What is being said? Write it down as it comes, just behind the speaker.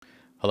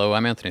Hello,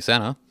 I'm Anthony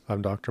Sana,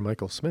 I'm Dr.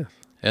 Michael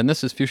Smith. and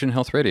this is Fusion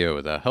Health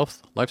Radio, the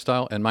health,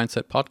 lifestyle, and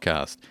mindset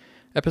podcast,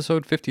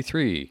 episode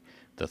 53,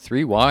 The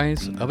Three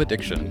Whys of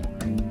Addiction.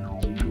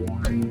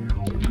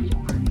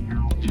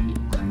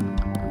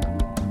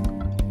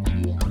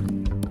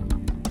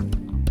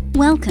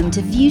 Welcome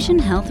to Fusion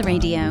Health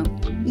Radio,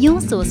 your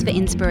source for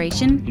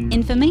inspiration,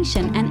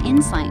 information, and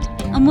insight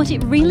on what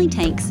it really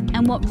takes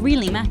and what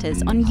really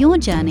matters on your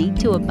journey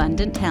to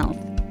abundant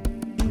health.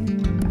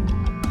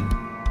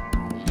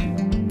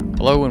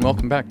 Hello, and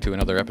welcome back to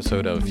another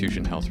episode of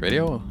Fusion Health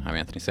Radio. I'm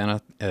Anthony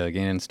Sana,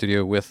 again in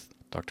studio with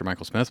Dr.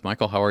 Michael Smith.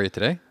 Michael, how are you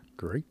today?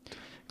 Great.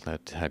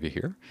 Glad to have you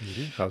here.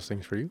 How's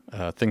things for you?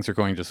 Things are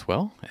going just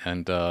well,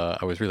 and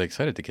I was really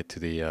excited to get to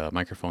the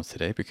microphones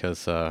today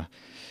because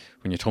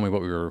when you told me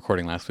what we were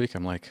recording last week,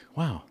 I'm like,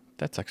 wow,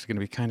 that's actually going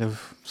to be kind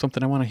of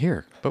something I want to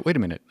hear. But wait a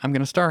minute, I'm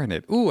going to star in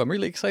it. Ooh, I'm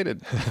really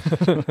excited.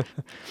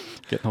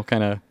 Getting all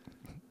kind of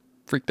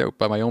freaked out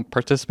by my own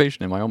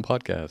participation in my own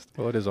podcast.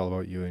 Well, it is all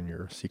about you and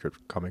your secret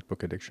comic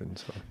book addiction.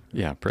 So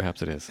Yeah,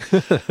 perhaps it is.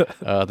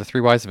 The Three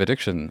Whys of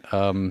Addiction.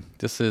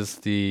 This is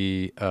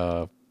the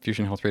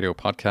Fusion Health Radio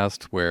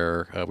podcast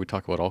where we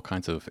talk about all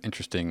kinds of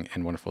interesting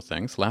and wonderful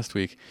things. Last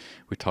week,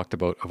 we talked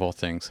about, of all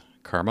things,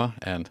 karma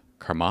and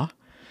karma.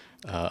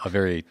 A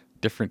very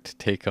different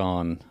take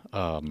on,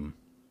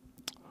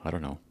 I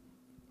don't know,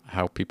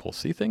 how people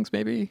see things,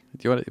 maybe?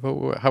 Do you want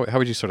to, how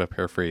would you sort of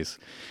paraphrase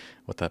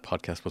what that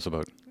podcast was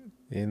about?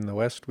 in the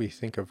West, we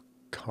think of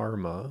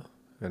karma,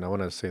 and I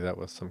want to say that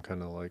with some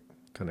kind of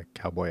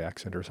cowboy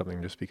accent or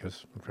something, just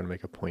because I'm trying to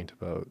make a point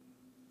about,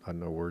 I don't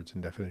know, words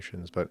and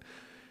definitions. But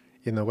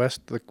in the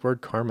West, the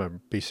word karma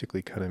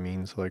basically kind of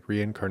means like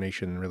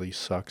reincarnation really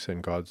sucks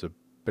and God's a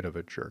bit of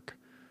a jerk.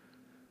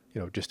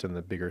 You know, just in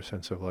the bigger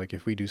sense of like,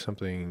 if we do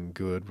something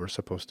good, we're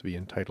supposed to be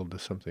entitled to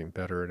something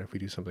better. And if we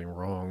do something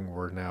wrong,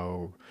 we're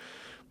now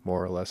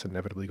more or less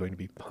inevitably going to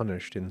be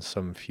punished in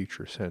some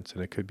future sense.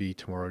 And it could be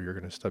tomorrow you're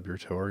going to stub your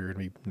toe, or you're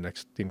going to be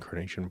next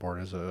incarnation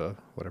born as a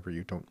whatever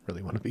you don't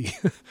really want to be.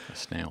 A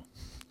snail.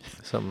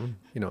 Some,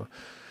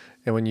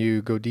 and when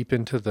you go deep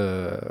into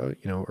the,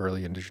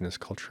 early indigenous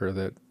culture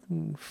that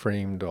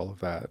framed all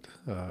of that,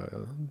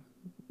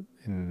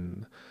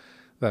 in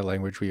that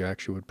language, we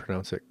actually would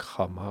pronounce it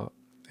kama.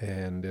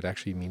 And it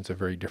actually means a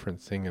very different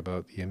thing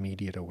about the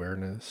immediate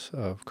awareness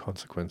of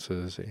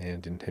consequences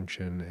and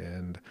intention.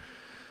 And,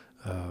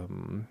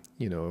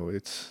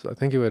 I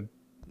think it would,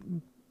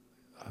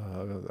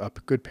 a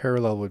good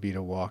parallel would be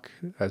to walk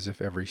as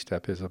if every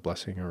step is a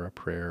blessing or a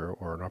prayer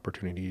or an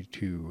opportunity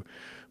to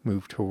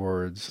move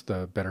towards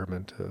the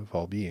betterment of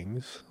all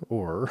beings.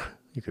 Or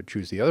you could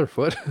choose the other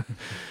foot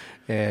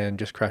and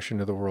just crash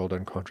into the world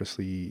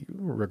unconsciously,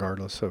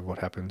 regardless of what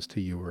happens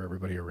to you or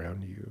everybody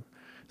around you.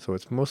 So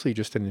it's mostly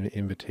just an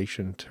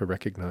invitation to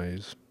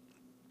recognize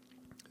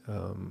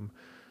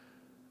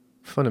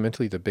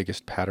fundamentally the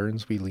biggest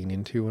patterns we lean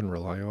into and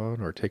rely on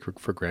or take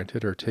for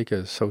granted or take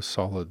as so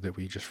solid that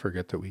we just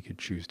forget that we could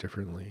choose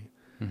differently.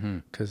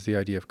 Because the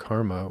idea of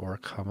karma or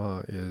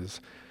kama is,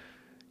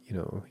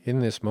 in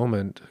this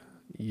moment,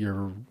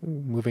 you're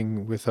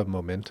moving with a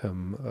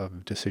momentum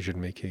of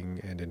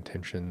decision-making and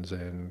intentions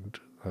and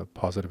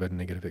positive and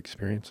negative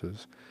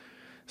experiences.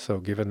 So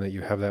given that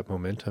you have that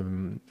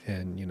momentum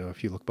and,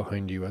 if you look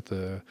behind you at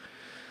the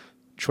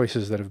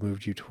choices that have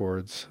moved you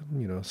towards,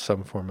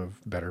 some form of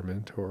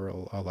betterment or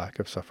a lack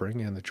of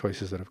suffering, and the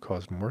choices that have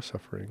caused more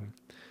suffering,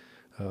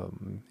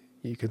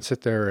 you can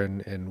sit there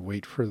and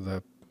wait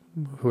for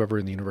whoever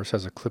in the universe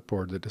has a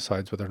clipboard that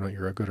decides whether or not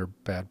you're a good or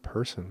bad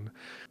person.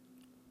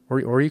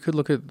 Or you could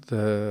look at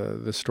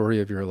the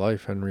story of your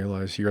life and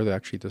realize you're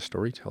actually the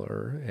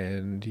storyteller,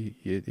 and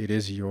it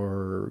is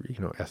your,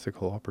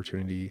 ethical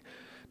opportunity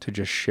to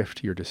just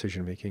shift your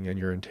decision-making and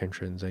your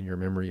intentions and your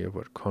memory of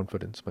what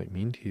confidence might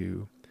mean to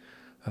you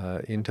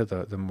into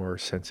the more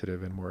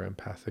sensitive and more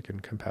empathic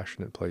and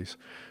compassionate place,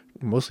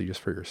 mostly just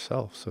for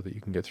yourself, so that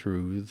you can get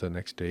through the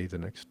next day, the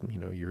next,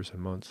 years and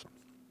months.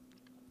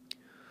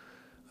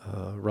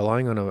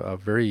 Relying on a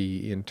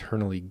very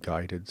internally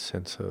guided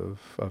sense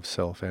of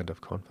self and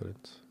of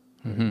confidence.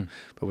 Mm-hmm.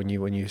 But when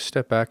you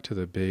step back to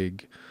the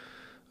big,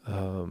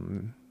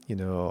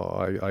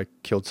 I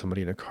killed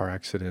somebody in a car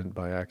accident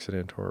by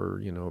accident,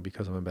 or,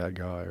 because I'm a bad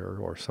guy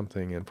or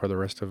something, and for the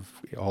rest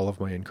of all of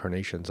my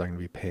incarnations, I'm going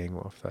to be paying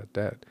off that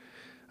debt.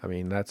 I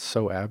mean, that's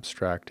so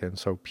abstract and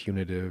so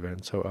punitive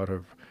and so out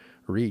of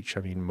reach.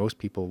 I mean, most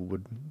people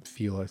would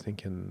feel, I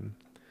think, and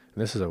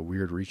this is a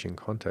weird reaching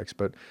context,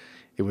 but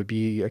it would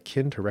be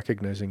akin to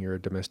recognizing you're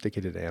a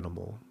domesticated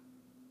animal.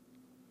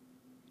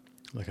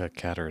 Like a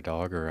cat or a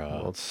dog or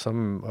Well,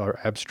 some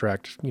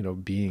abstract,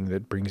 being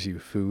that brings you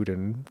food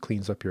and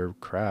cleans up your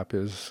crap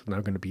is now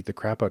going to beat the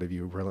crap out of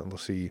you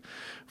relentlessly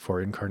for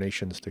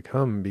incarnations to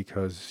come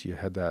because you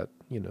had that,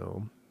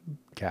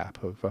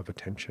 gap of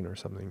attention or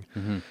something.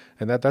 Mm-hmm.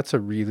 And that's a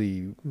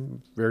really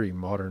very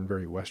modern,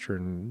 very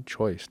Western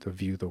choice to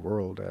view the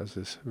world as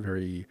this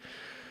very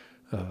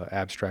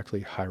abstractly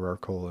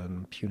hierarchical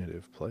and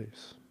punitive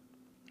place.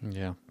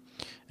 Yeah.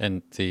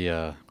 And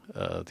the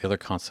other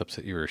concepts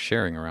that you were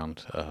sharing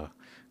around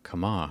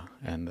karma,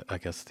 and I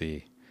guess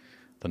the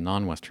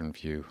non-Western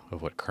view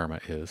of what karma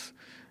is.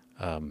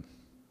 Well,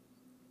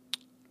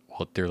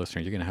 dear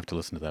listener, you're going to have to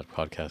listen to that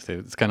podcast.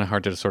 It's kind of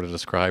hard to sort of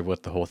describe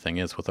what the whole thing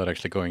is without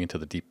actually going into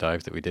the deep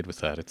dives that we did with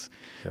that.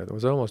 Yeah, it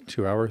was almost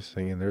 2 hours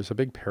thing, and there's a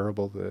big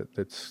parable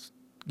that's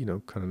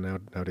kind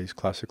of nowadays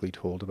classically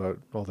told about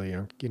all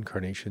the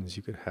incarnations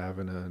you could have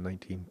in a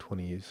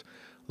 1920s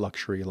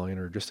luxury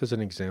liner, just as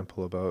an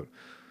example about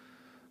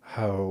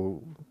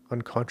how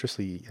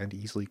unconsciously and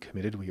easily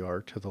committed we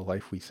are to the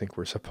life we think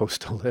we're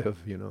supposed to live.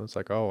 It's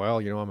like, oh, well,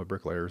 I'm a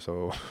bricklayer,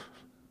 so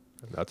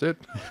that's it.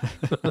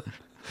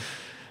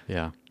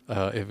 Yeah,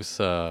 it was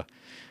a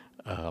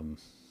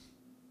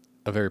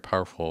very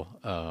powerful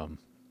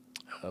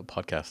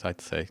podcast,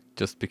 I'd say,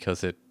 just because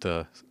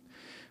the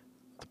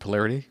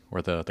polarity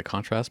or the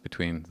contrast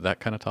between that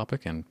kind of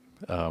topic and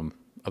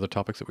other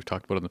topics that we've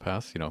talked about in the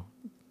past,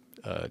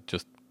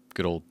 just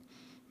good old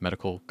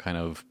medical kind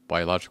of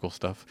biological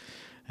stuff,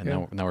 and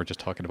now we're just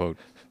talking about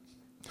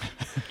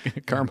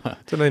karma.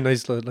 It's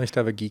a nice to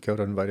have a geek out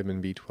on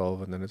vitamin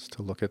B12, and then it's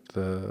to look at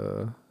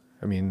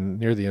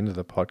near the end of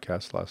the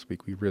podcast last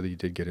week, we really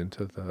did get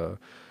into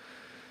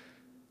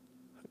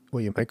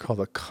what you might call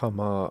the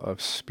karma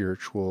of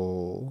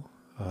spiritual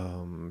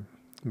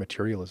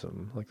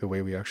materialism, like the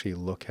way we actually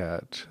look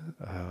at,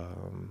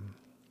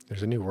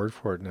 there's a new word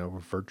for it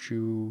now,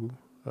 virtue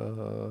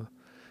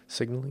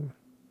signaling,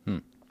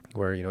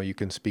 where, you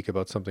can speak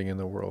about something in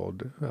the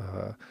world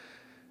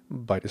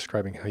by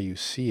describing how you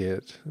see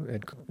it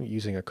and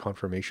using a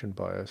confirmation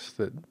bias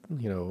that,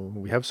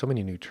 we have so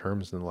many new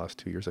terms in the last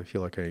 2 years. I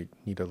feel like I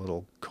need a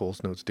little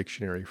Coles Notes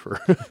dictionary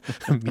for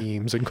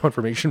memes and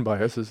confirmation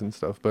biases and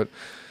stuff. But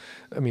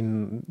I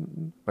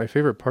mean, my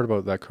favorite part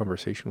about that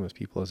conversation with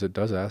people is it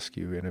does ask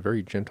you in a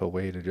very gentle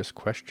way to just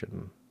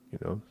question,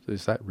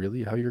 is that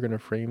really how you're going to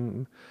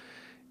frame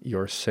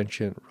your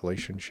sentient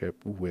relationship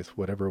with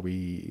whatever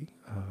we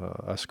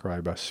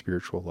ascribe a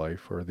spiritual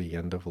life or the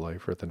end of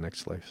life or the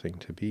next life thing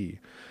to be?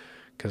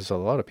 Because a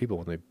lot of people,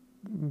 when they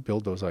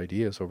build those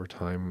ideas over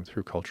time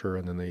through culture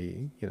and then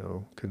they,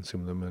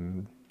 consume them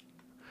and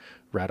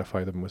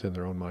ratify them within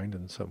their own mind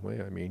in some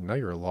way, I mean, now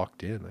you're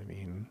locked in. I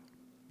mean,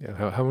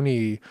 yeah, how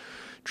many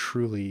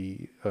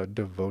truly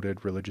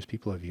devoted religious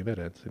people have you met,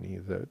 Anthony,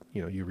 that,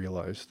 you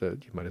realize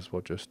that you might as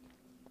well just,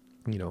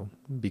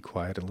 be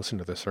quiet and listen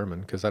to the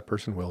sermon, because that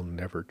person will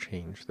never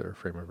change their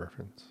frame of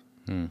reference.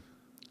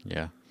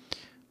 Yeah.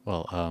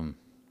 Well,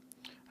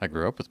 I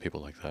grew up with people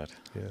like that.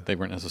 Yeah. They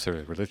weren't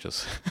necessarily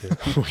religious.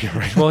 Yeah,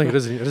 right. Well, it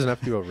doesn't have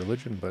to be about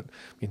religion, but I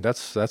mean, that's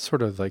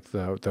sort of like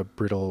the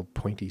brittle,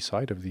 pointy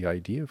side of the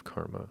idea of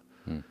karma.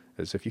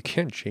 Is if you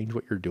can't change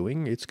what you're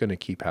doing, it's going to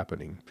keep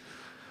happening.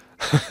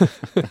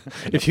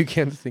 If you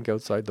can't think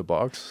outside the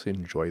box,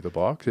 enjoy the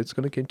box, it's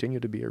going to continue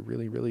to be a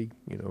really, really,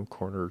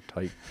 corner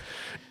type,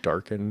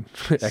 dark and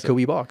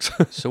echoey box.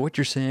 So what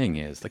you're saying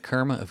is the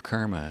karma of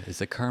karma is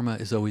that karma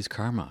is always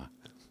karma.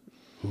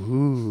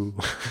 Ooh.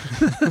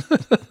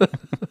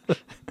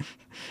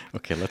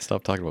 Okay, let's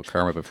stop talking about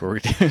karma before we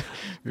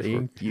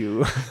Thank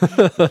you.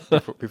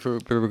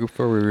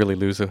 before we really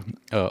lose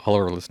all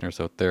our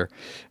listeners out there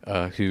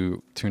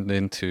who tuned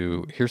in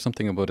to hear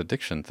something about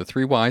addiction. The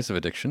 3 Whys of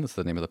Addiction is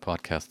the name of the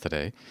podcast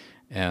today.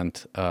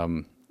 And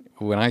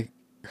when I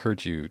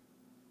heard you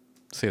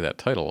say that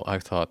title, I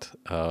thought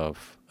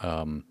of,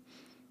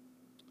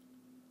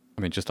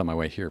 just on my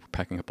way here,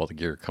 packing up all the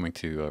gear, coming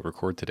to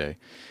record today,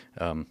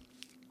 I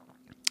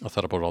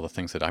thought about all the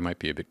things that I might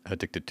be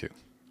addicted to.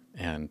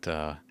 And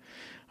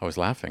I was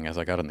laughing as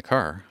I got in the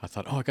car. I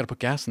thought, I got to put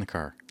gas in the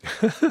car.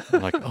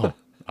 I'm like,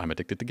 I'm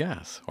addicted to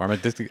gas, or I'm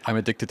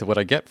addicted to what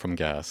I get from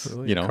gas.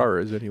 Well,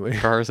 cars anyway.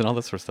 Cars and all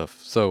that sort of stuff.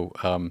 So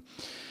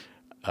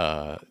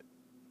I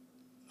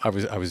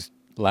was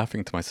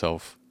laughing to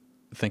myself,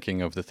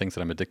 thinking of the things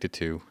that I'm addicted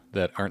to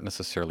that aren't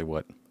necessarily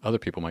what other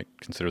people might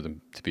consider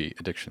them to be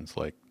addictions,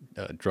 like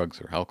drugs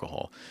or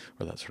alcohol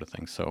or that sort of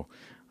thing. So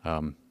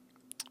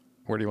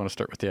where do you want to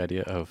start with the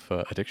idea of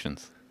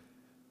addictions?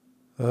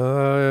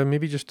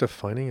 Maybe just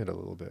defining it a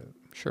little bit.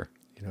 Sure.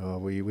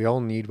 We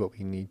all need what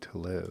we need to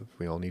live.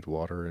 We all need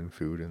water and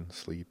food and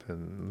sleep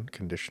and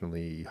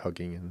conditionally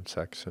hugging and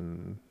sex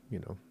and,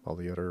 all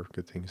the other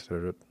good things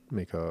that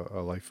make a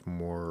life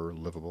more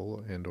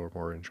livable and or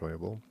more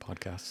enjoyable.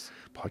 Podcasts.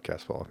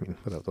 Well,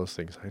 without those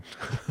things,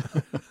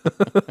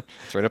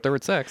 It's right up there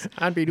with sex.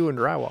 I'd be doing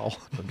drywall.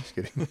 I'm just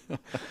kidding.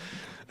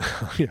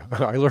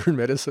 I learned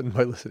medicine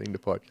by listening to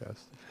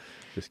podcasts.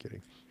 Just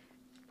kidding.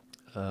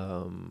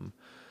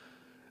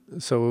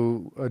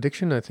 So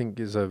addiction, I think,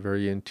 is a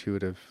very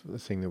intuitive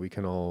thing that we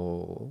can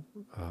all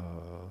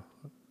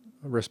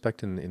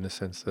respect in the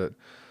sense that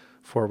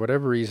for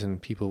whatever reason,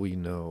 people we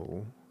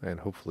know and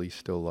hopefully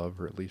still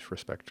love or at least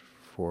respect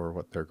for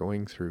what they're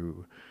going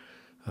through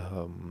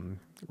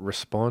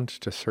respond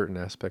to certain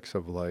aspects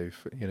of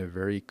life in a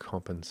very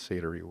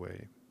compensatory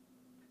way,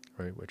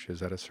 right? Which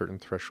is at a certain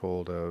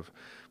threshold of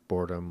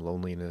boredom,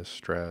 loneliness,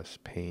 stress,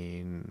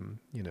 pain,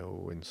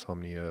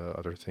 insomnia,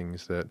 other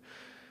things that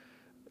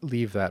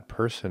leave that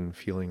person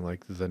feeling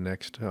like the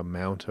next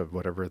amount of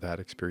whatever that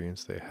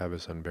experience they have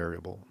is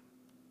unbearable.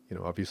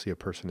 Obviously a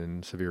person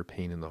in severe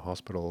pain in the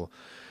hospital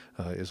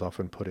is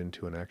often put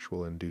into an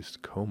actual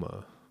induced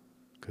coma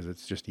because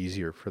it's just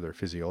easier for their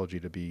physiology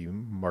to be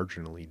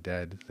marginally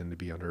dead than to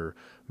be under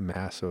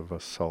massive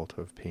assault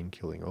of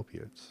pain-killing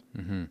opiates,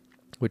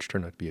 which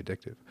turn out to be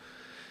addictive.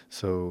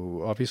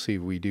 So obviously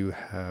we do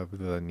have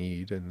the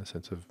need in the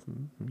sense of,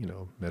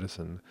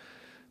 medicine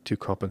to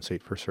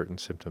compensate for certain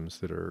symptoms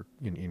that are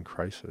in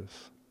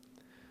crisis.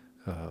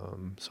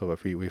 So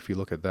if we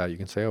look at that, you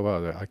can say, oh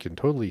wow, I can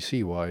totally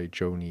see why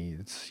Joe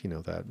needs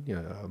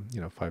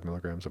 5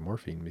 milligrams of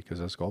morphine, because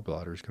his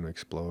gallbladder is going to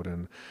explode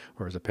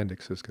or his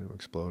appendix is going to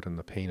explode, and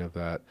the pain of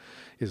that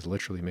is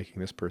literally making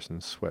this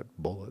person sweat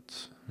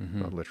bullets.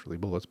 Not literally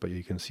bullets, but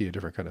you can see a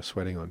different kind of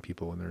sweating on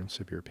people when they're in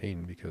severe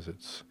pain because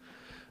it's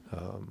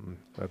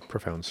a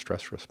profound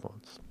stress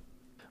response.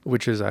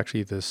 Which is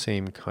actually the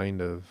same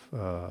kind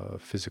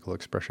of physical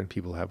expression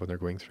people have when they're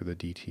going through the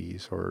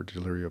DTs or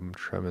delirium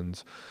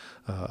tremens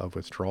of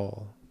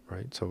withdrawal,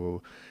 right?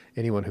 So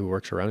anyone who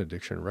works around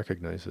addiction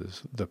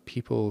recognizes the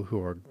people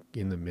who are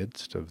in the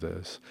midst of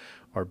this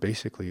are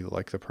basically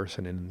like the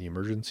person in the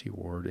emergency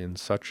ward in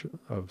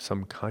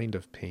some kind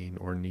of pain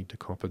or need to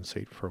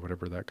compensate for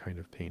whatever that kind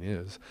of pain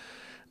is,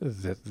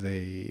 that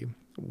they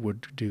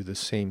would do the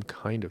same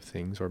kind of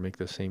things or make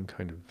the same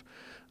kind of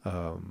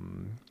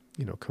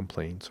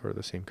complaints, or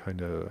the same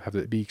kind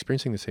of be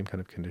experiencing the same kind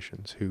of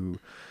conditions, who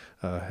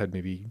had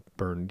maybe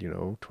burned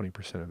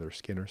 20% of their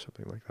skin or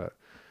something like that.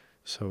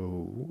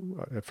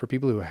 So for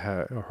people who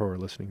are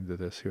listening to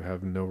this, who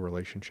have no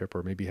relationship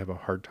or maybe have a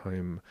hard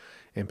time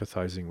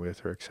empathizing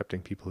with or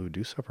accepting people who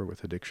do suffer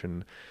with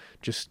addiction,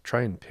 just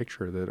try and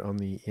picture that on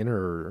the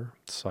inner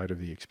side of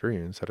the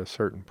experience, at a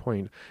certain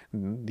point,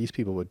 these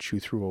people would chew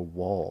through a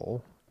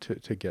wall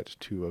to get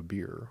to a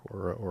beer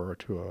or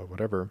to a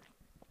whatever.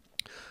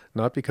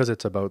 Not because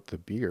it's about the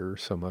beer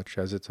so much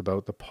as it's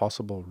about the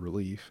possible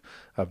relief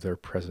of their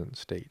present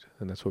state.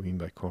 And that's what we mean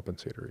by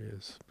compensatory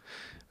is.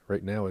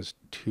 Right now is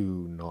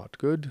too not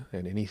good,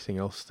 and anything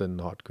else than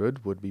not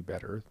good would be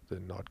better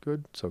than not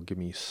good. So give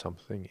me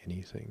something,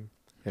 anything.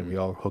 And we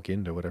all hook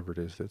into whatever it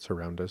is that's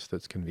around us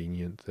that's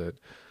convenient, I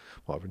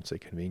wouldn't say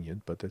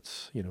convenient, but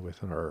that's,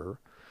 within our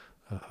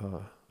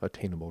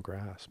attainable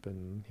grasp.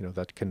 And,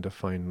 that can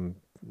define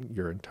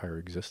your entire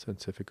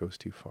existence if it goes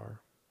too far.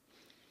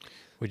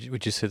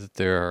 Would you say that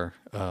there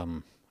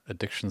are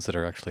addictions that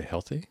are actually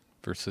healthy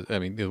versus, I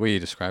mean, the way you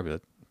describe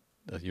it,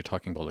 you're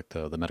talking about like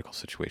the medical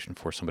situation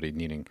for somebody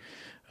needing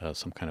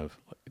some kind of,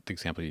 the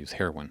example you use,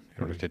 heroin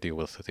in order to deal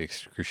with the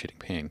excruciating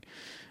pain.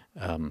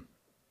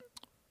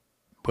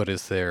 But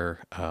is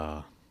there,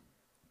 I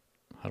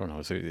don't know,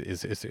 is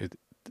it,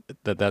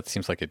 that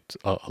seems like it's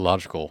a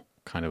logical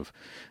kind of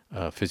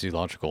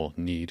physiological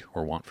need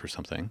or want for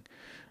something.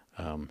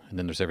 And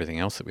then there's everything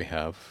else that we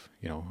have,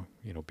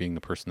 being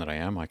the person that I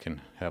am, I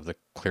can have the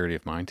clarity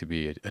of mind to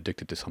be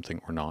addicted to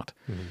something or not,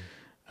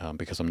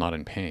 because I'm not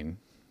in pain.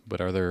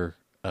 But are there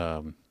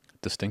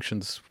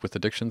distinctions with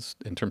addictions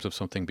in terms of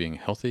something being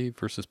healthy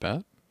versus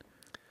bad?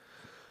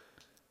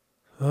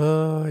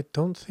 I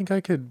don't think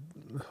I could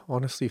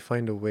honestly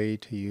find a way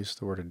to use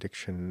the word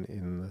addiction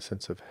in the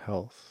sense of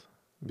health,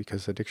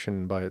 because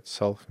addiction by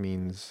itself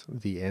means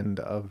the end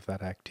of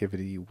that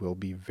activity will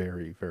be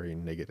very, very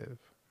negative.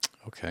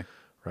 Okay.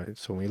 Right.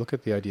 So when we look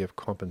at the idea of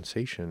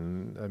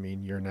compensation, I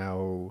mean, you're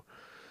now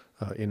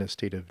in a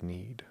state of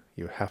need.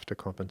 You have to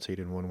compensate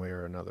in one way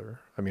or another.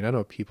 I mean, I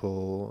know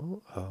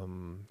people,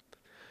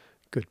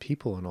 good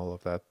people and all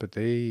of that, but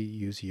they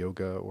use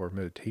yoga or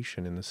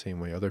meditation in the same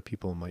way other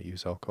people might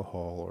use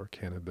alcohol or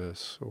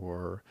cannabis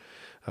or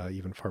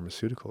even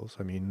pharmaceuticals.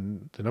 I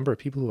mean, the number of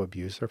people who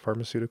abuse their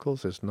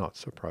pharmaceuticals is not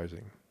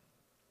surprising.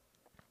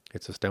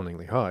 It's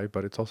astoundingly high,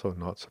 but it's also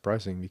not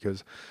surprising,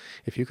 because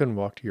if you can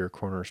walk to your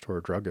corner store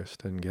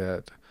druggist and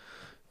get,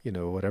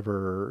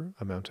 whatever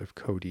amount of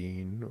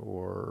codeine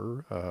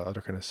or other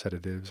kind of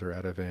sedatives or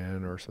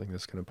Ativan or something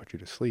that's going to put you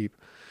to sleep,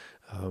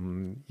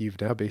 you've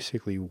now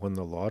basically won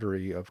the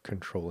lottery of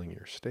controlling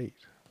your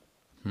state.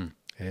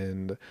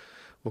 And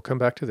we'll come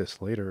back to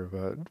this later,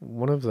 but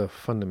one of the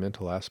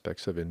fundamental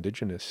aspects of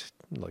indigenous,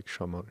 like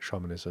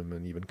shamanism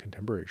and even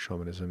contemporary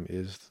shamanism,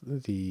 is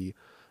the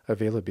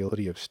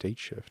availability of state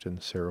shift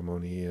and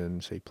ceremony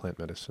and, say, plant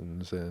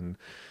medicines and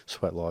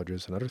sweat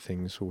lodges and other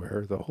things,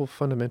 where the whole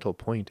fundamental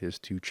point is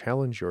to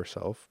challenge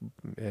yourself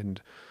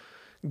and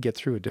get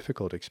through a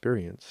difficult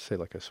experience, say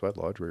like a sweat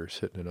lodge where you're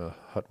sitting in a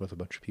hut with a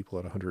bunch of people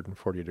at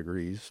 140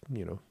 degrees,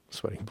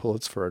 sweating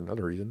bullets for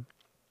another reason.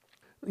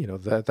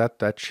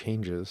 That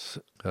changes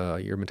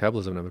your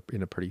metabolism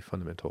in a pretty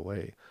fundamental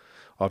way.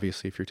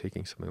 Obviously, if you're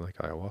taking something like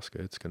ayahuasca,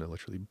 it's going to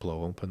literally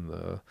blow open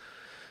the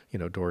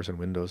doors and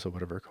windows of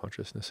whatever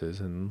consciousness is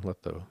and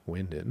let the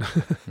wind in.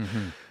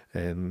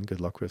 And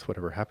good luck with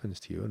whatever happens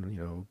to you.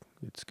 And,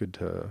 it's good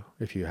to,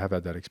 if you have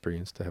had that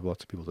experience, to have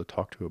lots of people to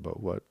talk to about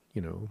what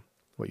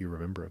you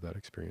remember of that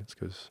experience,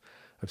 because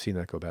I've seen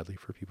that go badly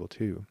for people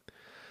too.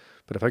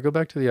 But if I go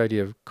back to the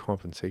idea of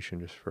compensation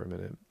just for a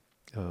minute,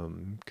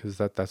 Because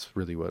that's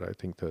really what I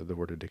think the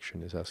word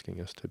addiction is asking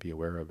us to be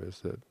aware of, is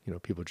that,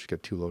 people just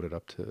get too loaded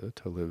up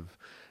to live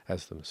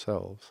as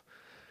themselves.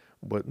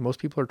 What most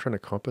people are trying to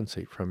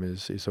compensate from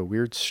is a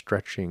weird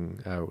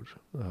stretching out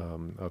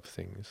of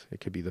things.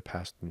 It could be the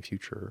past and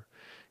future.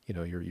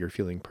 You're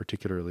feeling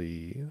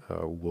particularly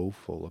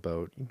woeful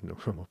about,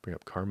 I won't bring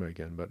up karma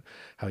again, but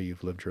how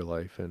you've lived your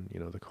life and,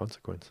 the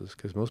consequences.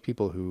 Because most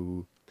people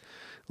who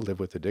live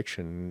with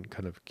addiction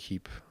kind of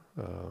keep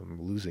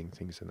losing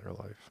things in their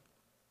life,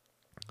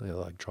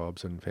 like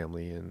jobs and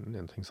family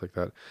and things like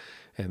that.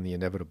 And the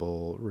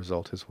inevitable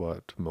result is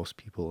what most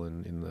people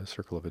in the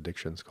circle of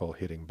addictions call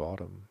hitting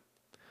bottom.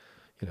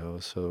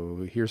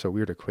 So here's a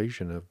weird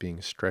equation of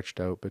being stretched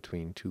out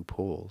between two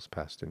poles,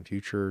 past and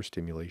future,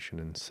 stimulation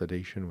and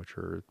sedation, which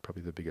are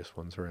probably the biggest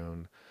ones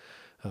around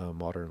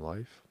modern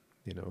life,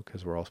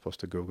 because we're all supposed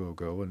to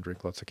go and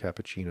drink lots of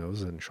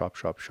cappuccinos and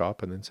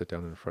shop, and then sit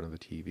down in front of the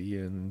TV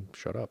and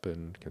shut up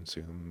and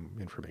consume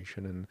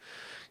information and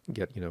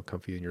get,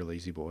 comfy in your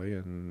lazy boy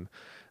and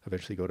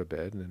eventually go to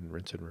bed and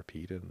rinse and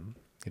repeat. And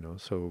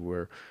so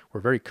we're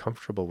very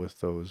comfortable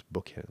with those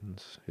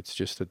bookends. It's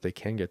just that they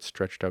can get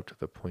stretched out to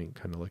the point,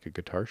 kind of like a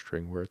guitar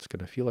string, where it's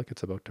going to feel like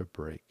it's about to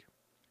break,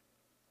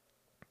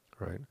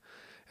 right?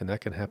 And that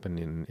can happen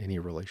in any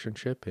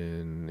relationship,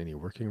 in any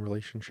working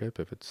relationship.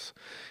 If it's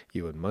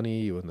you and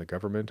money, you and the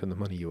government, and the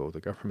money you owe the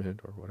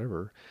government, or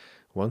whatever.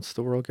 Once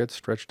the world gets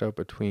stretched out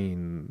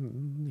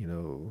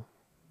between,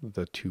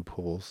 the two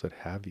poles that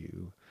have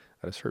you,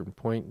 at a certain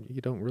point,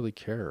 you don't really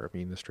care. I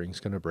mean, the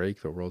string's going to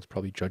break. The world's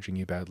probably judging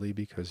you badly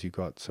because you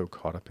got so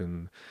caught up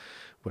in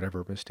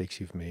whatever mistakes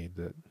you've made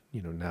that,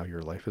 now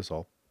your life is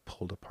all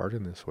pulled apart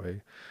in this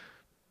way.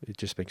 It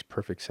just makes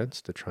perfect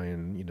sense to try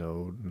and,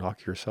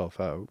 knock yourself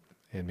out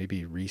and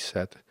maybe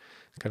reset.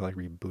 It's kind of like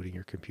rebooting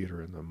your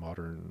computer in the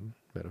modern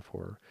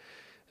metaphor,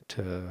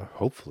 to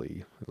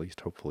hopefully, at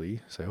least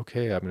hopefully, say,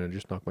 okay, I'm going to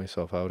just knock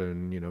myself out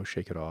and,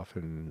 shake it off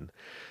and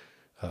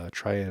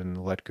try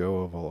and let go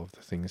of all of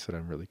the things that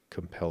I'm really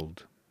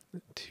compelled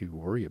to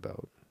worry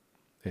about.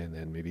 And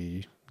then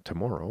maybe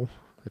tomorrow,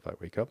 if I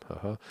wake up,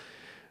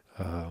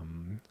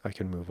 I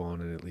can move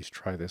on and at least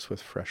try this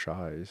with fresh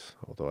eyes.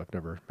 Although I've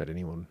never met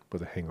anyone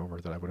with a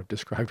hangover that I would have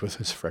described with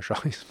as fresh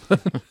eyes.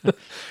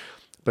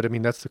 But I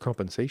mean, that's the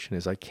compensation,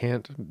 is I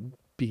can't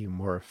be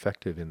more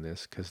effective in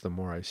this, because the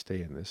more I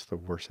stay in this, the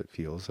worse it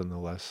feels and the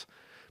less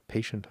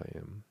patient I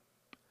am.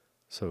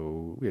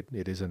 So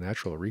it is a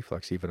natural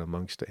reflex, even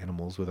amongst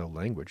animals without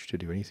language, to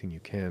do anything you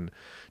can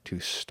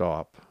to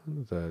stop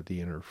the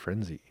inner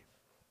frenzy.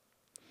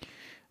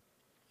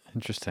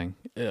 Interesting.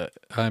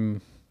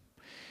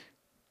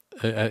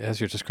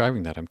 As you're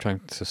describing that, I'm trying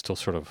to still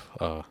sort of,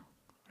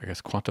 I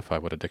guess, quantify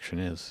what addiction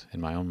is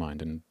in my own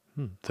mind. And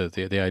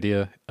the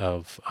idea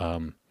of,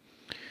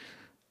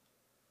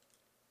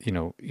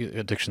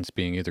 addictions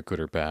being either good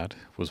or bad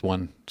was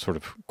one sort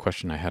of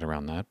question I had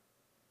around that.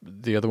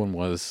 The other one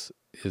was,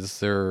 is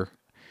there,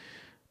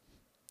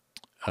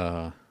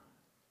 how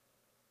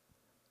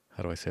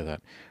do I say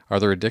that? Are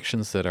there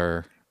addictions that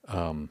are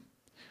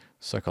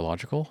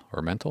psychological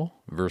or mental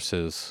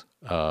versus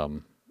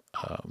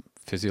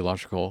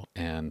physiological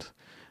and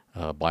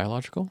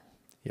biological?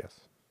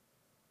 Yes.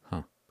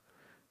 Huh.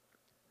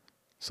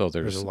 So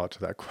there's a lot to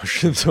that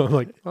question. So I'm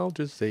like, I'll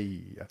just say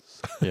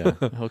yes. Yeah.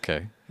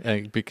 Okay.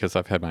 Because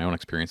I've had my own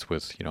experience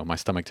with, my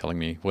stomach telling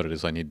me what it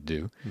is I need to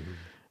do. Mm-hmm.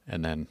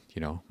 And then,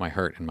 my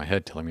heart and my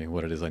head telling me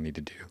what it is I need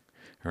to do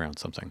around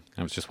something.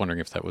 I was just wondering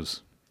if that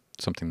was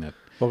something that...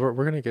 Well, we're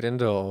going to get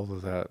into all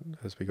of that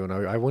as we go.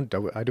 Now, I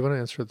do want to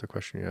answer the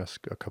question you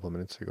asked a couple of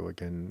minutes ago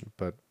again,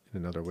 but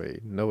in another way.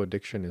 No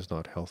addiction is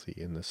not healthy,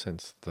 in the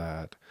sense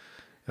that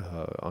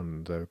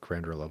on the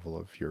grander level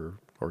of your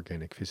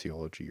organic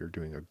physiology, you're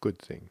doing a good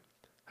thing.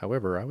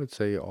 However, I would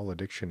say all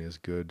addiction is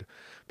good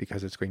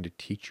because it's going to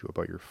teach you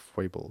about your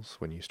foibles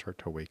when you start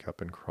to wake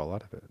up and crawl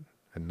out of it.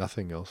 And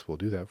nothing else will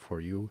do that for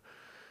you,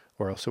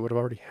 or else it would have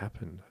already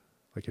happened.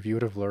 Like if you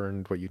would have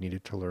learned what you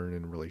needed to learn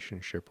in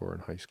relationship or in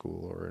high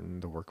school or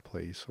in the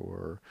workplace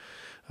or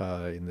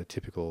in the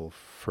typical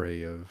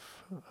fray of,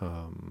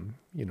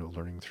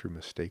 learning through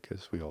mistake,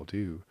 as we all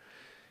do,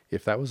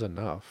 if that was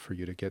enough for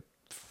you to get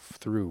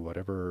through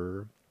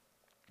whatever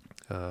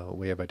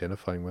way of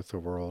identifying with the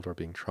world or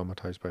being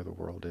traumatized by the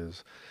world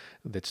is,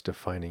 that's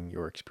defining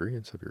your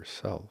experience of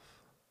yourself.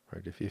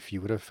 Right? If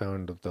you would have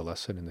found the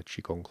lesson in the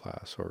Qigong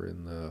class or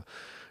in the,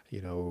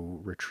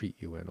 retreat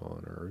you went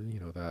on, or,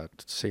 that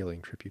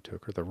sailing trip you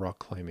took, or the rock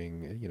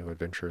climbing,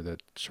 adventure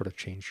that sort of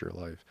changed your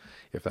life,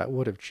 if that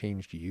would have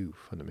changed you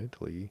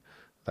fundamentally,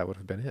 that would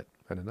have been it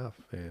and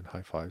enough, and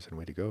high fives and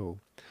way to go.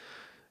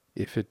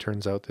 If it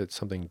turns out that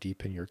something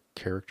deep in your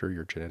character,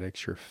 your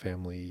genetics, your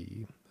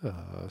family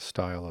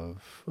style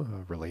of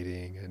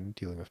relating and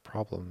dealing with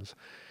problems,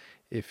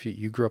 if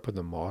you grew up in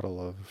the model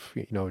of,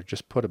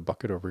 just put a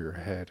bucket over your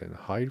head and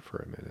hide for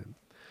a minute,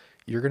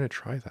 you're going to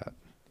try that.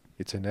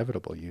 It's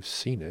inevitable. You've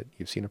seen it.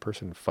 You've seen a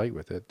person fight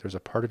with it. There's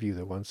a part of you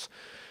that wants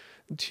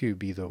to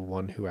be the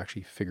one who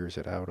actually figures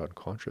it out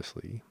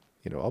unconsciously.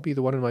 I'll be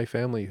the one in my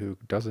family who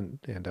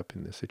doesn't end up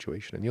in this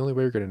situation. And the only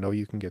way you're going to know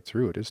you can get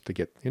through it is to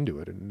get into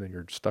it, and then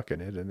you're stuck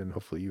in it, and then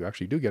hopefully you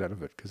actually do get out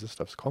of it, because this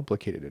stuff's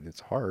complicated and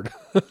it's hard.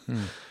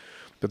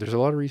 But there's a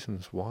lot of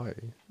reasons why.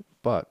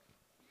 But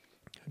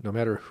no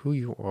matter who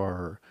you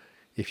are,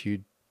 if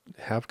you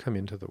have come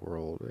into the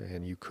world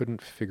and you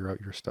couldn't figure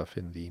out your stuff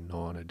in the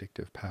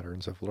non-addictive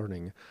patterns of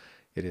learning,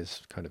 it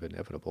is kind of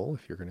inevitable.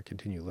 If you're going to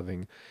continue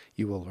living,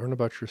 you will learn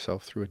about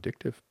yourself through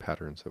addictive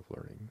patterns of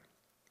learning.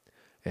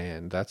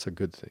 And that's a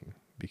good thing,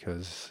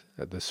 because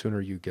the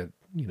sooner you get,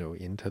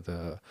 into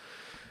the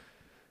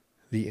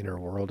inner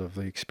world of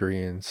the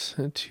experience,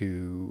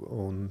 to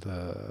own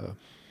the,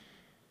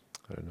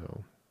 I don't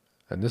know.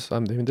 And this is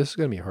going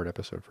to be a hard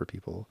episode for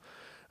people,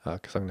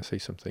 because I'm going to say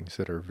some things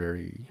that are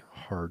very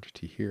hard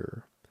to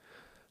hear.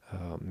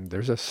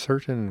 There's a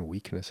certain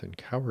weakness and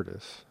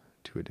cowardice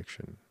to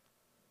addiction.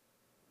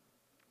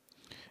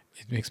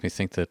 It makes me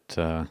think that...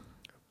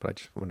 But I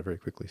just want to very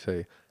quickly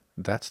say,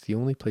 that's the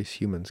only place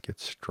humans get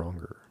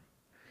stronger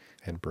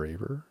and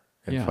braver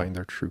and find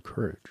their true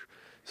courage.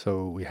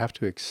 So we have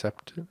to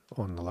accept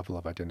on the level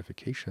of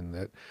identification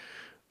that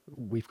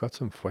we've got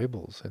some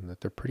foibles and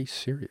that they're pretty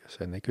serious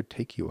and they could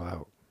take you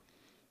out.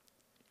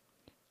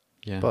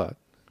 Yeah. But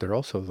they're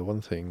also the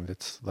one thing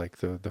that's like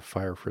the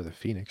fire for the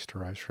phoenix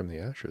derives from the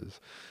ashes.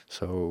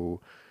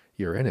 So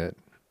you're in it.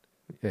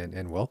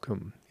 And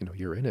welcome,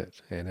 you're in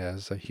it. And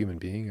as a human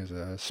being, as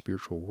a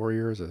spiritual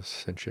warrior, as a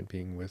sentient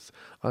being with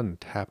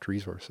untapped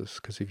resources,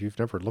 because if you've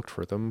never looked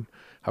for them,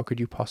 how could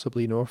you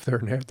possibly know if they're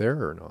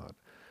there or not?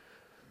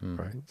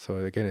 Right? So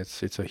again,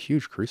 it's a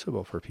huge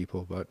crucible for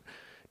people. But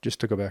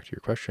just to go back to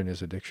your question,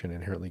 is addiction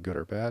inherently good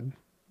or bad?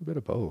 A bit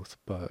of both.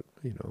 But,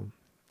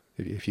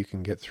 if you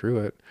can get through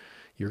it,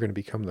 you're going to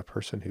become the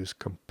person who's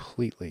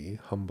completely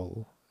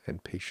humble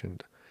and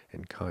patient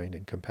and kind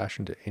and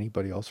compassionate to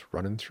anybody else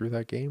running through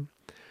that game,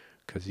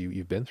 because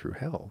you've been through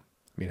hell.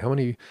 I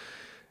mean,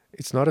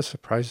 it's not a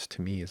surprise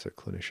to me as a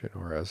clinician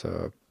or as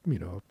an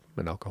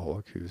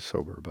alcoholic who's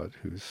sober, but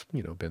who's,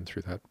 been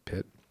through that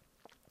pit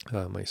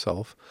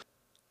myself.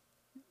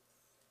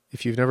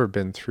 If you've never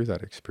been through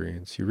that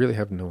experience, you really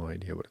have no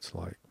idea what it's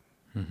like,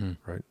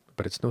 right?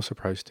 But it's no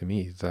surprise to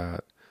me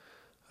that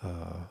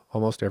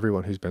almost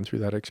everyone who's been through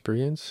that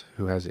experience,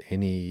 who has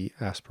any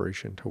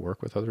aspiration to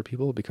work with other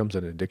people, becomes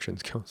an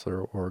addictions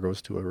counselor or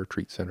goes to a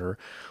retreat center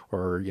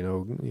or,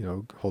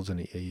 holds an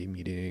AA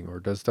meeting or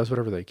does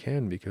whatever they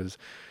can, because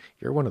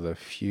you're one of the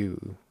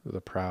few,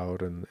 the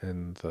proud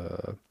and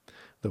the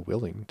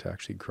willing to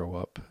actually grow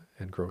up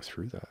and grow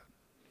through that,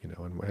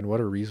 and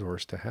what a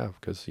resource to have,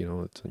 because,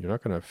 you're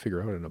not going to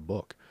figure out in a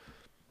book.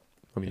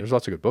 I mean, there's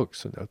lots of good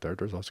books out there.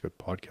 There's lots of good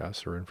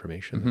podcasts or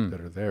information that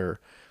are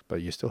there,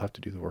 but you still have to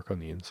do the work on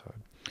the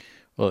inside.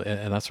 Well,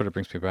 and that sort of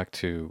brings me back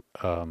to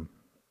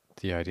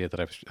the idea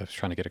that I was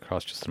trying to get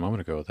across just a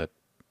moment ago, that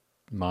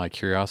my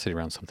curiosity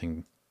around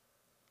something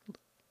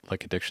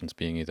like addictions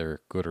being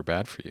either good or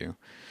bad for you,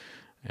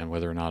 and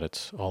whether or not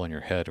it's all in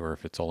your head or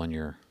if it's all in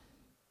your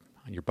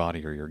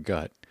body or your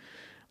gut,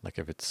 like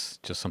if it's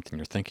just something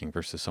you're thinking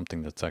versus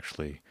something that's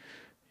actually,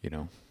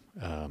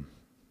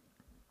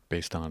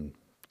 based on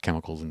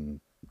chemicals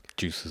and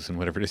juices and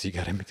whatever it is you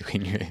got in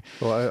between your...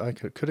 Well, I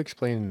could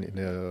explain in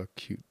a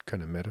cute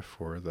kind of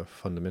metaphor the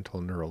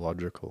fundamental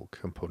neurological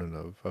component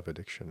of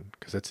addiction,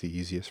 because that's the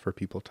easiest for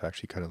people to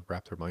actually kind of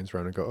wrap their minds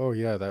around and go, oh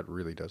yeah, that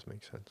really does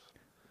make sense.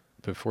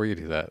 Before you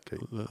do that,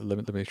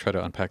 let me try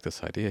to unpack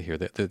this idea here.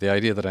 The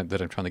idea that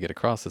I'm trying to get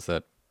across is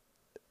that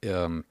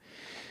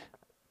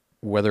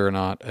whether or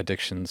not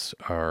addictions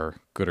are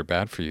good or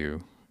bad for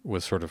you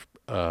was sort of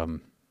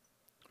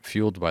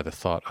fueled by the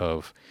thought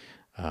of...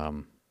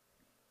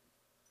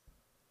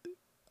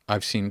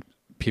 I've seen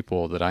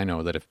people that I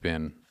know that have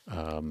been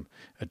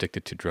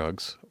addicted to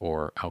drugs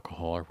or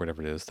alcohol or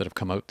whatever it is, that have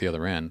come out the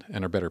other end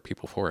and are better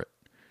people for it,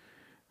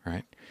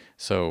 right?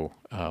 So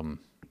I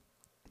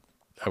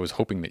was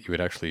hoping that you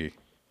would actually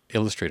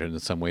illustrate it in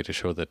some way to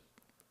show that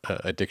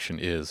addiction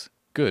is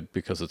good,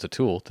 because it's a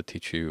tool to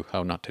teach you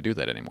how not to do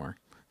that anymore,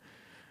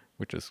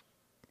 which is,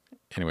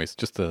 anyways,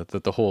 just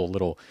the whole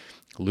little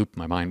loop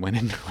my mind went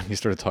in when you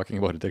started talking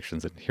about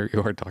addictions, and here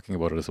you are talking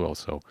about it as well.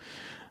 So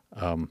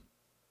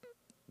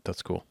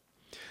that's cool.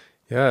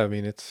 Yeah, I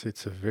mean,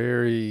 it's a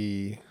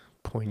very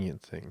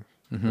poignant thing.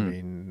 I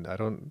mean, I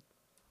don't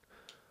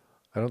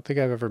think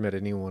I've ever met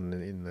anyone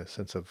in the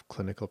sense of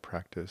clinical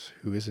practice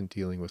who isn't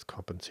dealing with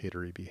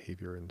compensatory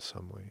behavior in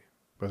some way,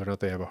 whether or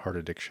not they have a heart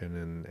addiction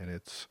and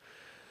it's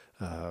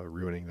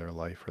ruining their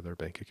life or their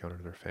bank account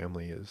or their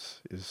family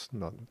is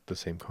not the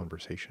same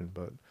conversation,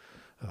 but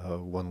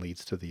one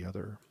leads to the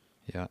other.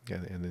 Yeah.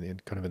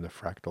 And kind of in the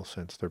fractal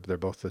sense, they're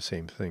both the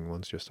same thing.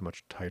 One's just a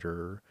much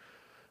tighter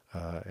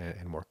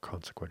and more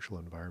consequential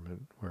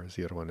environment, whereas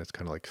the other one is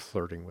kind of like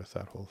flirting with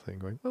that whole thing,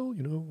 going, well,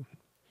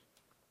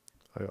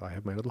 I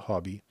have my little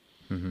hobby.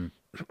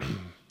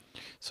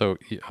 So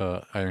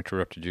I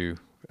interrupted you.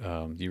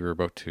 You were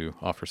about to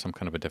offer some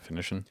kind of a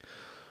definition.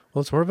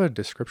 Well, it's more of a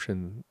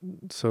description.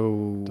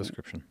 So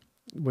Description.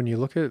 when you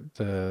look at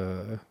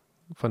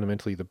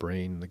fundamentally the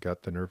brain, the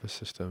gut, the nervous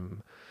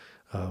system,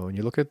 When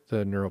you look at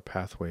the neural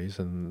pathways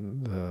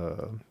and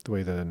the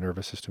way the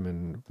nervous system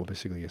and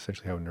basically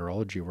essentially how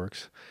neurology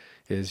works,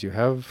 is you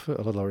have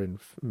a little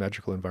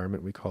magical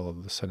environment we call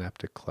the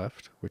synaptic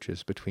cleft, which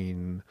is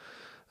between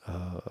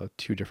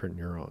two different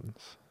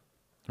neurons,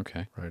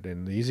 Okay. right?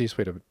 And the easiest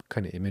way to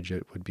kind of image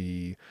it would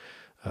be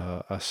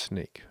a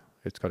snake.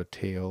 It's got a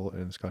tail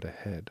and it's got a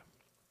head.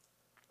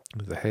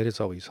 The head is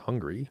always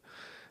hungry,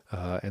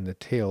 and the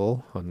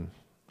tail,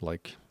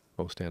 unlike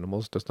most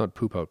animals, does not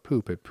poop out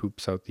poop. It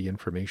poops out the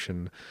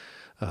information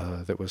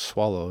that was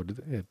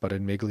swallowed, but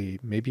in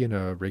maybe in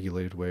a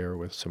regulated way or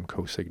with some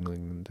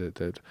co-signaling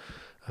that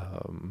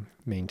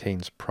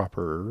maintains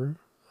proper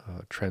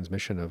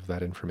transmission of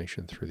that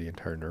information through the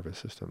entire nervous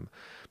system.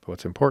 But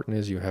what's important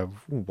is you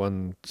have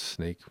one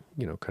snake,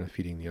 kind of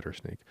feeding the other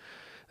snake,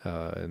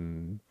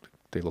 and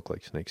they look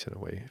like snakes in a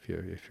way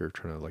if you're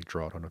trying to like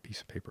draw it on a piece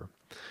of paper.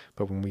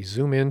 But when we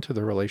zoom into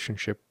the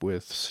relationship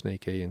with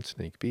snake A and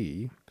snake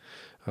B,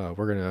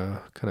 we're going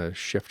to kind of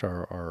shift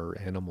our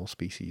animal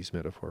species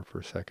metaphor for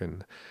a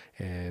second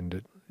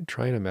and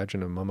try and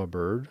imagine a mama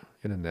bird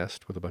in a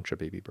nest with a bunch of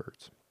baby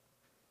birds.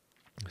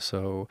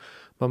 So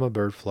mama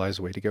bird flies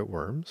away to get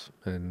worms,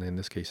 and in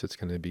this case it's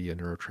going to be a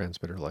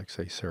neurotransmitter like,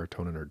 say,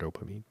 serotonin or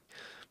dopamine.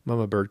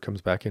 Mama bird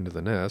comes back into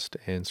the nest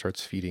and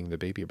starts feeding the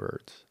baby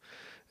birds.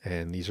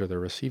 And these are the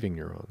receiving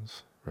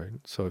neurons, right?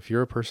 So if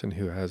you're a person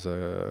who has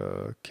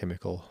a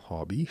chemical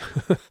hobby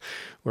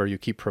where you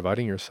keep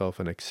providing yourself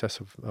an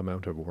excessive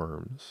amount of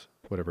worms,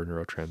 whatever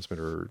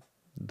neurotransmitter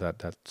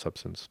that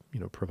substance,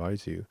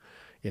 provides you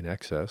in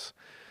excess,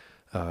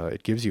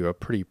 it gives you a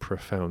pretty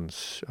profound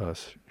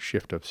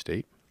shift of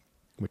state,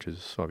 which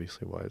is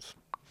obviously why it's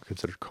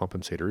considered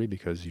compensatory,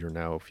 because you're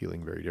now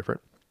feeling very different.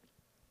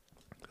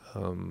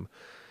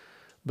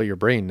 But your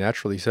brain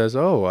naturally says,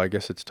 oh, I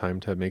guess it's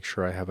time to make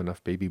sure I have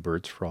enough baby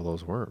birds for all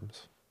those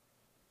worms.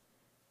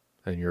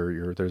 And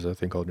there's a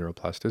thing called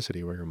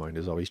neuroplasticity where your mind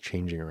is always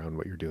changing around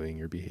what you're doing,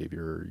 your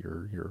behavior,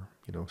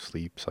 your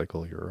sleep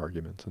cycle, your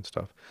arguments and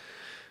stuff.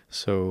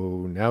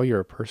 So now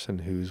you're a person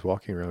who's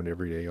walking around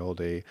every day, all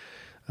day,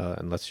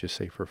 and let's just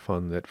say for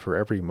fun that for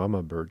every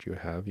mama bird you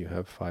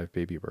have 5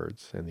 baby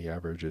birds, and the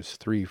average is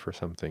 3 for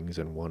some things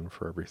and 1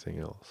 for everything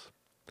else.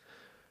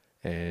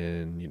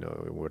 And,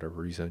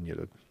 whatever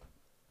reason,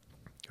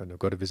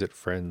 go to visit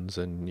friends,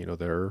 and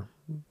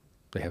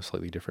they have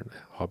slightly different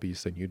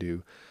hobbies than you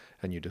do,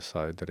 and you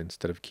decide that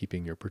instead of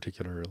keeping your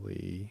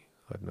particularly,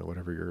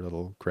 whatever your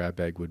little grab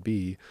bag would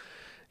be,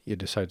 you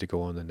decide to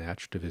go on the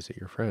natch to visit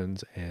your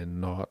friends and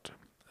not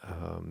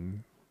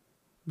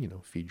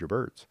feed your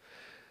birds.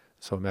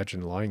 So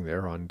imagine lying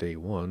there on day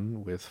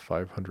 1 with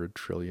 500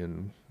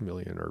 trillion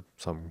million or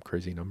some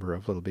crazy number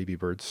of little baby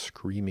birds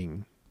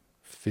screaming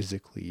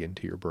physically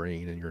into your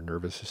brain and your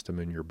nervous system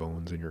and your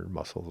bones and your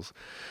muscles,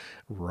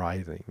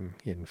 writhing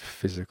in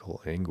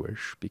physical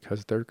anguish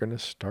because they're going to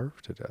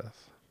starve to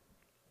death.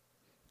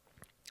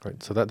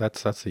 Right. So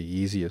that's the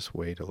easiest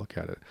way to look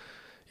at it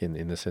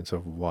in the sense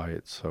of why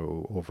it's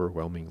so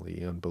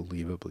overwhelmingly,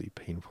 unbelievably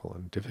painful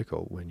and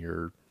difficult when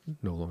you're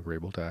no longer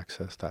able to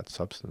access that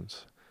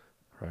substance.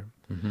 Right.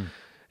 Mm-hmm.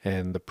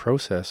 And the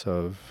process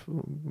of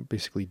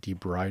basically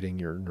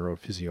debriding your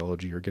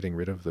neurophysiology or getting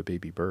rid of the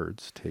baby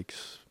birds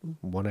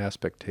one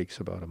aspect takes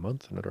about a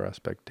month, another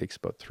aspect takes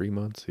about 3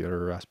 months, the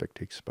other aspect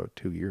takes about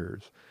 2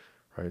 years,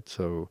 right?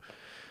 So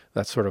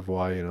that's sort of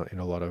why in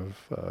a lot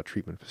of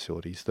treatment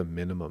facilities, the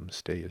minimum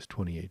stay is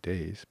 28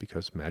 days,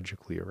 because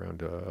magically around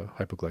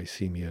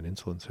hypoglycemia and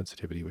insulin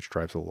sensitivity, which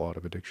drives a lot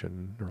of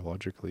addiction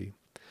neurologically,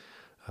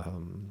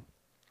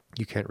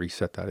 you can't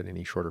reset that in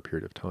any shorter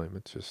period of time.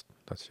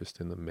 That's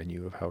just in the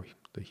menu of how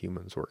the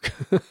humans work.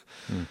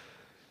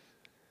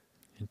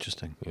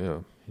 Interesting. Yeah.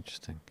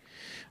 Interesting.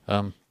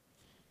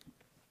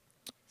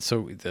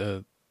 So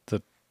the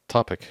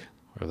topic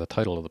or the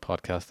title of the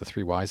podcast, The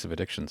 3 Whys of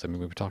Addictions. I mean,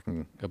 we were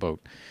talking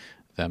about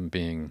them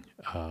being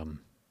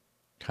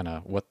kind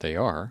of what they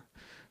are.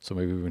 So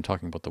maybe we've been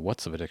talking about the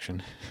whats of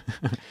addiction,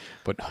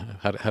 but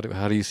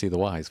how do you see the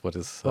whys? What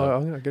is? Well,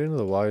 I'm going to get into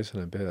the whys in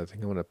a bit. I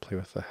think I want to play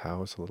with the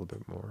hows a little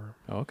bit more.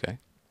 Oh, okay.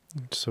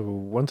 So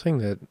one thing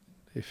that,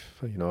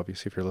 if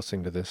obviously if you're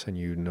listening to this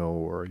and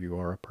or you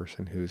are a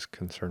person who's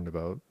concerned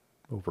about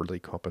overly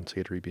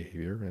compensatory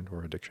behavior and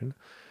or addiction,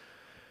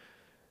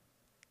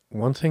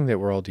 one thing that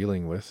we're all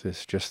dealing with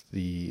is just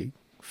the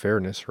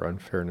fairness or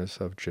unfairness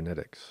of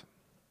genetics.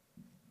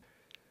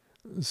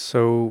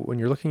 So when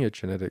you're looking at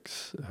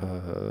genetics,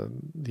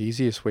 the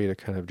easiest way to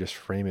kind of just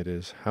frame it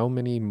is, how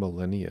many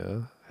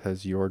millennia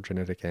has your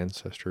genetic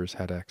ancestors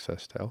had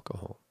access to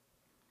alcohol?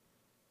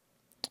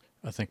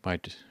 I think my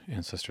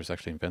ancestors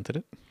actually invented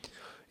it.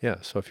 Yeah,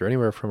 so if you're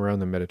anywhere from around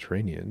the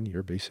Mediterranean,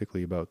 you're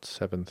basically about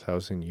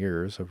 7,000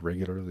 years of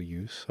regular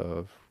use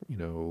of,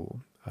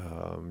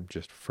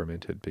 just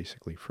fermented,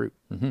 basically fruit,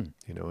 and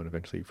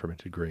eventually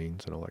fermented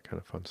grains and all that kind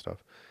of fun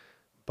stuff.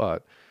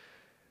 But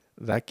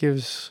that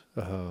gives,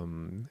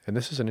 and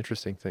this is an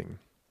interesting thing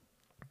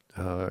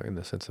in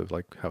the sense of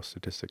like how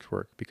statistics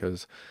work,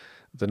 because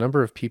the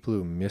number of people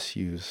who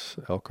misuse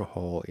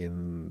alcohol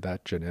in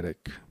that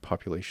genetic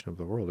population of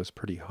the world is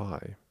pretty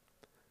high.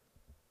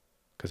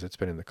 Because it's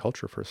been in the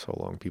culture for so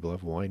long. People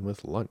have wine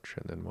with lunch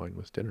and then wine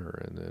with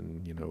dinner and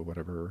then,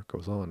 whatever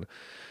goes on.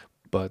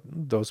 But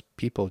those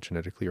people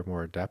genetically are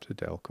more adapted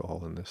to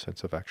alcohol in the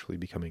sense of actually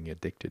becoming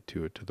addicted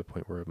to it to the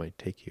point where it might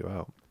take you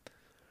out.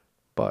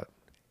 But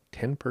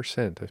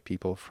 10% of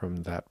people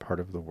from that part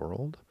of the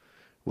world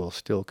will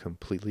still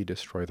completely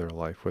destroy their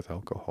life with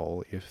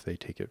alcohol if they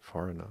take it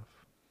far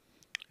enough.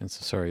 And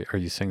so, sorry, are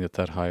you saying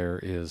that higher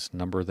is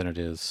number than it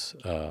is,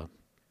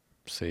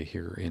 say,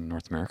 here in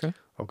North America?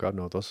 Oh God,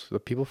 no! The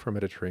people from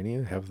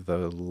Mediterranean have the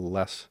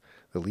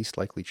least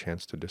likely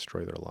chance to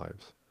destroy their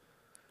lives.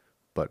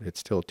 But it's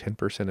still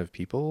 10% of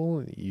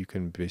people. You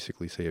can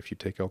basically say if you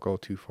take alcohol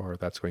too far,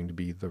 that's going to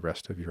be the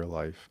rest of your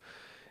life.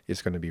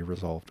 It's going to be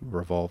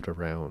revolved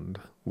around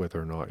whether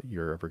or not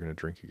you're ever going to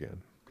drink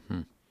again,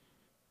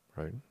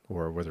 right?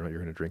 Or whether or not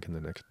you're going to drink in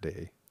the next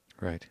day,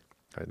 right?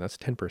 And that's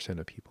 10%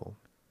 of people,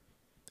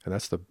 and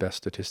that's the best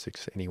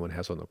statistics anyone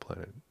has on the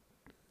planet.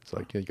 It's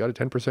like, you got a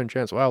 10%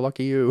 chance. Wow,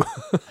 lucky you.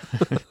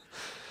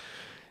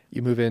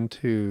 You move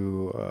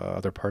into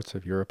other parts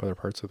of Europe, other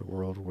parts of the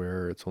world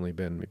where it's only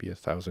been maybe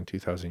 1,000,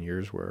 2,000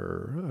 years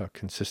where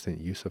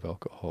consistent use of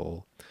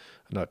alcohol,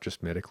 not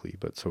just medically,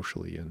 but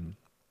socially and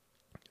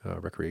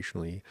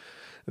recreationally,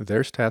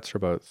 their stats are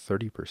about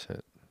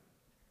 30%,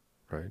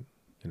 right?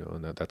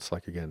 And that's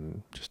like,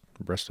 again, just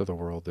the rest of the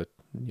world that,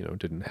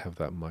 didn't have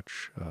that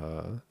much,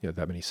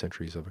 that many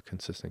centuries of a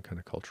consistent kind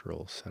of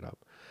cultural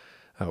setup.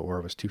 Or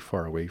it was too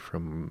far away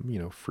from,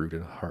 fruit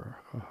and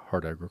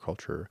hard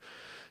agriculture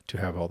to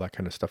have all that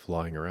kind of stuff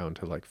lying around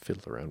to like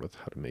fiddle around with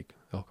how to make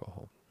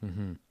alcohol.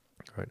 Mm-hmm.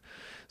 Right.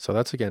 So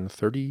that's, again,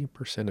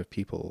 30% of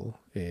people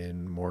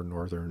in more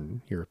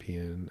Northern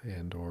European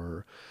and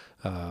or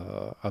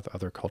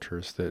other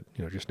cultures that,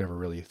 just never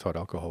really thought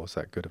alcohol was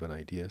that good of an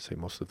idea. Say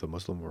most of the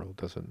Muslim world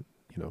doesn't,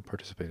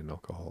 participate in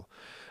alcohol.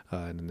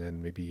 And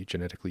then maybe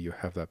genetically you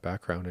have that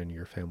background and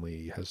your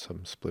family has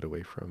some split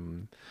away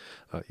from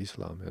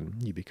Islam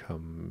and you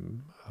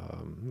become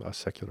a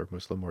secular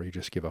Muslim, or you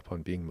just give up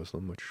on being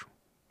Muslim, which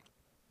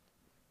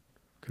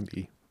can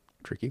be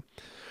tricky.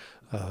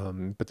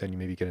 But then you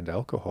maybe get into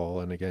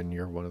alcohol, and again,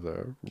 you're one of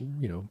the,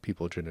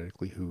 people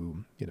genetically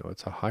who,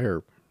 it's a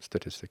higher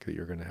statistic that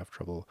you're going to have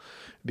trouble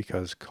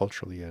because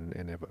culturally and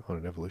on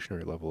an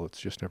evolutionary level, it's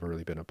just never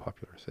really been a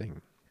popular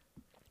thing.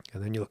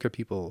 And then you look at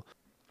people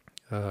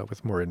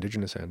with more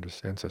indigenous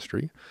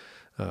ancestry,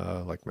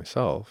 like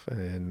myself,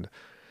 and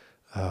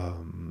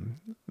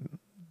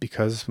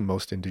because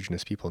most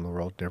indigenous people in the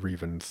world never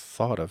even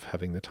thought of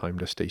having the time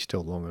to stay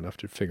still long enough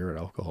to figure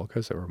out alcohol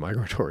because they were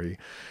migratory.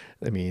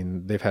 I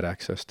mean, they've had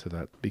access to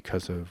that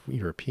because of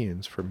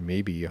Europeans for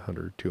maybe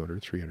 100,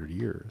 200, 300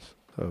 years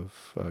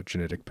of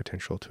genetic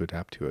potential to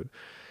adapt to it.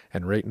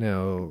 And right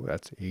now,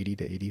 that's 80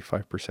 to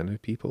 85%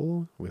 of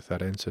people with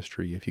that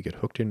ancestry. If you get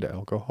hooked into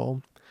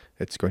alcohol,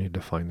 it's going to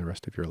define the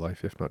rest of your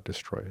life, if not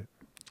destroy it.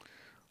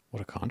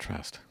 What a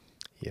contrast.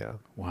 Yeah.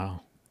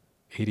 Wow.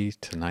 80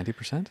 to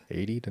 90%?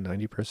 80 to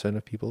 90%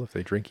 of people, if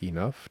they drink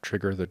enough,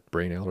 trigger the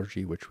brain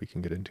allergy, which we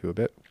can get into a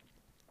bit,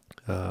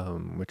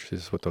 which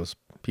is what those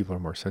people are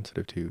more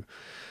sensitive to.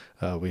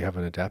 We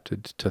haven't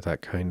adapted to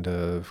that kind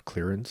of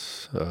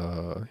clearance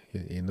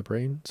in the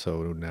brain.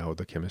 So now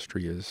the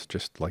chemistry is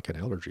just like an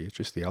allergy. It's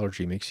just the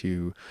allergy makes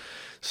you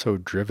so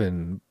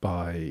driven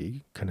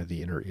by kind of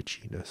the inner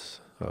itchiness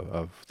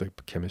of the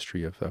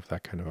chemistry of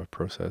that kind of a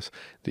process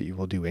that you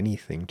will do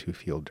anything to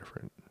feel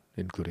different,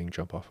 including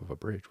jump off of a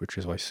bridge, which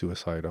is why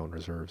suicide on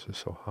reserves is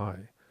so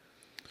high.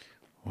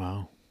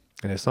 Wow.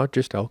 And it's not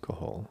just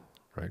alcohol,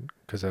 right?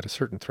 Because at a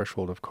certain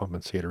threshold of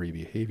compensatory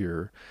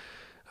behavior,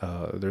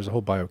 there's a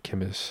whole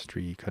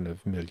biochemistry kind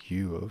of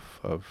milieu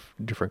of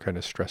different kind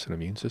of stress and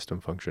immune system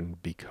function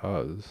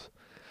because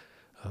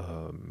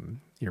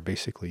you're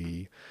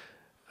basically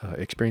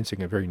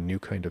experiencing a very new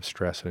kind of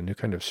stress and a new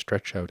kind of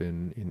stretch out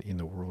in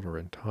the world or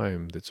in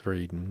time that's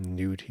very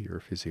new to your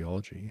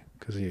physiology.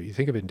 Because you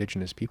think of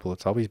indigenous people,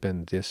 it's always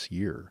been this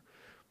year.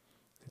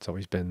 It's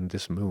always been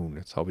this moon.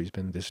 It's always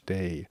been this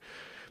day.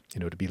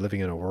 To be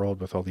living in a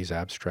world with all these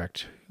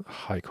abstract,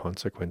 high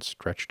consequence,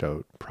 stretched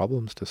out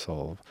problems to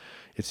solve,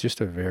 it's just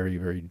a very,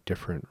 very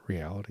different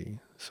reality.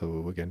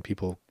 So again,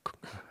 people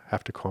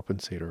have to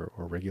compensate or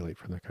regulate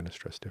for that kind of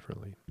stress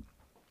differently.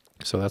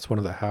 So that's one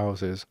of the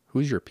hows is,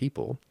 who's your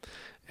people?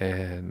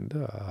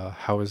 And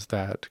how is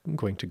that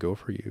going to go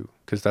for you?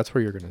 Because that's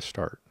where you're going to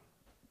start,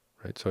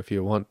 right? So if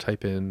you want,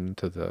 type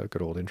into the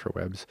good old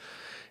interwebs,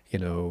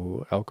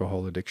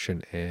 alcohol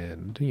addiction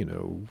and,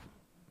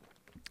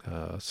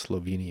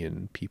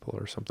 Slovenian people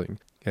or something,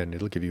 and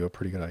it'll give you a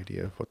pretty good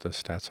idea of what the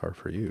stats are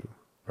for you,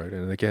 right?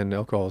 And again,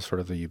 alcohol is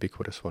sort of the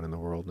ubiquitous one in the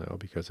world now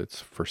because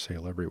it's for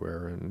sale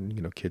everywhere,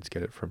 and kids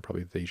get it from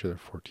probably the age of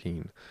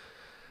 14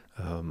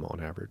 on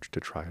average to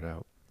try it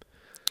out.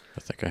 I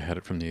think I had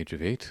it from the age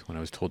of 8 when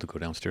I was told to go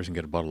downstairs and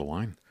get a bottle of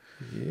wine.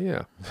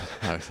 Yeah.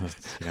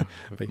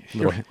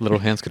 Little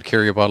hands could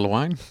carry a bottle of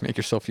wine. Make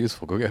yourself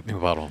useful. Go get me a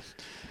bottle.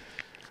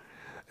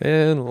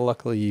 And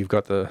luckily, you've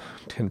got the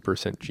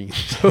 10% gene.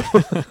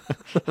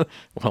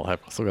 Well,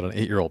 I've also got an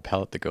 8-year-old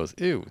palate that goes,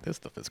 ew, this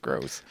stuff is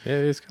gross. Yeah,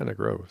 it's kind of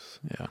gross.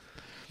 Yeah.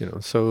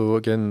 So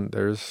again,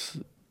 there's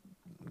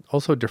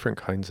also different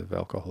kinds of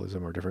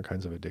alcoholism or different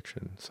kinds of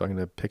addiction. So I'm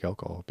going to pick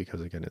alcohol because,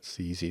 again, it's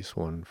the easiest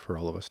one for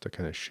all of us to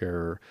kind of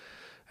share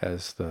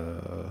as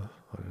the,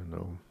 I don't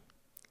know.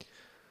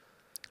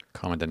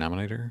 Common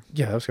denominator?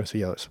 Yeah, I was going to say,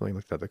 yeah, something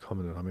like that, the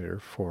common denominator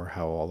for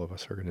how all of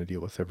us are going to deal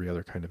with every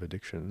other kind of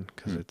addiction,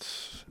 because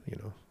it's,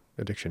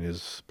 addiction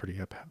is pretty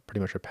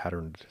much a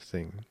patterned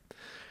thing.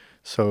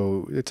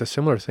 So it's a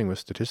similar thing with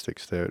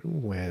statistics, that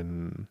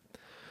when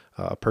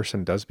a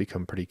person does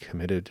become pretty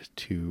committed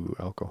to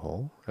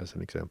alcohol, as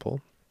an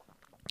example,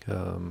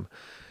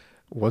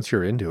 once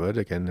you're into it,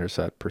 again, there's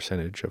that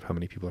percentage of how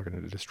many people are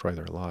going to destroy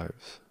their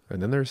lives.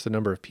 And then there's the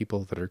number of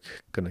people that are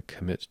going to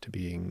commit to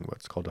being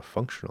what's called a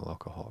functional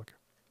alcoholic,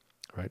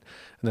 right?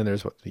 And then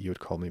there's what you would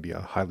call maybe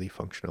a highly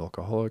functional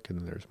alcoholic, and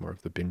then there's more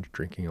of the binge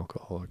drinking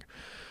alcoholic.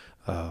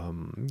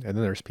 And then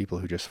there's people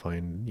who just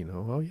find,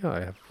 oh yeah, I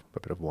have a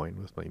bit of wine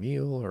with my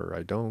meal, or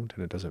I don't,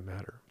 and it doesn't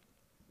matter.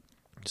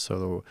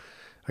 So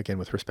again,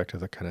 with respect to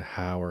the kind of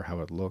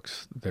how it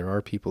looks, there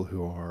are people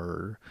who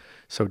are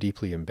so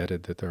deeply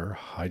embedded that they're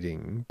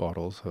hiding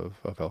bottles of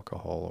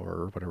alcohol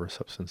or whatever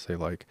substance they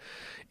like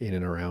in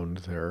and around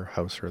their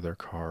house or their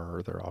car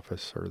or their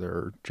office or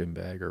their gym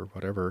bag or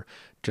whatever,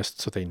 just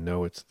so they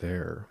know it's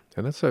there.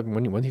 And that's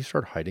when you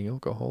start hiding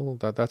alcohol,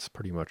 that's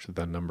pretty much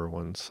the number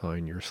one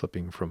sign you're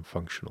slipping from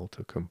functional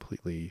to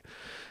completely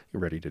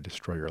ready to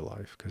destroy your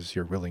life, because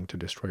you're willing to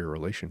destroy your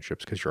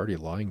relationships because you're already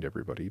lying to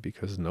everybody,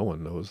 because no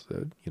one knows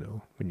that,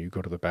 when you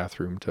go to the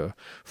bathroom to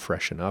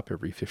freshen up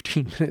every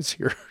 15 minutes,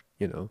 you're,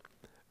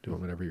 doing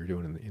whatever you're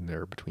doing in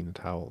there between the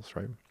towels,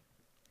 right?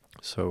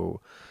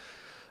 So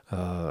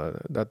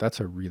that's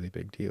a really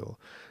big deal.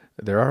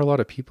 There are a lot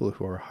of people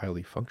who are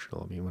highly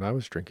functional. I mean, when I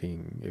was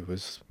drinking, it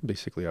was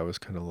basically, I was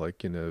kind of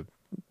like in a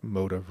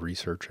mode of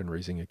research and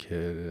raising a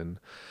kid and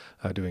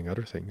doing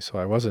other things. So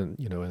I wasn't,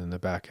 in the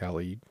back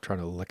alley trying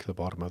to lick the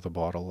bottom of the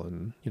bottle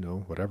and,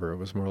 whatever. It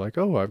was more like,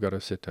 oh, I've got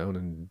to sit down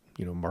and,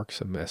 mark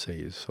some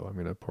essays. So I'm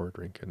going to pour a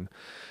drink. And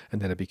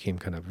then it became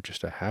kind of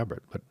just a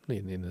habit, but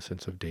in the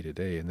sense of day to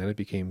day. And then it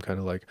became kind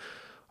of like,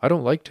 I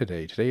don't like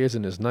today. Today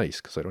isn't as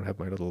nice because I don't have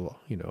my little,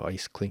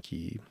 ice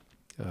clinky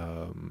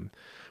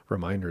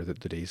reminder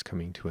that the day's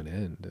coming to an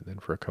end. And then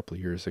for a couple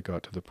of years, it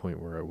got to the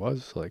point where I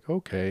was like,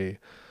 okay,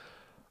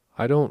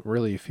 I don't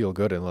really feel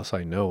good unless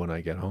I know when I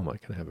get home I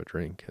can have a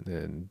drink and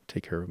then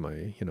take care of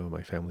my,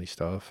 my family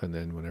stuff. And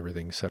then when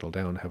everything's settled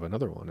down, have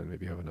another one and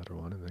maybe have another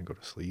one and then go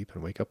to sleep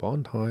and wake up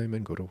on time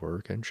and go to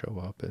work and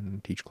show up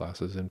and teach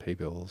classes and pay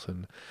bills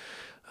and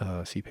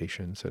see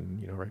patients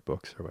and, write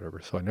books or whatever.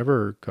 So I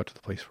never got to the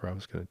place where I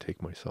was going to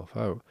take myself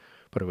out,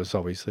 but it was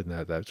always in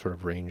that sort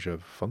of range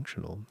of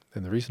functional.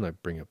 And the reason I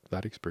bring up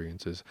that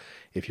experience is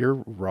if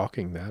you're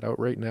rocking that out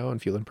right now and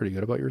feeling pretty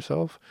good about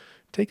yourself,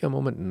 take a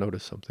moment and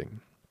notice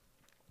something.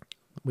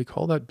 We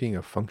call that being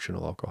a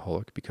functional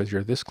alcoholic because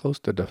you're this close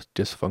to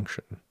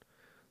dysfunction.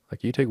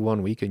 Like you take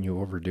 1 week and you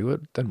overdo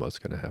it, then what's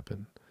going to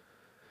happen?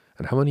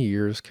 And how many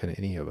years can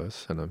any of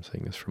us, and I'm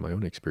saying this from my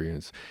own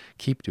experience,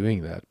 keep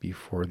doing that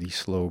before the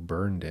slow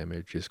burn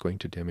damage is going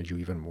to damage you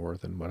even more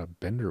than what a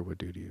bender would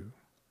do to you?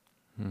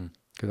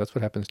 Because that's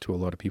what happens to a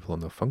lot of people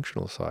on the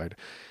functional side,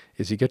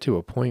 is you get to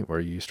a point where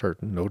you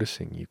start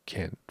noticing you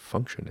can't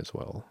function as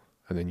well.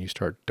 And then you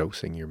start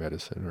dosing your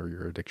medicine or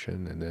your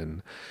addiction, and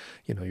then,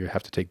 you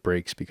have to take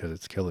breaks because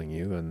it's killing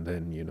you. And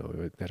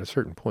then, at a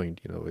certain point,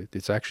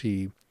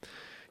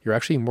 you're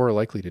actually more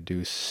likely to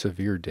do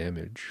severe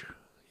damage,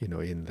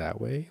 in that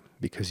way,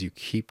 because you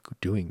keep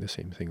doing the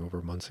same thing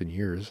over months and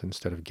years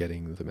instead of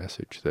getting the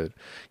message that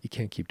you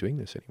can't keep doing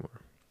this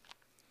anymore.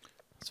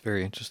 It's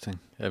very interesting.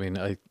 I mean,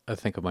 I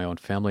think of my own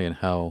family and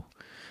how,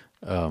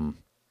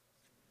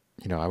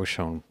 I was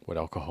shown what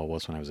alcohol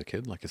was when I was a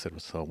kid. Like I said,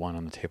 with wine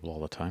on the table all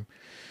the time.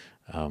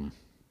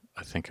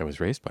 I think I was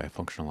raised by a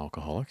functional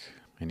alcoholic,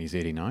 and he's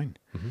 89.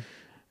 Mm-hmm.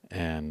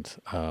 And,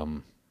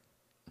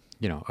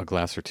 a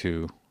glass or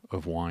two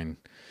of wine,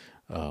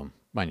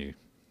 mind you,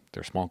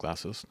 they're small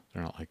glasses.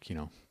 They're not like,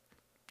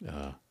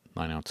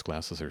 9-ounce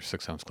glasses or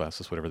 6-ounce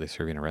glasses, whatever they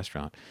serve in a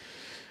restaurant.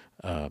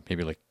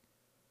 Maybe like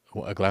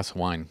a glass of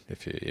wine,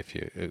 if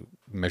you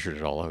measured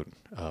it all out,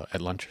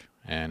 at lunch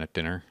and at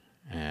dinner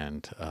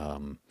and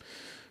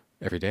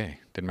every day.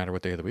 Didn't matter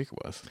what day of the week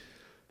it was.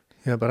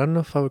 Yeah, but I don't know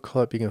if I would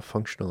call it being a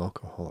functional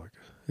alcoholic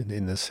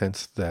in the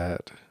sense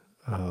that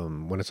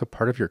when it's a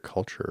part of your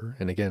culture,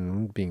 and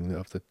again, being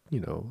of the,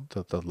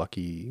 the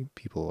lucky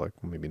people, like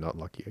maybe not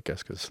lucky, I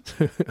guess, because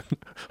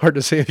hard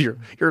to say if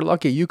you're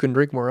lucky, you can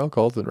drink more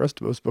alcohol than the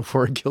rest of us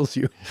before it kills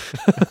you.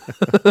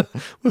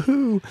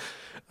 Woohoo!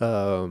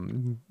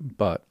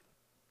 But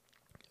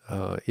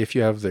if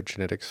you have the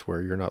genetics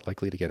where you're not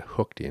likely to get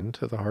hooked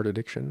into the hard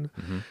addiction,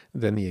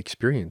 then the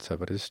experience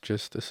of it is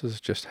this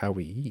is just how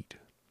we eat.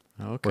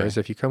 Okay. Whereas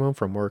if you come home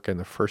from work and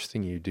the first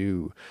thing you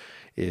do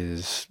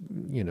is,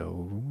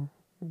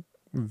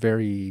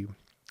 very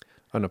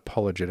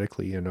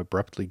unapologetically and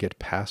abruptly get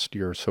past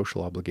your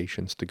social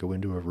obligations to go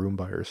into a room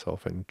by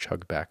yourself and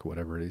chug back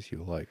whatever it is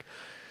you like.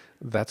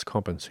 That's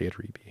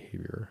compensatory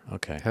behavior.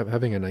 Okay.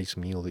 Having a nice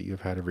meal that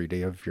you've had every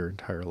day of your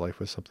entire life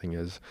with something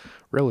is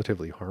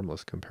relatively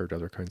harmless compared to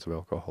other kinds of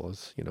alcohol,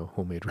 as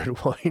homemade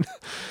red wine.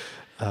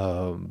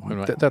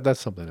 That's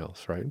something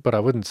else, right? But I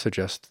wouldn't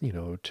suggest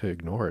to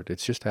ignore it.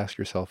 It's just ask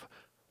yourself,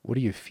 what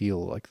do you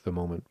feel like the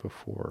moment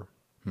before?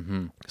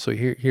 Mm-hmm. So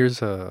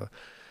here's a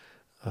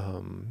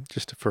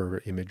just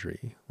for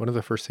imagery. One of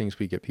the first things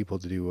we get people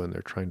to do when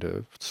they're trying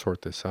to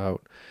sort this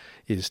out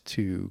is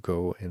to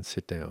go and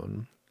sit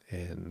down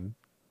and,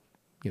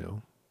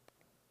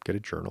 get a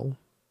journal,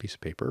 piece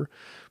of paper,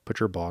 put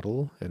your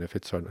bottle, and if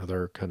it's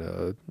another kind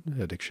of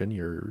addiction,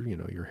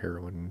 your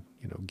heroin,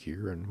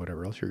 gear and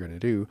whatever else you're going to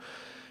do,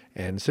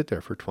 and sit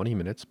there for 20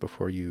 minutes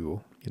before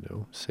you,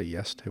 say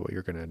yes to what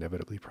you're going to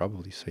inevitably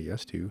probably say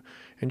yes to,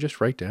 and just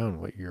write down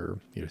what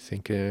you're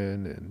thinking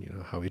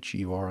and, how itchy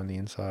you are on the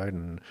inside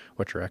and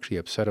what you're actually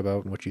upset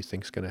about and what you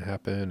think's going to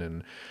happen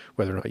and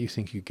whether or not you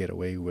think you get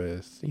away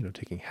with,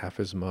 taking half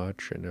as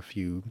much. And if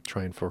you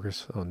try and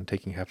focus on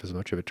taking half as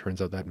much, if it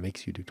turns out that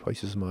makes you do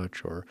twice as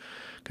much, or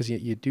because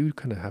you do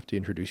kind of have to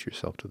introduce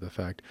yourself to the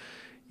fact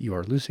you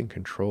are losing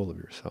control of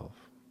yourself.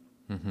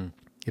 Mm-hmm.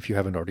 If you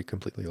haven't already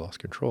completely lost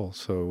control.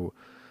 So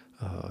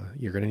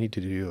you're going to need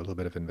to do a little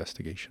bit of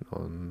investigation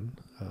on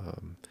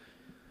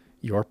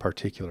your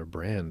particular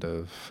brand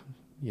of,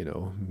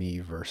 me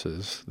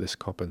versus this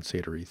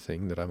compensatory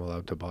thing that I'm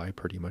allowed to buy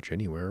pretty much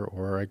anywhere,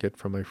 or I get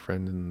from my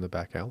friend in the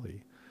back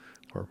alley.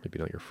 Or maybe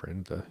not your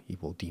friend, the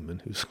evil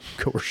demon who's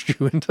coerced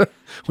you into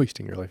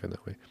wasting your life in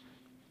that way.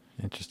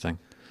 Interesting.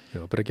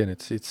 But again,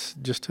 it's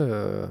just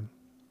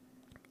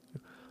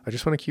I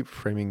just want to keep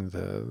framing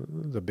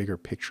the bigger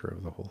picture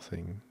of the whole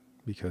thing,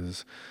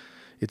 because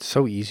it's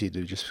so easy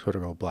to just sort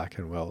of go black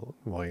and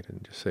white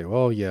and just say,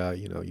 well, yeah,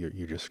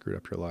 you just screwed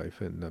up your life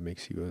and that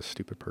makes you a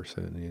stupid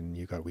person and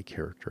you got a weak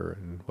character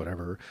and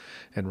whatever.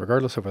 And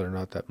regardless of whether or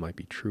not that might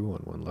be true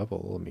on one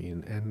level, I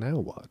mean, and now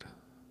what?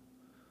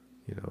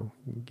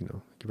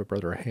 Give a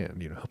brother a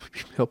hand,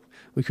 help.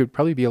 We could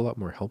probably be a lot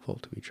more helpful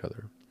to each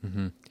other.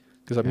 Mm-hmm.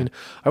 Because I mean,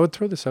 I would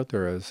throw this out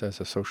there as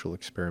a social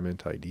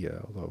experiment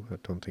idea, although I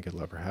don't think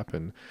it'll ever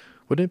happen.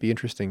 Wouldn't it be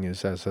interesting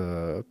as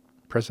a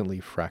presently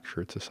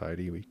fractured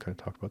society, we kind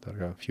of talked about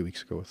that a few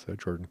weeks ago with the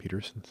Jordan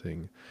Peterson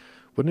thing.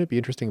 Wouldn't it be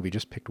interesting if we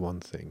just picked one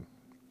thing?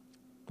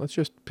 Let's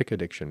just pick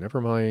addiction. Never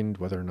mind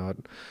whether or not,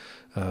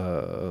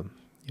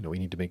 we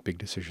need to make big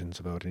decisions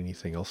about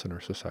anything else in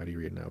our society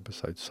right now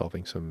besides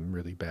solving some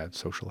really bad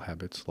social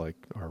habits like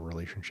our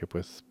relationship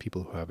with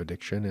people who have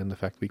addiction and the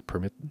fact we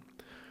permit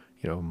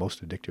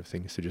most addictive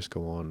things to just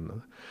go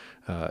on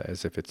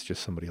as if it's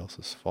just somebody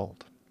else's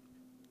fault.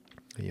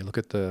 And you look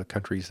at the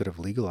countries that have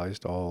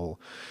legalized all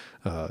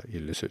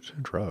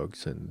illicit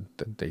drugs, and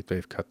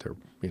they've cut their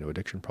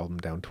addiction problem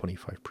down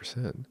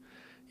 25%.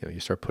 You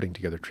start putting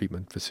together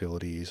treatment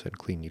facilities and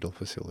clean needle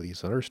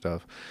facilities and other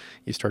stuff,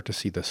 you start to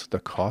see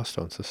the cost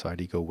on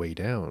society go way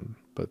down.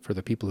 But for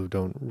the people who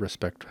don't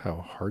respect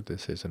how hard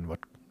this is and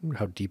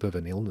how deep of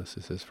an illness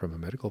this is from a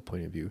medical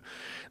point of view,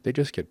 they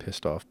just get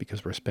pissed off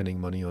because we're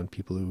spending money on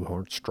people who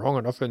aren't strong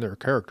enough in their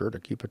character to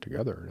keep it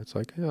together. And it's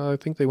like, I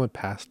think they went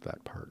past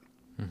that part.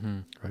 Mm-hmm.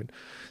 Right.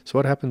 So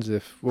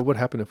what would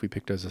happen if we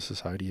picked as a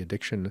society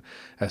addiction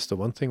as the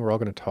one thing we're all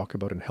going to talk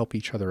about and help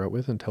each other out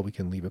with until we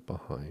can leave it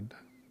behind?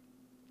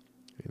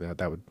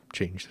 That would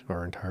change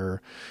our entire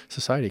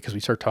society, because we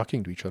start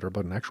talking to each other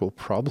about an actual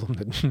problem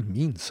that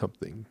means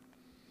something.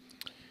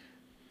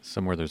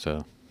 Somewhere there's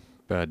a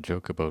bad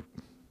joke about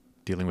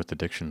dealing with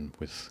addiction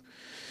with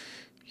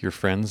your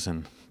friends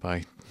and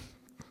by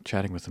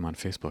chatting with them on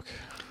Facebook.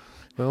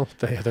 Well,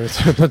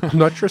 I'm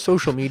not sure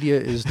social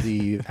media is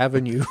the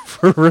avenue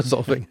for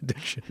resolving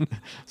addiction.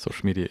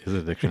 Social media is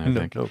addiction, I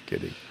think. No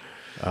kidding.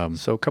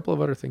 So a couple of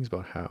other things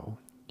about how.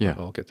 Yeah.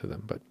 I'll get to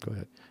them, but go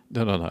ahead.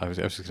 No. I was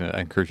just going to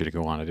encourage you to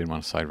go on. I didn't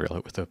want to side rail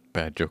it with a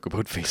bad joke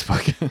about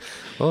Facebook.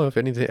 Well, if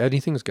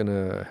anything's going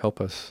to help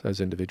us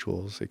as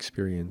individuals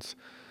experience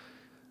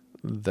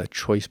the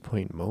choice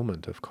point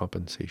moment of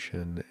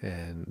compensation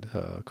and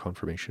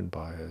confirmation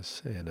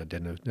bias and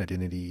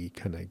identity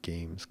kind of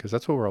games, because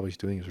that's what we're always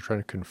doing, is we're trying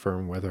to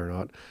confirm whether or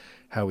not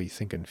how we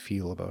think and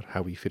feel about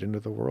how we fit into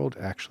the world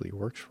actually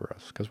works for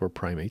us, because we're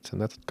primates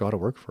and that's got to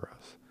work for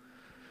us.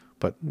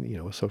 But,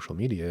 with social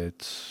media,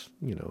 it's,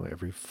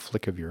 every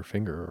flick of your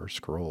finger or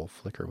scroll,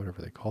 flick or whatever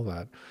they call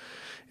that,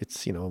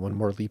 it's, one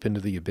more leap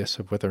into the abyss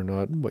of whether or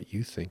not what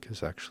you think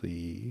is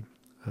actually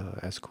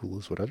as cool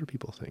as what other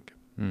people think.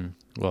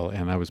 Well,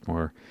 and I was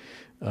more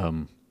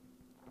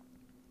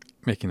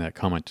making that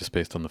comment just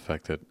based on the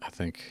fact that I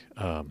think,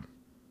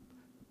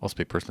 I'll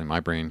speak personally, my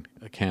brain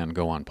can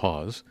go on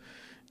pause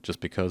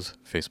just because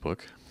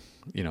Facebook,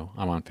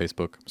 I'm on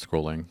Facebook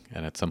scrolling,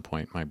 and at some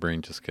point my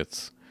brain just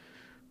gets,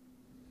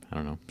 I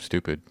don't know,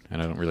 stupid,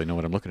 and I don't really know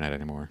what I'm looking at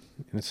anymore.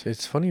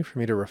 It's funny for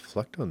me to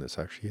reflect on this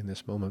actually in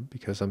this moment,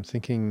 because I'm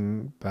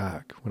thinking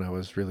back when I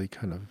was really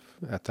kind of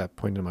at that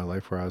point in my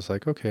life where I was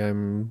like, okay,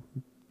 I'm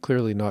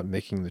clearly not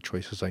making the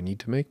choices I need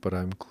to make, but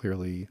I'm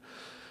clearly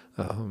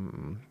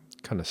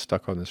kind of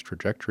stuck on this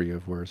trajectory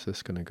of where is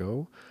this going to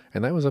go.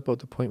 And that was about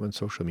the point when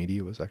social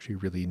media was actually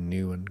really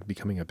new and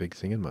becoming a big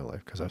thing in my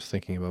life, because I was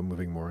thinking about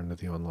moving more into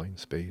the online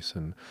space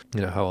and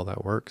how all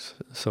that works.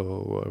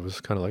 So I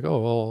was kind of like, oh,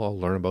 well, I'll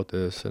learn about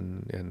this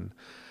and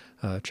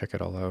check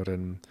it all out.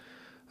 And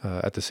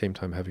at the same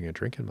time having a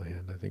drink in my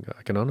hand. I think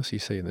I can honestly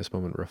say in this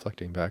moment,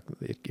 reflecting back,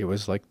 it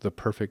was like the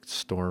perfect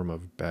storm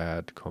of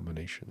bad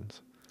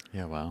combinations.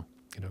 Yeah, wow.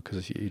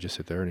 Because you just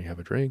sit there and you have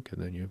a drink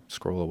and then you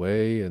scroll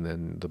away, and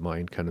then the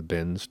mind kind of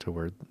bends to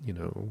where,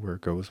 where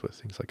it goes with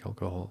things like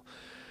alcohol.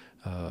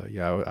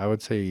 I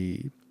would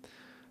say,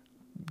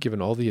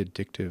 given all the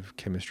addictive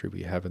chemistry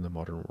we have in the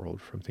modern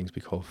world, from things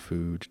we call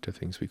food to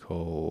things we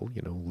call,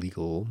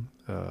 legal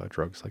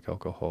drugs like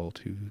alcohol,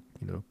 to,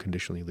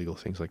 conditionally legal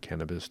things like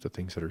cannabis, to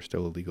things that are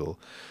still illegal,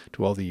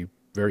 to all the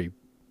very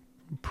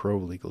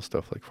pro-legal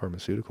stuff like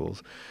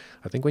pharmaceuticals.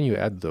 I think when you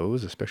add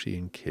those, especially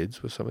in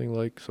kids with something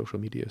like social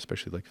media,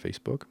 especially like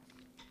Facebook,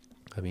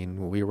 I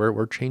mean,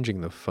 we're changing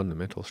the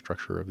fundamental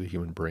structure of the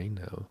human brain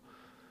now,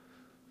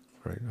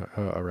 right?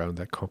 Around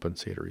that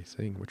compensatory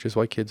thing, which is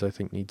why kids, I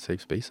think, need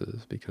safe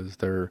spaces, because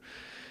they're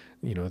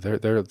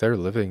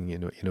living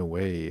in a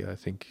way, I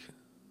think,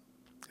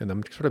 and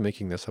I'm sort of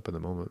making this up in the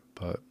moment,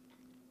 but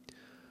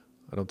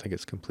I don't think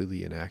it's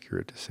completely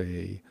inaccurate to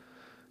say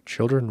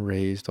children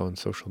raised on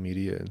social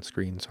media and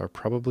screens are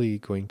probably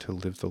going to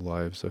live the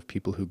lives of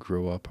people who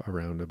grew up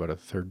around about a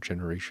third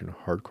generation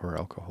hardcore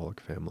alcoholic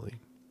family.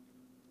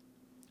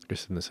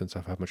 Just in the sense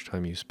of how much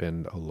time you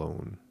spend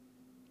alone.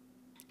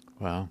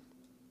 Wow.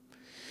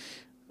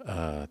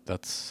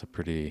 That's a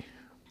pretty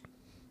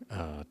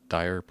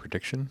dire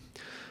prediction.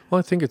 Well,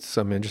 I think it's,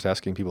 just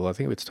asking people, I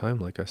think it's time,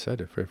 like I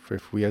said,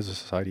 if we as a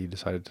society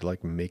decided to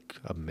make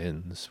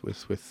amends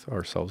with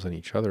ourselves and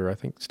each other, I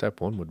think step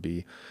one would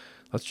be,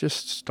 let's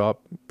just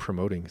stop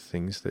promoting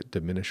things that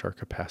diminish our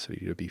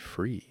capacity to be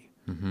free.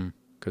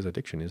 Because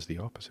addiction is the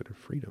opposite of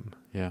freedom.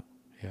 Yeah,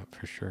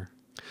 for sure.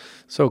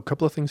 So a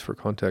couple of things for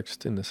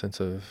context in the sense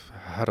of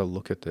how to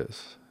look at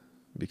this,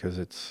 because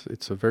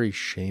it's a very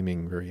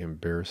shaming, very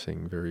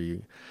embarrassing,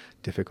 very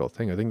difficult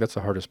thing. I think that's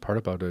the hardest part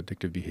about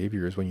addictive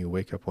behavior, is when you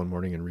wake up one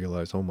morning and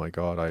realize, oh my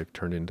God, I've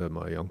turned into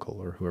my uncle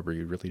or whoever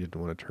you really didn't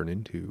want to turn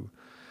into.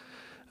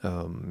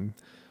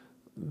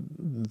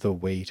 The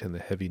weight and the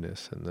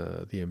heaviness and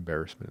the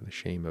embarrassment and the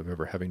shame of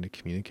ever having to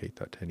communicate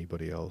that to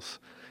anybody else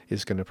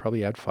is going to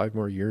probably add 5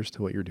 more years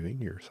to what you're doing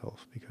to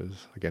yourself.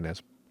 Because again,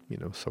 as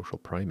social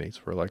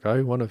primates, we're like,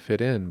 I want to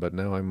fit in, but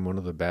now I'm one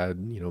of the bad,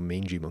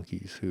 mangy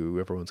monkeys who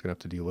everyone's going to have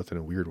to deal with in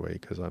a weird way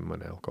because I'm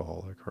an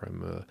alcoholic, or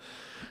I'm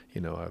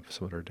I have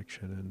some other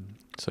addiction. And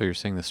so you're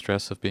saying the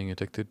stress of being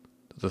addicted,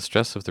 the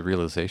stress of the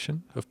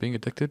realization of being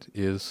addicted,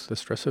 is the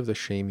stress of the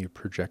shame you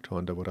project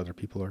onto what other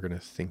people are going to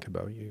think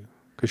about you.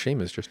 Because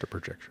shame is just a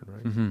projection,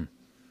 right? Mm-hmm.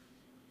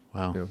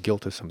 Wow.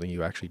 Guilt is something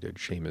you actually did.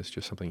 Shame is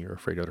just something you're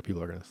afraid other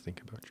people are going to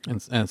think about you.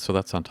 And so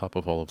that's on top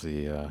of all of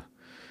the,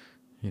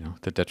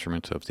 the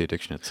detriment of the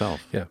addiction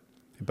itself. Yeah.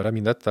 But I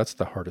mean, that's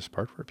the hardest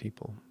part for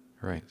people.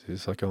 Right.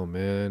 It's like, oh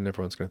man,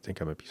 everyone's going to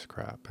think I'm a piece of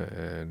crap.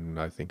 And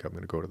I think I'm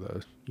going to go to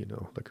the,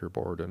 liquor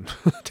board and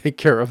take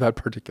care of that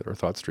particular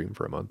thought stream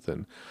for a month.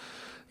 And,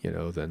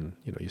 then,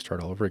 you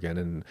start all over again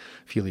and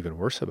feel even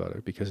worse about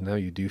it, because now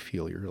you do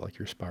feel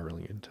you're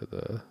spiraling into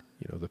the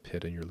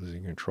pit and you're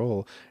losing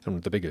control.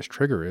 And the biggest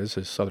trigger is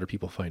other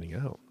people finding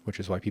out,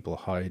 which is why people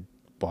hide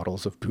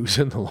bottles of booze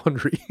in the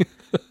laundry.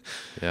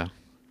 Yeah.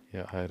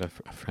 I had a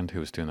friend who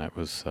was doing that,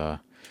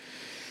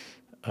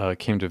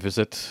 came to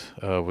visit,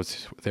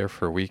 was there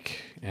for a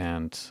week.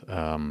 And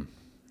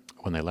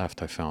when they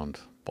left, I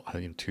found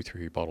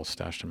 2-3 bottles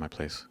stashed in my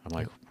place. I'm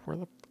like, where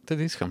did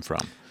these come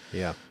from?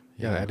 Yeah.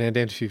 Yeah. And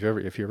if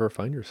you ever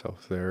find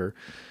yourself there,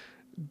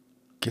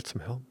 get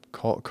some help.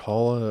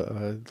 Call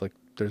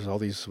there's all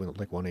these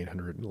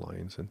 1-800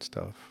 lines and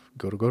stuff.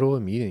 Go to a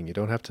meeting. You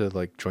don't have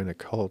to join a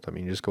cult. I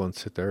mean, you just go and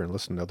sit there and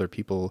listen to other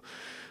people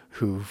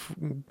who've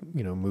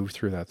moved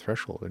through that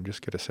threshold and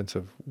just get a sense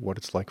of what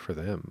it's like for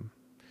them.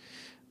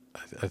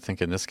 I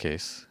think in this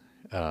case,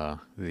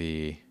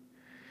 the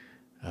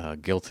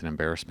guilt and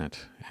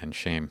embarrassment and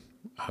shame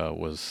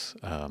was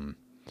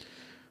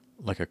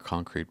like a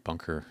concrete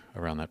bunker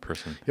around that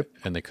person. Yep.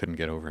 And they couldn't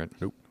get over it.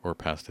 Nope. Or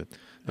past it.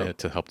 Nope.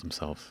 To help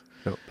themselves.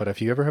 No, but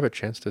if you ever have a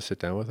chance to sit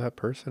down with that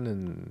person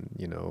and,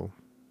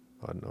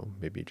 I don't know,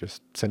 maybe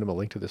just send them a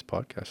link to this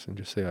podcast and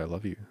just say, I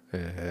love you.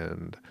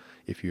 And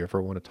if you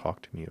ever want to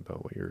talk to me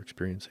about what you're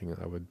experiencing,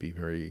 I would be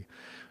very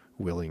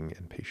willing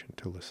and patient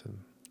to listen.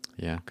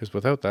 Yeah. Because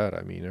without that,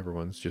 I mean,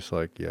 everyone's just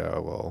like, yeah,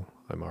 well,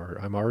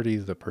 I'm already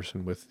the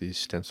person with the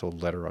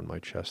stenciled letter on my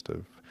chest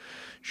of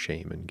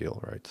shame and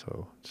guilt, right?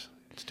 So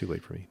it's too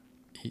late for me.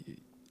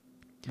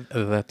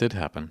 That did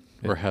happen,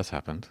 Yeah. or has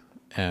happened.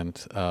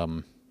 And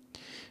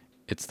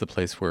it's the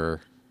place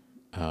where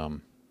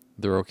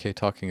they're okay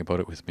talking about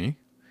it with me,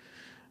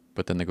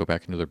 but then they go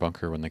back into their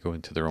bunker when they go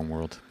into their own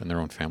world and their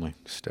own family.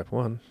 Step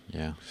one.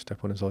 Yeah.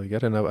 Step one is all you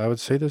get. And I would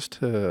say this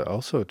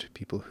to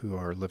people who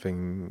are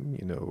living,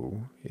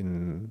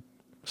 in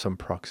some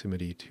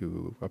proximity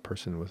to a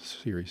person with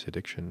serious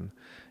addiction,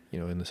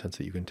 in the sense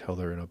that you can tell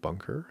they're in a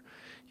bunker,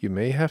 you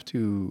may have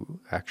to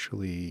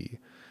actually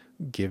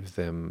give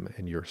them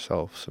and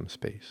yourself some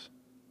space.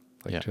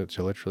 Like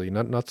to literally,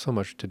 not so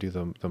much to do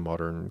the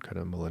modern kind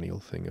of millennial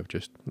thing of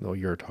just, no,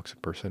 you're a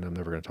toxic person, I'm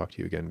never going to talk to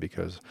you again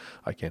because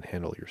I can't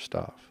handle your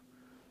stuff,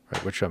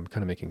 right? Which I'm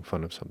kind of making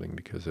fun of something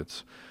because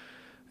it's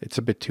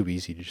a bit too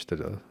easy just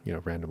to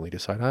randomly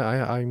decide.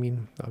 I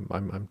mean,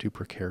 I'm too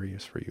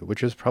precarious for you,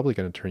 which is probably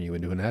going to turn you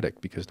into an addict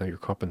because now you're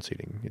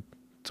compensating it,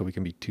 so we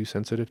can be too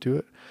sensitive to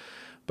it.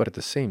 But at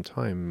the same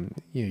time,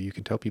 you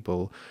can tell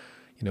people,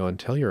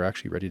 until you're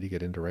actually ready to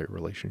get into right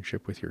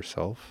relationship with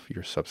yourself,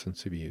 your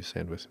substance abuse,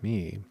 and with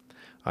me,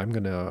 I'm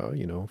going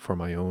to, for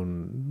my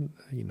own,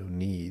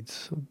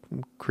 needs,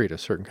 create a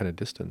certain kind of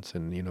distance.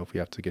 And, if we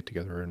have to get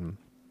together and,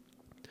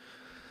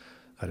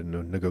 I don't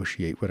know,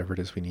 negotiate whatever it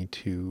is we need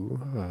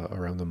to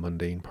around the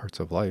mundane parts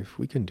of life,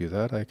 we can do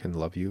that. I can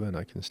love you and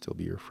I can still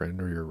be your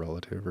friend or your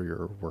relative or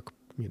your work,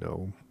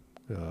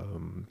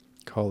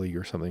 colleague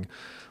or something.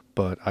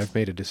 But I've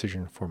made a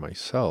decision for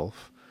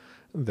myself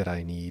that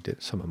I need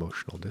some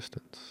emotional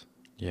distance.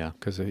 Yeah.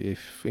 Because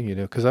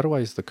because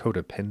otherwise the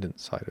codependent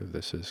side of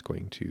this is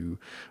going to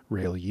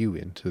rail you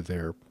into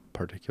their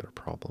particular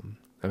problem.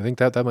 And I think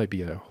that might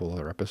be a whole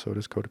other episode,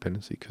 is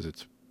codependency, because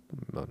it's,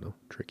 I don't know,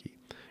 tricky.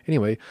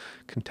 Anyway,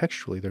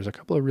 contextually, there's a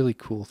couple of really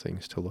cool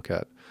things to look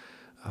at.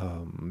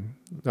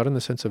 Not in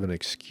the sense of an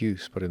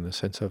excuse, but in the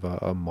sense of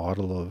a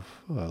model of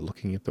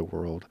looking at the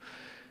world.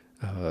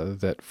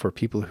 That for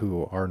people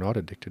who are not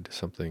addicted to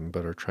something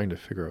but are trying to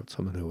figure out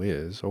someone who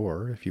is,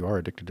 or if you are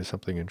addicted to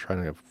something and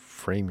trying to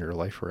frame your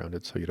life around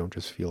it so you don't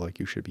just feel like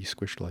you should be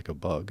squished like a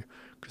bug,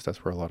 because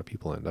that's where a lot of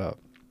people end up.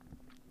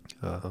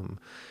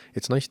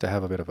 It's nice to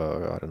have a bit of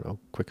a, I don't know,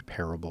 quick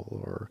parable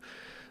or,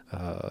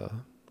 I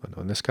don't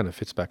know, and this kind of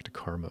fits back to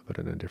karma, but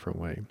in a different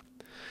way.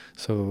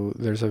 So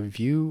there's a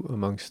view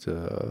amongst, I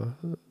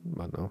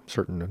don't know,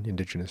 certain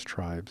indigenous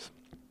tribes,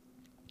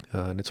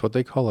 and it's what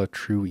they call a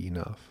true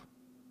enough.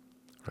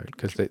 Right,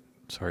 because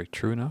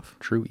true enough?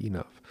 True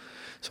enough.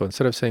 So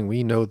instead of saying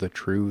we know the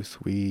truth,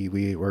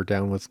 we're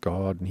down with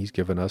God and He's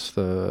given us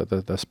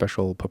the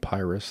special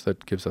papyrus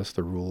that gives us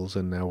the rules,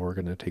 and now we're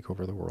going to take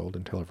over the world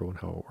and tell everyone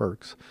how it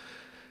works.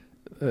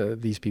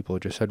 These people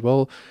just said,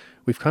 well,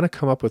 we've kind of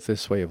come up with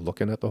this way of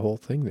looking at the whole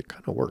thing that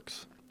kind of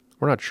works.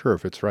 We're not sure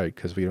if it's right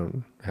because we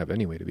don't have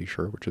any way to be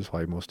sure, which is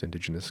why most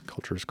indigenous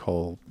cultures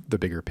call the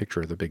bigger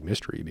picture the big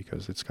mystery,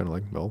 because it's kind of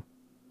like, well,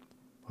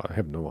 I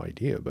have no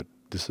idea, but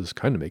this is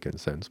kind of making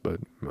sense, but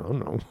I don't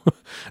know.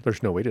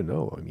 There's no way to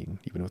know. I mean,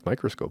 even with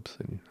microscopes,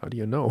 and how do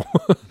you know?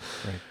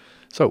 Right.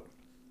 So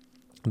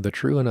the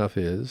true enough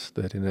is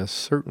that in a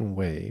certain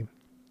way,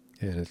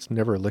 and it's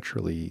never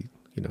literally,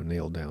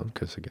 nailed down,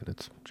 because again,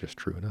 it's just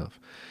true enough,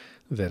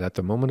 that at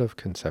the moment of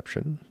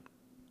conception,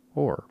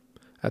 or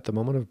at the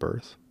moment of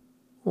birth,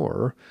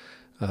 or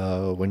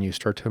when you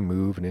start to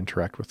move and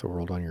interact with the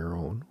world on your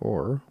own,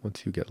 or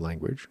once you get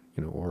language,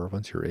 or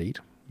once you're 8,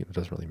 it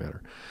doesn't really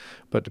matter.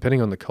 But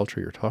depending on the culture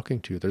you're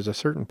talking to, there's a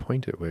certain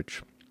point at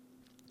which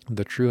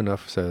the true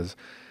enough says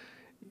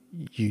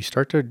you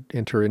start to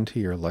enter into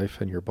your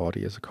life and your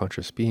body as a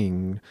conscious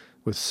being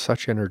with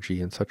such energy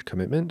and such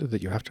commitment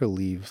that you have to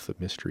leave the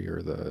mystery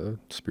or the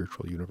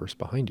spiritual universe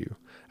behind you.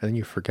 And then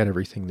you forget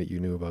everything that you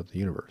knew about the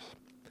universe.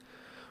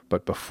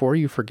 But before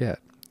you forget,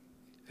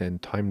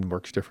 and time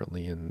works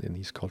differently in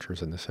these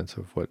cultures in the sense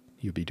of what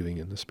you'd be doing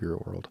in the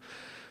spirit world,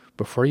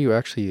 before you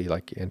actually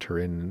enter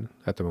in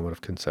at the moment of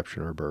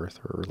conception or birth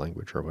or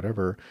language or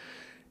whatever,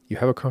 you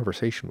have a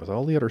conversation with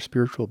all the other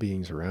spiritual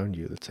beings around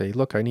you that say,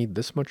 look, I need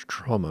this much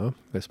trauma,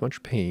 this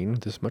much pain,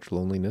 this much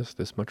loneliness,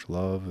 this much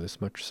love,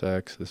 this much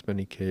sex, this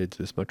many kids,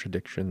 this much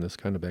addiction, this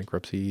kind of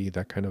bankruptcy,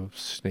 that kind of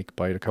snake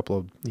bite, a couple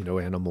of,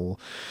 animal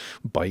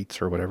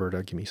bites or whatever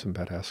to give me some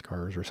badass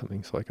scars or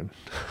something so I can,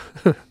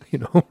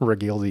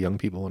 regale the young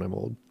people when I'm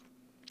old.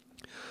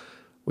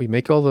 We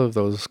make all of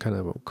those kind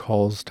of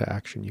calls to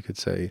action, you could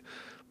say,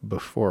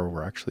 before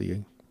we're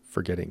actually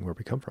forgetting where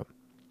we come from.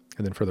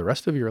 And then for the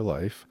rest of your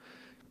life,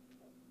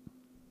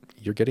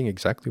 you're getting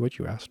exactly what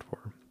you asked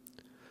for.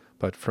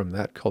 But from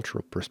that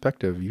cultural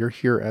perspective, you're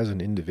here as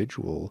an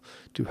individual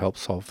to help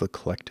solve the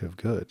collective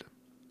good.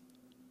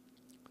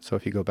 So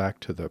if you go back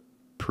to the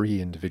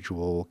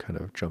pre-individual kind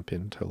of jump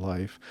into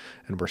life,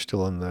 and we're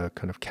still in the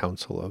kind of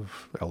council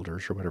of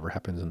elders or whatever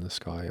happens in the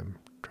sky, I'm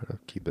trying to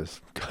keep this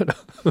kind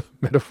of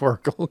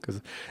metaphorical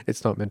because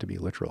it's not meant to be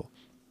literal.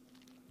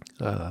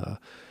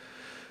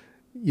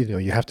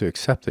 You have to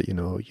accept that,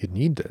 you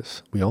need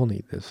this. We all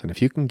need this. And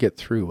if you can get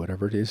through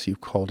whatever it is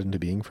you've called into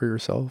being for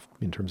yourself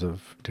in terms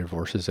of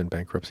divorces and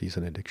bankruptcies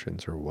and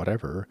addictions or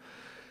whatever,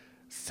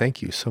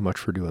 thank you so much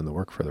for doing the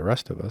work for the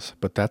rest of us.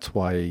 But that's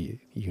why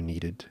you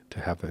needed to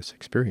have this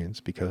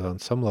experience, because on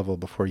some level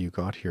before you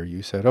got here,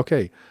 you said,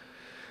 okay,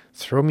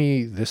 throw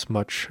me this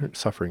much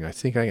suffering. I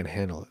think I can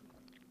handle it.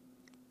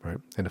 right?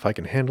 And if I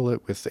can handle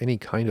it with any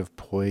kind of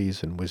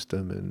poise and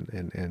wisdom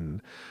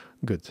and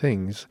good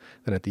things,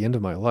 then at the end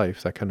of my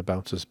life, that kind of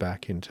bounces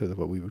back into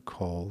what we would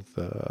call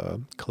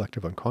the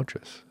collective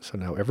unconscious. So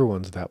now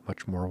everyone's that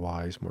much more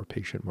wise, more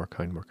patient, more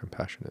kind, more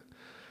compassionate.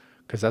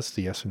 Because that's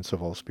the essence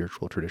of all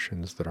spiritual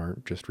traditions that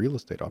aren't just real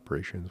estate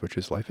operations, which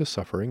is life is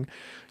suffering.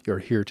 You're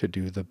here to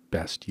do the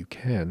best you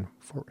can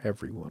for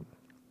everyone.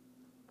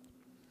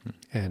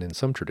 And in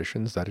some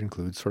traditions, that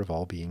includes sort of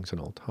all beings in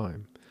all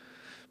time.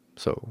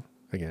 So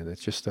again,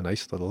 it's just a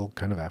nice little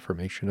kind of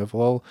affirmation of,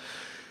 well,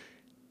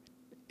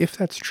 if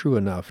that's true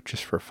enough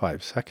just for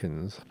 5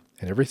 seconds,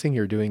 and everything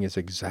you're doing is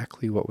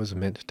exactly what was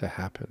meant to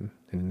happen,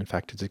 and in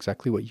fact, it's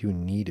exactly what you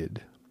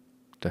needed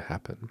to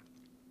happen,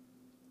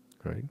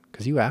 right?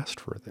 Because you asked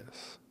for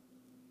this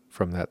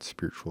from that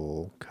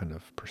spiritual kind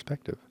of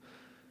perspective.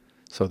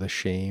 So the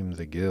shame,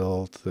 the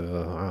guilt,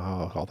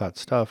 all that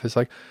stuff is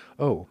like,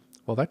 oh,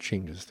 well, that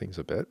changes things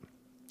a bit.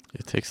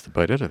 It takes the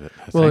bite out of it.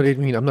 Well, I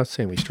mean, I'm not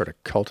saying we start a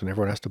cult and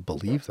everyone has to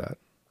believe that.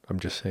 I'm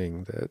just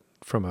saying that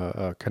from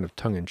a kind of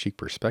tongue-in-cheek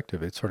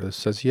perspective, it sort of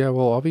says, yeah,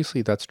 well,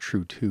 obviously that's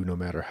true too, no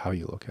matter how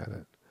you look at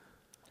it.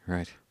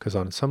 Right. Because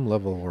on some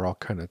level, we're all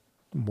kind of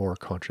more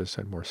conscious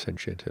and more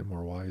sentient and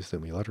more wise than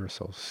we let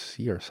ourselves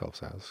see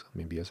ourselves as,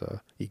 maybe as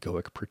a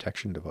egoic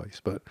protection device.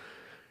 But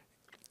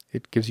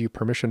it gives you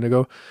permission to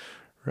go,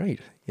 right,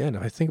 yeah,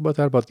 now I think about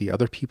that about the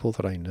other people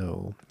that I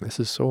know. This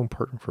is so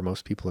important for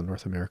most people in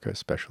North America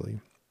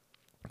especially.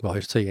 Well,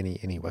 I'd say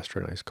any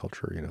westernized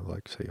culture,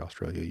 like say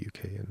Australia,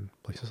 UK, and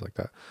places like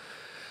that.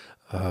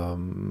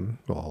 Well,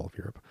 all of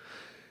Europe.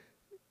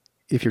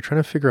 If you're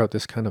trying to figure out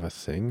this kind of a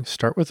thing,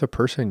 start with a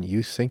person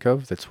you think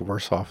of that's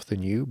worse off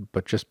than you,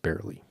 but just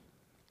barely.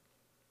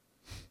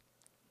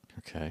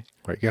 Okay.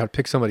 Right, you got to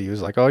pick somebody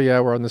who's like, oh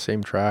yeah, we're on the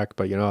same track,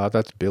 but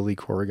that's Billy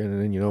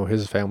Corrigan, and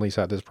his family's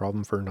had this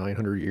problem for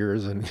 900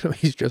 years, and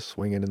he's just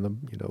swinging in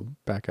the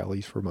back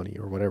alleys for money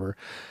or whatever.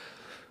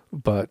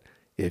 But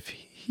if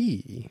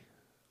he,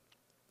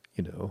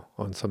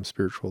 on some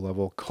spiritual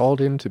level,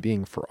 called into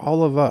being for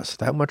all of us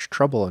that much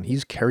trouble, and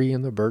he's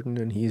carrying the burden,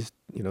 and he's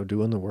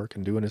doing the work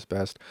and doing his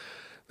best,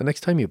 the next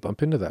time you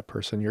bump into that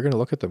person, you're going to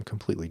look at them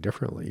completely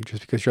differently,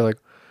 just because you're like,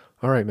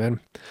 all right, man,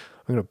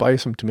 I'm going to buy you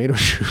some tomato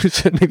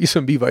juice and maybe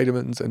some B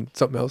vitamins and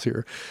something else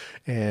here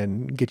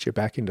and get you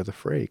back into the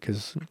fray,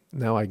 because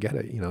now I get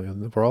it.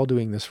 We're all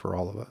doing this for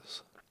all of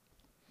us,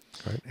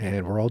 right?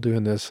 And we're all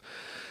doing this,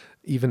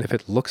 even if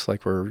it looks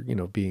like we're,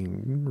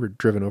 being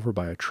driven over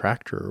by a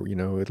tractor,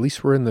 at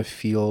least we're in the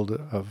field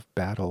of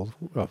battle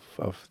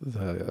of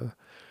the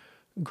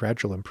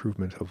gradual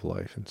improvement of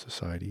life and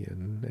society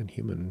and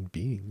human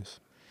beings.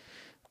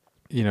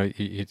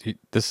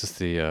 This is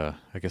the,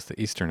 I guess,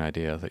 the Eastern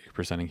idea that you're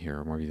presenting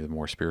here, or maybe the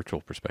more spiritual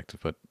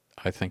perspective. But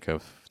I think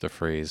of the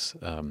phrase,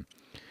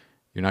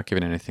 you're not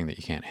given anything that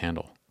you can't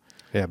handle.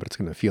 Yeah, but it's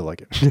going to feel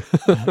like it.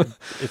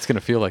 It's going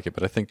to feel like it.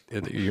 But I think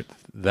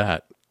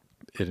that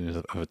in and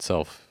of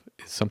itself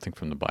is something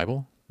from the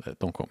Bible.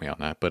 Don't quote me on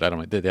that. But I don't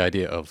know, the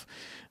idea of,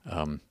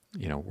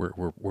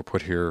 we're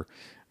put here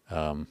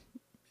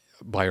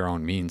by our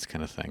own means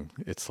kind of thing.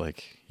 It's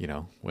like,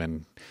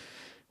 when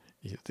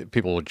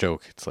people will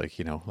joke, it's like,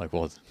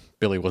 well,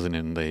 Billy wasn't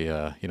in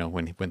the,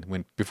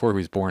 when before he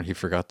was born, he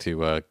forgot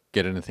to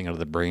get anything out of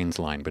the brains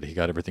line, but he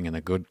got everything in the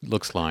good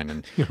looks line,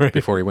 and right.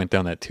 Before he went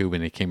down that tube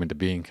and he came into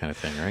being, kind of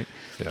thing, right?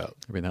 Yeah.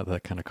 I mean,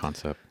 that kind of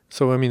concept.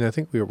 So, I mean, I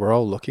think we're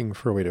all looking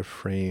for a way to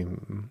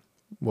frame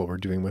what we're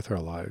doing with our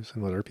lives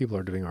and what other people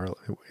are doing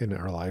in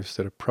our lives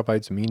that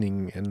provides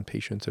meaning and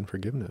patience and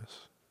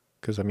forgiveness.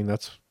 Because, I mean,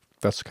 that's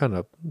kind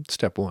of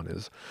step one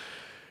is,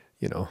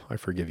 I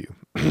forgive you.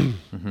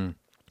 Mm-hmm.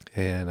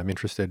 And I'm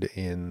interested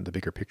in the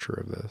bigger picture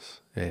of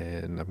this.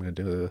 And I'm going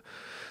to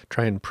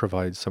try and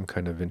provide some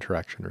kind of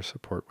interaction or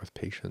support with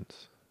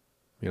patients.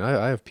 I mean,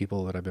 I have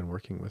people that I've been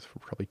working with for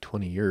probably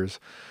 20 years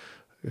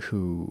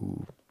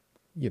who,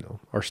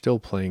 are still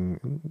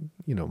playing,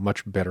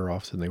 much better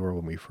off than they were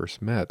when we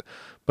first met.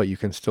 But you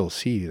can still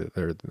see that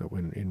they're,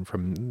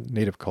 from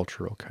native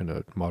cultural kind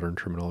of modern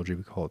terminology,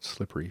 we call it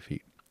slippery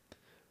feet.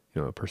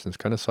 A person's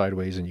kind of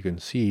sideways, and you can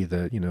see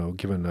that,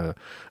 given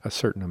a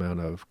certain amount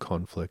of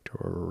conflict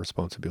or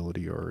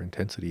responsibility or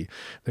intensity,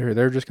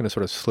 they're just going to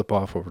sort of slip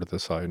off over to the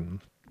side and,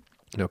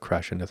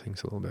 crash into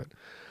things a little bit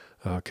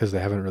because they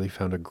haven't really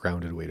found a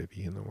grounded way to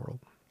be in the world.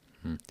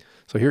 Hmm.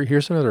 So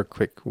here's another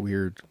quick,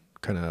 weird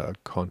kind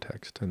of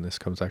context, and this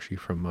comes actually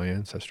from my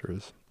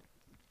ancestors.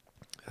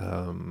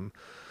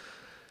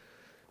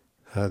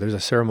 There's a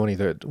ceremony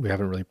that we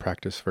haven't really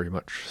practiced very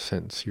much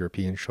since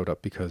Europeans showed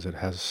up, because it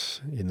has,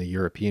 in the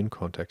European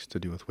context, to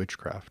do with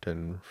witchcraft.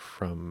 And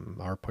from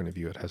our point of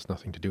view, it has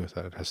nothing to do with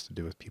that. It has to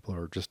do with people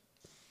who are just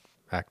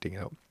acting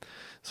out.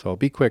 So I'll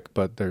be quick,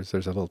 but there's a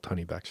little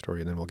tiny backstory,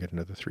 and then we'll get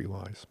into the 3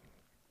 whys.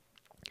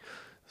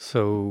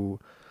 So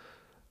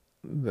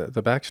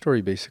the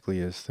backstory basically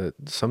is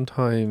that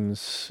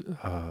sometimes,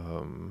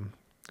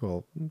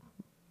 well, a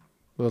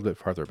little bit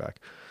farther back.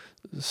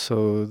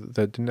 So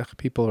the Diné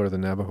people, or the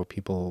Navajo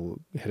people,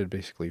 headed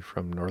basically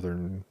from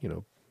northern,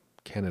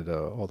 Canada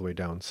all the way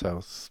down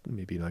south,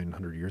 maybe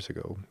 900 years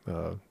ago.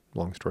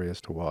 Long story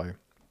as to why.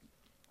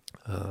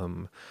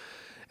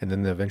 And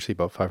then eventually,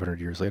 about 500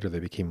 years later, they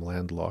became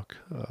landlocked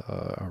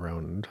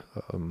around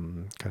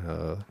kind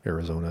of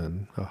Arizona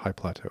and High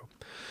Plateau.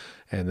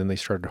 And then they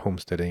started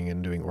homesteading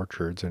and doing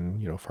orchards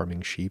and,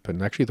 farming sheep.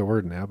 And actually the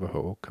word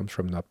Navajo comes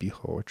from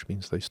Napijo, which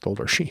means they stole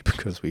our sheep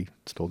because we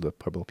stole the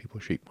Pueblo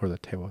people's sheep or the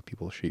Tewa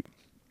people's sheep.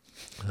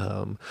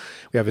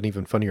 We have an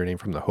even funnier name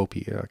from the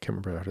Hopi. I can't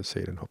remember how to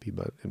say it in Hopi,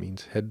 but it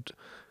means head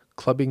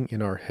clubbing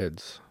in our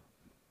heads.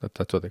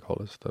 That's what they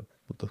called us,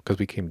 because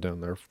we came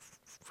down there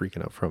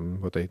freaking out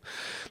from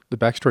the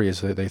backstory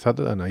is that they thought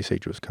that an ice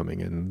age was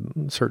coming,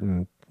 and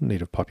certain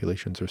native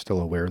populations are still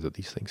aware that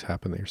these things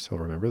happen. They still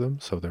remember them.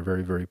 So they're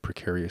very, very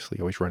precariously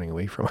always running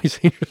away from ice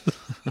ages.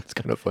 It's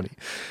kind of funny.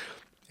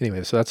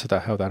 Anyway, so that's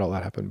how that all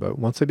that happened. But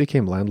once they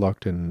became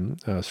landlocked and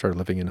started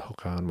living in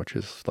Hokan, which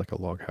is like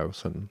a log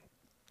house, and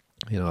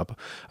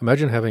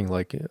imagine having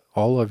like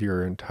all of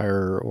your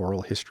entire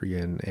oral history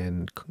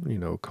and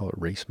call it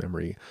race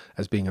memory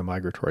as being a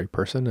migratory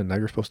person, and now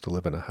you're supposed to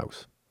live in a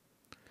house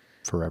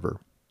forever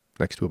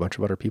next to a bunch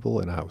of other people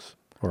in a house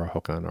or a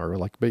hokan, or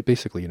like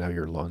basically now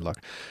you're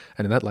landlocked.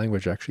 And in that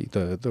language, actually,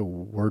 the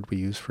word we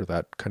use for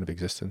that kind of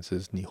existence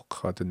is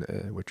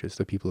nihokadene, which is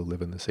the people who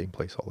live in the same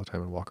place all the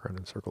time and walk around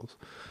in circles.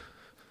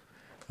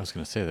 I was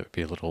going to say that would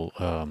be a little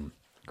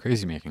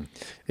crazy making.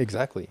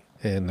 Exactly.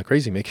 And the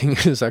crazy making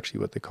is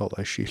actually what they call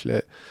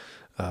ashihle,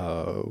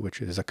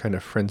 which is a kind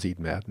of frenzied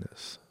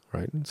madness,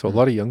 right? So a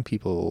lot of young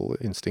people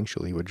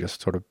instinctually would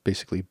just sort of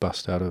basically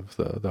bust out of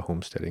the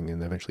homesteading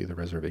and eventually the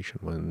reservation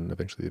when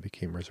eventually they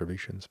became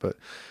reservations. But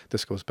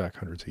this goes back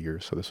hundreds of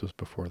years, so this was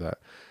before that.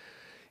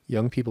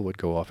 Young people would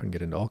go off and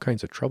get into all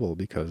kinds of trouble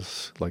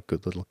because, like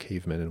good little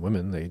cavemen and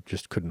women, they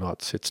just could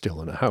not sit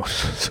still in a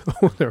house.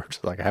 So they were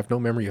just like, I have no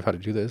memory of how to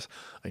do this.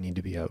 I need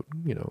to be out,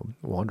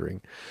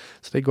 wandering.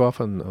 So they go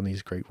off on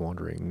these great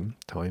wandering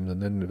times,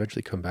 and then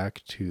eventually come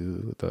back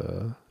to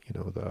the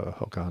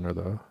hokan, or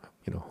the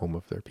home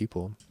of their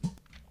people.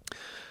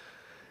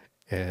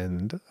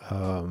 And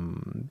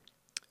then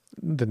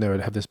they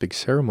would have this big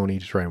ceremony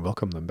to try and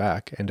welcome them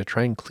back and to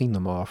try and clean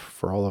them off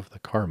for all of the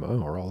karma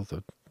or all of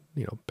the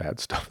bad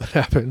stuff that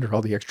happened, or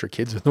all the extra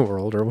kids in the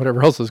world, or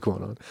whatever else is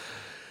going on.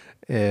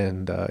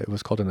 And it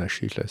was called an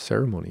ashihle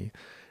ceremony.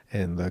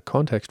 And the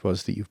context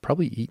was that you've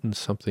probably eaten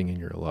something in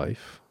your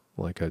life,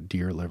 like a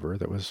deer liver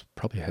that was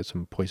probably had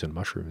some poison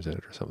mushrooms in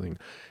it or something.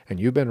 And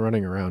you've been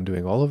running around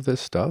doing all of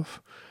this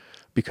stuff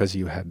because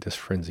you had this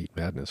frenzied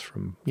madness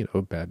from,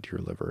 bad deer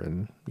liver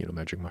and,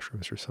 magic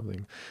mushrooms or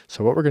something.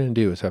 So what we're going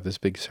to do is have this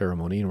big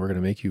ceremony, and we're going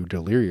to make you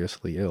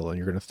deliriously ill, and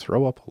you're going to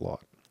throw up a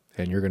lot.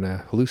 And you're going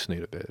to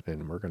hallucinate a bit,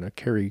 and we're going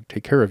to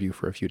take care of you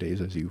for a few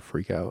days as you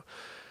freak out.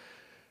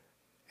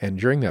 And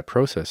during that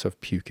process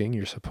of puking,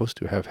 you're supposed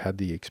to have had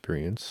the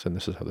experience, and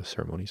this is how the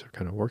ceremonies are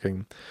kind of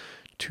working,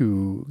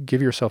 to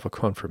give yourself a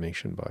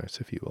confirmation bias,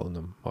 if you will, in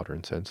the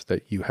modern sense,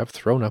 that you have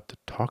thrown up the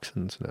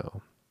toxins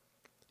now.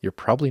 You're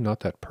probably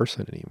not that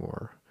person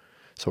anymore.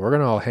 So we're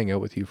going to all hang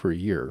out with you for a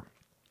year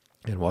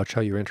and watch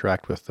how you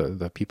interact with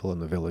the people in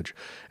the village.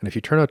 And if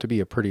you turn out to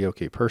be a pretty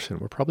okay person,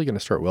 we're probably going to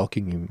start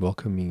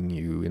welcoming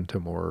you into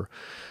more,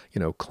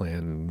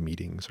 clan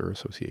meetings or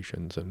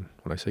associations. And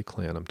when I say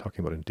clan, I'm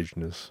talking about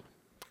indigenous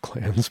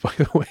clans, by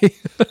the way.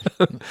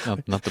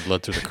 not the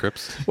Bloods or the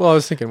Crips. Well, I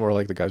was thinking more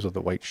like the guys with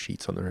the white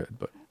sheets on their head,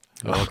 but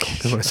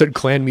okay. When I said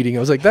clan meeting, I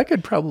was like, that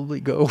could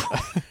probably go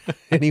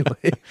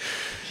anyway.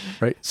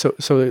 Right. So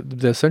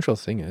the essential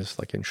thing is,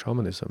 like in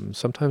shamanism,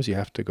 sometimes you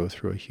have to go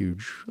through a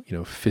huge,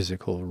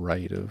 physical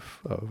rite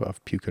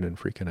of puking and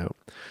freaking out.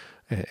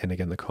 And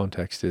again, the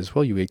context is,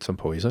 well, you ate some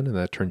poison and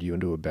that turned you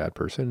into a bad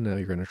person. Now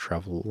you're going to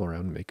travel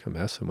around and make a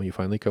mess. And when you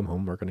finally come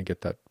home, we're going to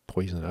get that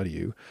poison out of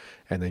you,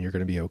 and then you're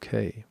going to be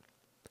okay.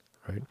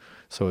 Right.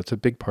 So it's a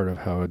big part of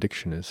how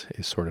addiction is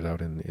sorted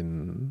out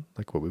in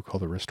like what we call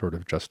the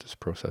restorative justice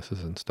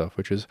processes and stuff,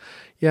 which is,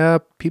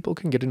 people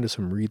can get into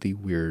some really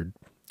weird,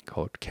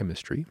 call it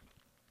chemistry.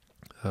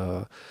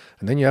 And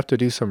then you have to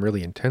do some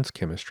really intense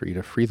chemistry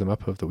to free them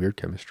up of the weird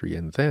chemistry,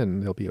 and then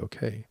they'll be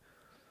okay.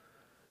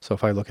 So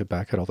if I look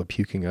back at all the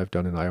puking I've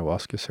done in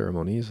ayahuasca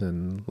ceremonies,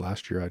 and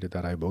last year I did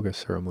that iboga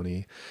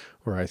ceremony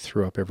where I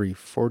threw up every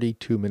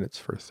 42 minutes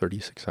for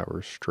 36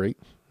 hours straight.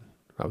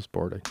 I was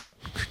bored.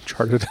 I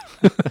charted.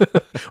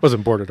 I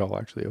wasn't bored at all,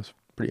 actually. It was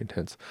pretty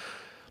intense.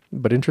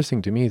 But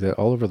interesting to me that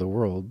all over the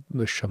world,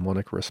 the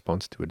shamanic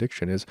response to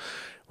addiction is,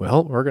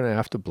 well, we're going to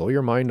have to blow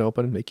your mind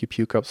open and make you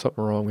puke up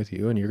something wrong with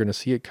you, and you're going to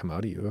see it come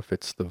out of you. If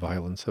it's the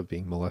violence of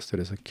being molested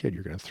as a kid,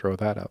 you're going to throw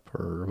that up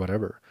or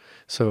whatever.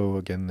 So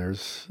again,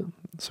 there's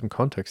some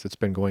context that's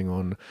been going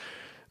on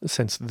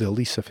since the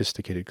least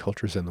sophisticated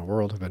cultures in the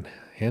world have been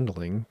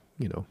handling,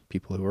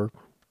 people who are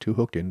too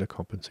hooked into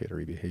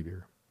compensatory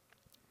behavior.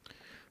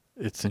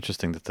 It's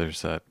interesting that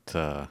there's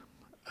that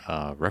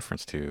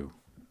reference to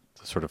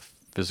the sort of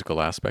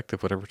physical aspect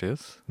of whatever it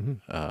is,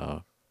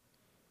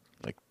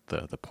 like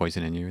the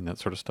poison in you and that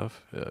sort of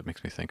stuff. It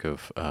makes me think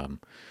of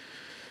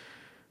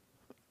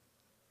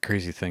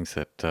crazy things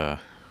that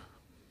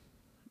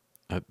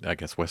I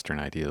guess Western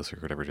ideas or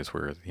whatever it is,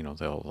 where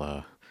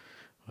they'll.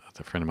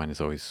 A friend of mine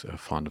is always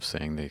fond of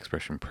saying the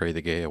expression "pray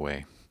the gay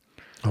away,"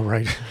 Oh,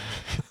 right.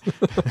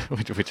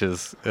 which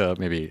is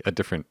maybe a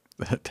different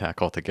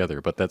tack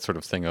altogether. But that sort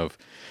of thing of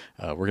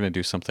we're going to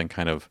do something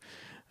kind of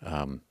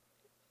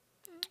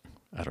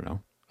I don't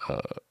know,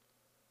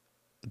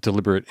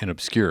 deliberate and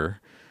obscure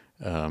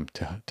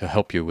to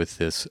help you with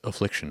this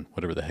affliction,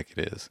 whatever the heck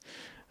it is.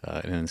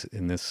 And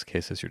in this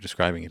case, as you're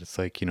describing it, it's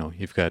like,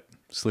 you've got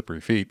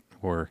slippery feet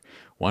or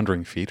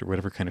wandering feet or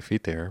whatever kind of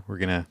feet they are. We're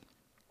going to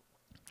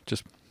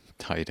just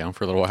tie you down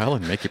for a little while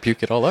and make you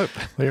puke it all out.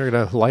 Well, you're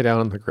going to lie down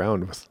on the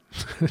ground with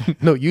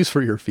no use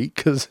for your feet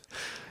because,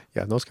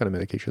 yeah, those kind of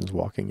medications,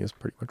 walking is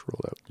pretty much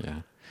ruled out.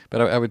 Yeah.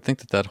 But I would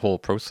think that whole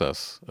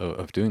process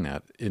of doing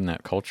that in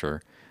that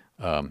culture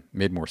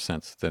made more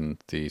sense than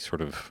the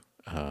sort of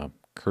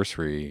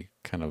cursory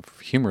kind of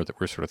humor that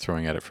we're sort of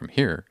throwing at it from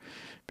here,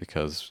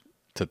 because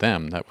to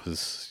them that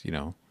was,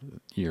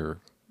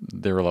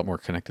 they were a lot more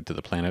connected to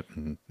the planet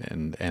and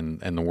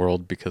the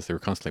world because they were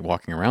constantly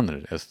walking around in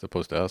it, as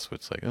opposed to us,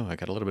 which is like, oh, I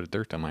got a little bit of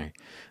dirt on my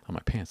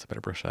pants, I better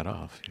brush that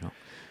off,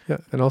 Yeah,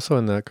 and also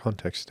in that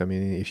context, I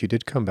mean, if you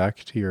did come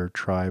back to your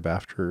tribe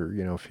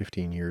after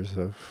 15 years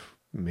of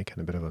making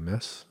a bit of a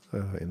mess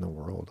in the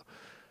world,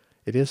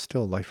 it is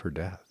still life or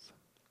death.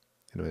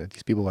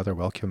 These people either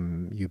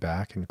welcome you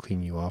back and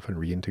clean you off and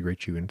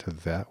reintegrate you into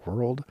that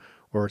world,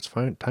 or it's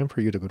time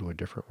for you to go to a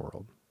different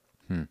world.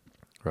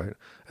 Right?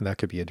 And that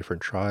could be a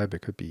different tribe.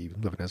 It could be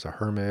living as a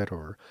hermit,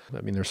 or,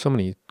 I mean, there's so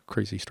many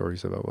crazy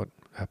stories about what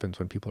happens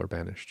when people are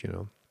banished,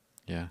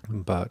 Yeah.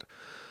 But,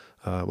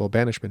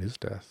 banishment is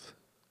death,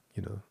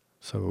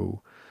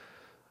 So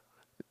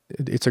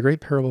it's a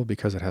great parable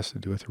because it has to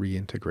do with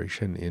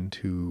reintegration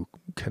into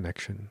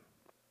connection.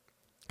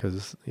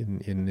 Because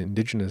in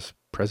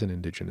present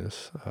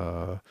indigenous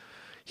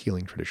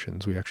healing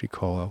traditions, we actually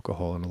call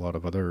alcohol and a lot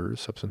of other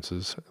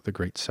substances the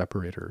great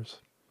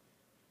separators,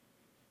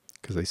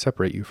 because they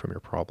separate you from your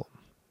problem,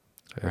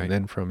 and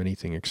then from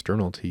anything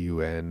external to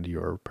you and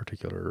your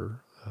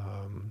particular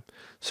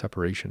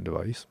separation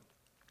device,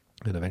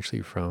 and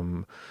eventually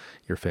from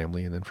your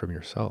family and then from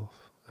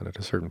yourself. And at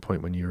a certain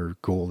point, when your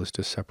goal is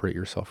to separate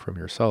yourself from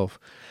yourself,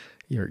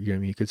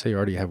 you could say you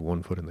already have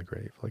one foot in the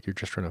grave, like you're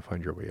just trying to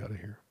find your way out of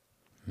here.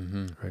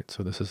 Mm-hmm. Right.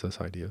 So this is this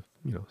idea of,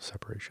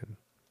 separation.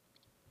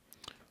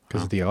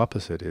 Because the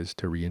opposite is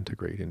to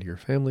reintegrate into your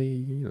family,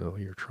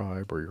 your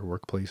tribe or your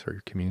workplace or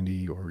your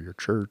community or your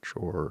church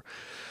or,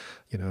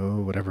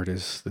 whatever it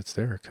is that's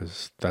there.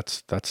 Because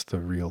that's the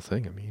real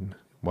thing. I mean,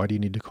 why do you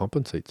need to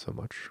compensate so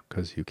much?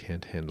 Because you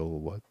can't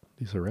handle what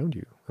is around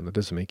you. And that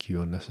doesn't make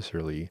you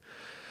unnecessarily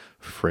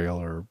frail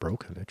or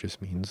broken. It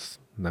just means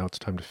now it's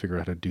time to figure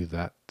out how to do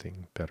that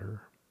thing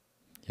better.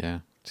 Yeah.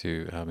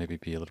 To maybe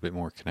be a little bit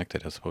more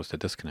connected as opposed to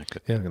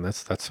disconnected. Yeah, and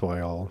that's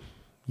why all,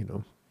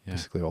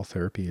 basically all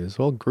therapy is,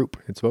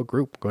 group. It's about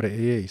group. Go to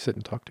AA, sit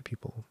and talk to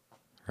people.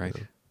 Right,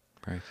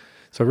 right.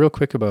 So real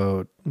quick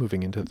about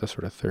moving into the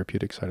sort of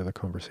therapeutic side of the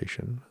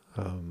conversation.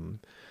 AA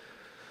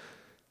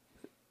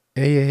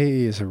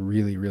is a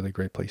really, really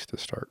great place to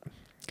start,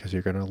 because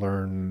you're going to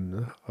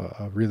learn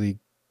you're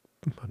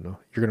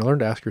going to learn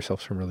to ask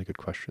yourself some really good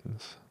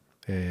questions.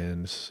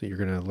 And so you're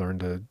going to learn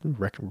to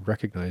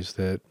recognize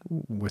that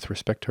with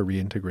respect to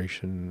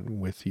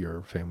reintegration with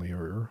your family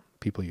or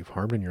people you've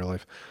harmed in your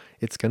life,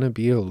 it's going to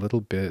be a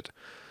little bit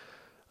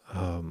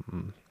of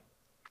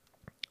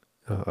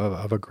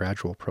a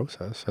gradual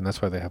process. And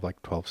that's why they have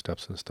like 12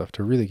 steps and stuff,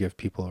 to really give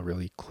people a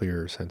really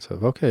clear sense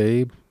of,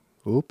 okay,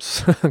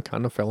 oops,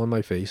 kind of fell on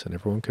my face and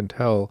everyone can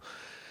tell.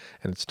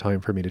 And it's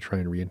time for me to try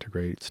and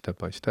reintegrate step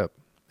by step.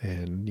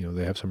 And,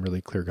 they have some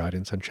really clear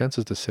guidance and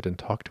chances to sit and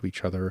talk to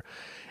each other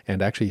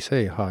and actually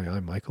say, hi,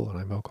 I'm Michael and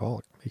I'm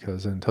alcoholic.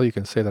 Because until you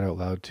can say that out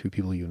loud to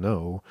people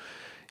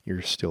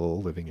you're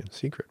still living in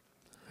secret.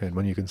 And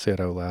when you can say it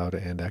out loud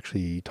and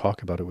actually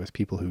talk about it with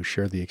people who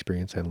share the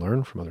experience and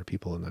learn from other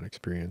people in that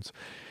experience,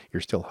 you're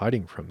still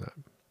hiding from that.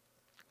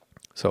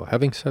 So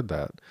having said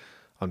that,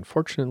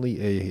 unfortunately,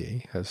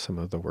 AA has some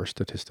of the worst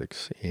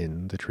statistics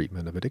in the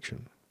treatment of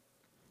addiction.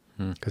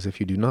 Because if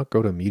you do not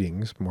go to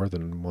meetings more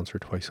than once or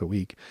twice a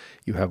week,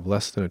 you have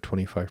less than a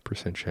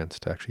 25% chance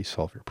to actually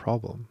solve your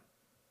problem.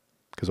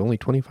 Because only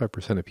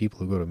 25% of people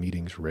who go to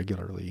meetings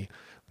regularly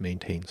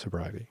maintain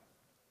sobriety.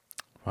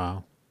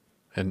 Wow.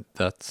 And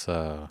that's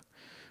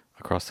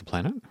across the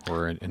planet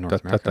or in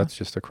North America? That's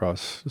just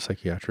across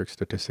psychiatric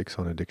statistics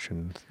on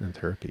addiction and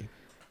therapy.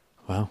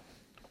 Wow.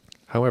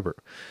 However,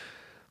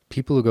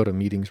 people who go to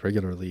meetings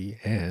regularly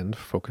and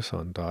focus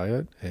on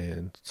diet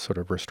and sort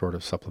of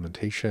restorative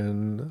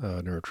supplementation,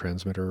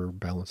 neurotransmitter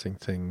balancing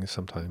things,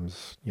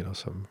 sometimes,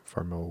 some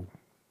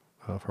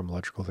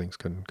pharmacological things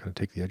can kind of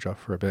take the edge off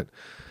for a bit.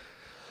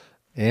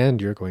 And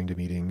you're going to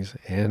meetings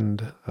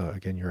and,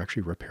 again, you're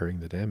actually repairing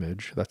the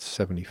damage. That's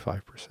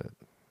 75%.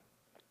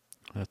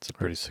 That's a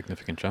pretty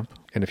significant jump.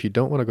 And if you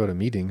don't want to go to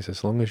meetings,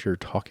 as long as you're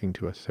talking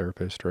to a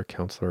therapist or a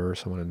counselor or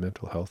someone in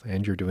mental health,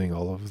 and you're doing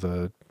all of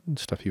the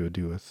stuff you would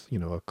do with, a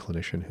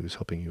clinician who's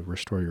helping you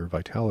restore your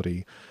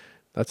vitality,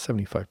 that's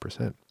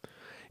 75%.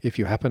 If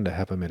you happen to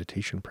have a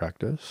meditation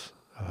practice,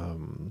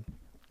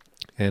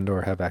 and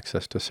or have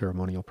access to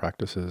ceremonial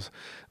practices,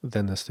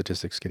 then the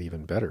statistics get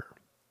even better,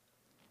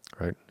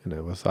 right?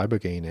 With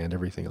ibogaine and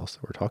everything else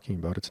that we're talking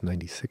about, it's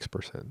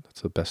 96%.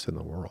 That's the best in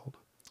the world.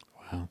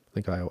 Wow. I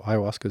think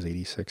ayahuasca is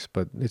 86,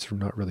 but it's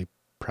not really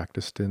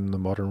practiced in the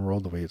modern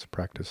world the way it's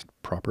practiced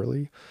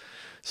properly.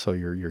 So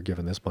you're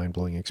given this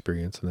mind-blowing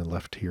experience and then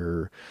left to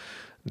your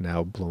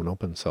now blown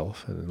open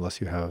self. And unless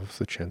you have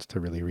the chance to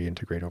really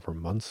reintegrate over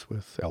months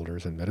with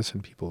elders and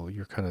medicine people,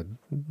 you're kind of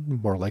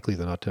more likely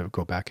than not to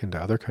go back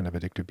into other kind of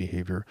addictive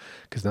behavior,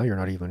 because now you're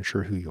not even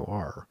sure who you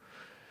are.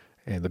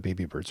 And the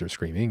baby birds are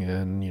screaming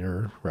and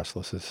you're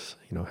restless as,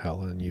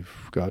 hell. And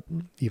you've got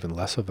even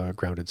less of a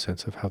grounded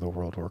sense of how the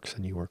world works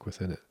and you work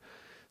within it.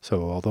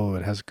 So although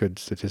it has good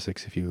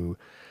statistics, if you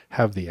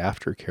have the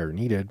aftercare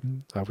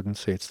needed, I wouldn't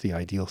say it's the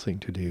ideal thing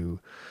to do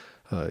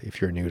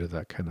if you're new to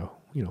that kind of,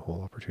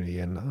 whole opportunity.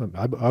 And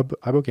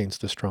ibogaine's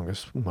the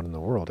strongest one in the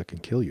world. It can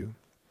kill you,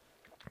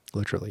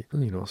 literally.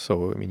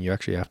 So, you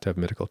actually have to have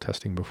medical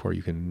testing before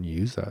you can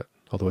use that,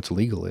 although it's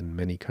legal in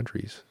many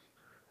countries.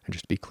 And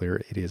just to be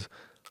clear, it is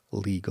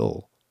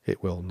legal.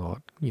 It will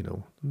not,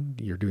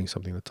 you're doing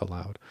something that's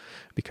allowed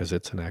because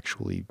it's an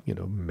actually,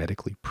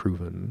 medically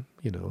proven,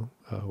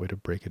 way to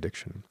break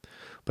addiction.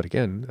 But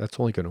again, that's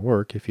only going to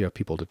work if you have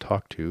people to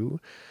talk to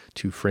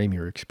frame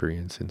your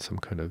experience in some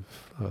kind of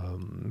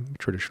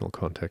traditional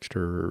context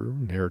or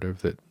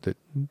narrative that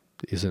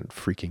isn't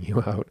freaking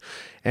you out.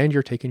 And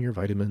you're taking your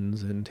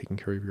vitamins and taking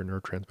care of your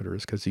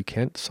neurotransmitters, because you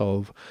can't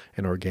solve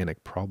an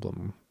organic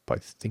problem by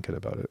thinking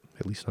about it,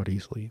 at least not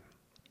easily.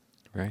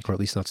 Right. Or at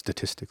least not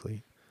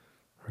statistically.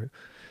 Right.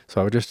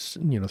 So I would just,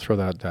 throw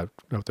that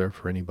out there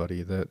for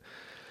anybody, that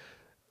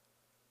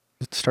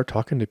start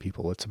talking to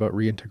people. It's about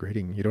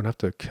reintegrating. You don't have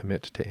to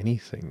commit to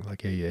anything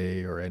like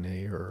AA or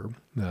NA or,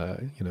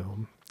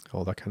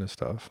 all that kind of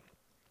stuff.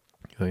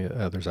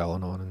 There's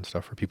Al-Anon and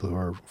stuff for people who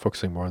are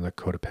focusing more on the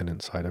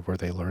codependent side of where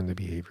they learn the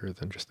behavior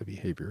than just the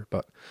behavior.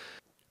 But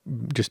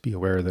just be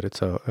aware that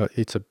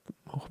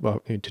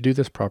to do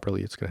this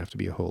properly, it's going to have to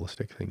be a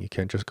holistic thing. You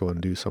can't just go and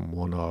do some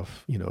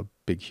one-off,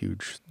 big,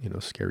 huge,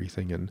 scary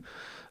thing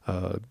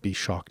and be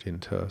shocked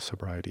into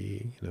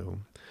sobriety,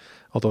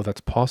 Although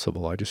that's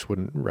possible, I just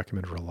wouldn't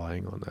recommend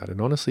relying on that. And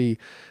honestly,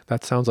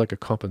 that sounds like a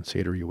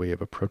compensatory way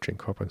of approaching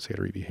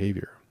compensatory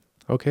behavior.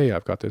 Okay,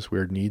 I've got this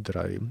weird need that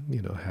I,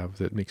 have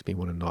that makes me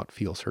want to not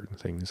feel certain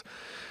things.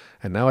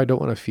 And now I don't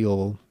want to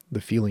feel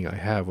the feeling I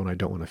have when I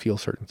don't want to feel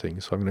certain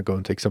things. So I'm going to go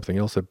and take something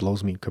else that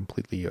blows me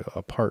completely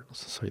apart,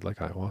 say like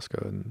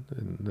ayahuasca.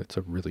 And it's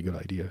a really good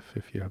idea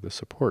if you have the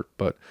support.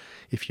 But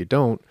if you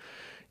don't,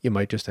 you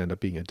might just end up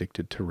being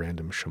addicted to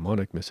random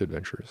shamanic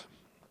misadventures.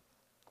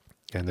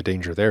 And the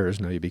danger there is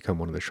now you become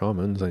one of the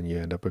shamans and you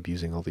end up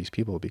abusing all these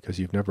people because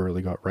you've never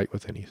really got right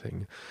with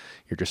anything.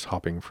 You're just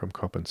hopping from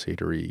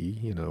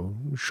compensatory,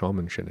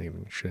 shaman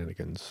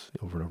shenanigans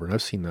over and over. And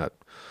I've seen that.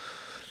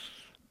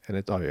 And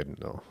I don't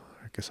know.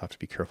 I guess I have to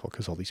be careful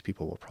because all these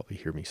people will probably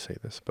hear me say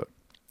this. But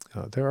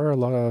there are a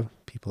lot of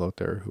people out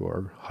there who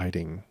are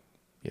hiding,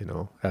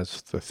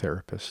 as the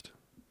therapist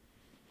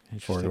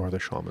or the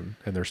shaman.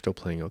 And they're still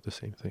playing out the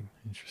same thing.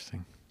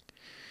 Interesting.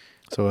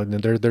 So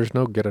there's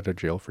no get out of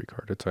jail free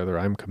card. It's either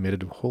I'm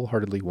committed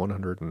wholeheartedly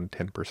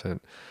 110%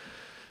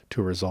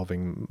 to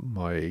resolving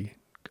my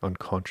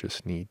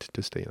unconscious need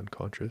to stay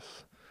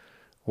unconscious,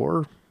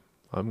 or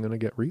I'm going to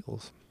get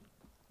reels.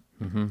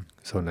 Mm-hmm.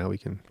 So now we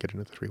can get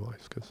into the 3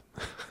 whys, because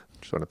I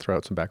just want to throw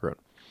out some background.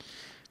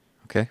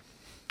 Okay.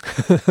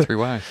 3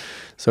 whys.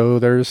 So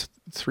there's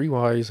 3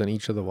 whys, and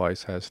each of the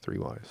whys has 3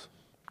 whys,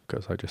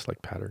 because I just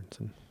like patterns,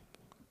 and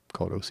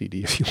call it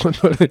OCD if you want,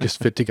 but they just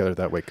fit together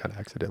that way kind of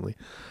accidentally.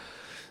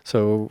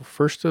 So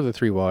first of the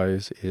 3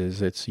 whys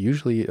is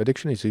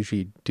addiction is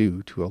usually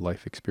due to a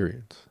life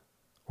experience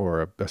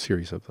or a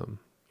series of them,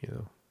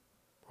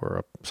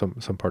 or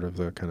some part of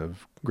the kind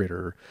of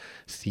greater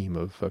theme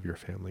of your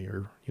family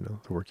or,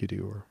 the work you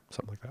do or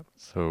something like that.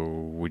 So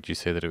would you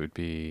say that it would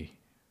be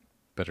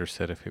better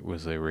said if it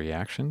was a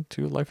reaction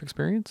to a life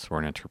experience or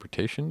an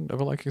interpretation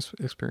of a life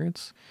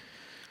experience?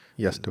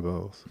 Yes to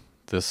both.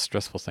 This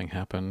stressful thing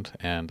happened,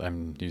 and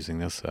I'm using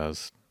this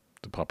as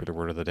the popular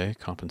word of the day,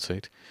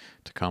 compensate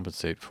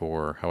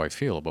for how I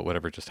feel about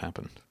whatever just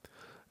happened.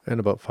 And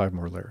about 5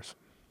 more layers.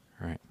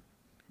 Right.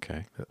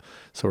 Okay. Yeah.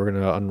 So we're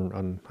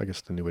going to, I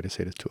guess the new way to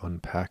say it is to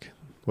unpack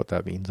what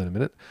that means in a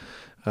minute.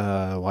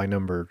 Why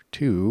number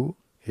 2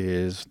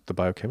 is the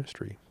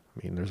biochemistry.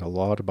 There's a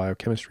lot of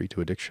biochemistry to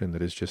addiction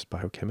that is just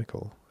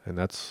biochemical. And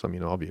that's,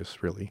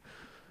 obvious, really.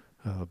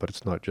 But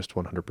it's not just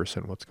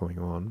 100% what's going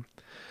on.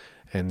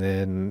 And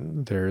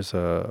then there's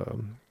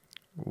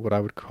what I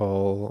would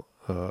call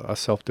a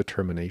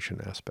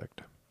self-determination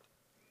aspect.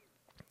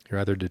 You're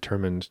either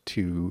determined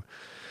to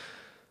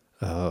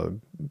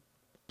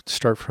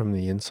start from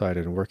the inside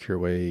and work your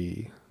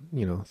way,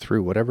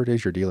 through whatever it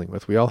is you're dealing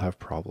with. We all have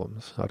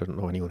problems. I don't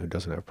know anyone who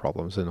doesn't have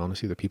problems. And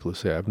honestly, the people who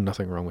say I have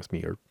nothing wrong with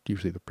me are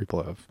usually the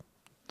people who have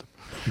the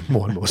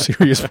one most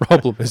serious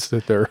problem is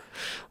that they're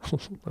a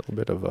little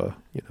bit of a,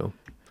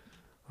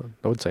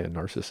 I would say a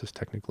narcissist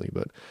technically,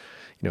 but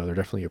they're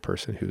definitely a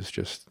person who's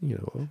just,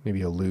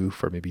 maybe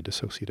aloof or maybe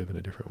dissociative in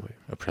a different way.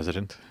 A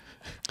president?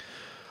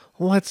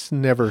 Let's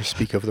never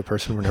speak of the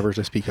person we're never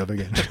to speak of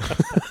again.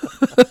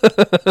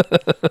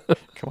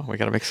 Come on, we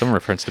got to make some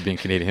reference to being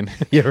Canadian.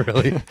 Yeah,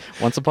 really.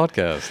 Once a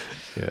podcast.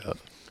 Yeah.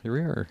 Here we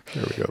are.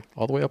 There we go.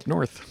 All the way up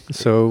north.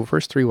 So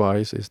first 3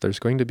 whys is there's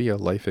going to be a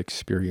life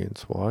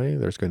experience why,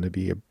 there's going to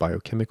be a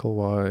biochemical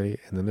why,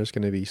 and then there's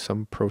going to be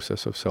some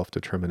process of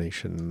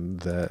self-determination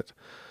that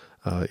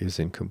is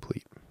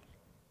incomplete.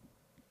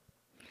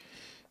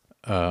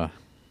 Do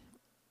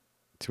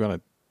you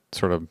want to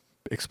sort of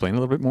explain a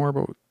little bit more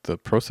about the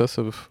process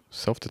of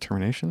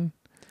self-determination?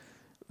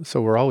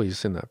 So we're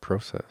always in that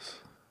process,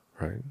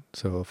 right?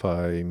 So if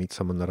I meet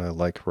someone that I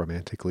like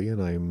romantically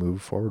and I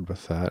move forward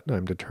with that,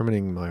 I'm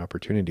determining my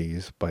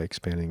opportunities by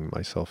expanding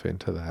myself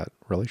into that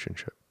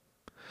relationship.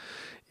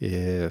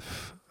 We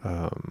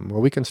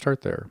can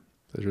start there.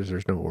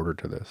 There's no order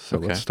to this. So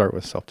Let's start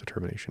with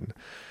self-determination.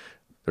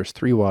 There's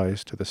 3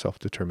 whys to the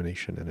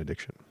self-determination and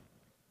addiction.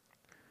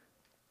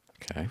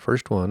 Okay.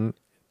 First one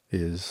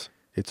is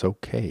it's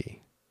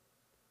okay,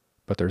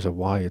 but there's a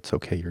why it's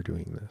okay you're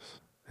doing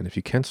this. And if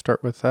you can't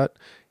start with that,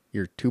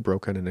 you're too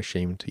broken and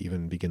ashamed to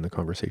even begin the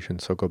conversation.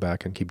 So go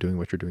back and keep doing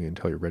what you're doing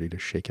until you're ready to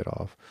shake it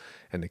off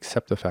and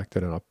accept the fact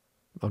that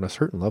on a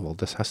certain level,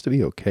 this has to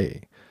be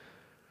okay.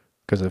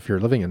 Because if you're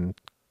living in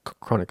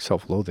chronic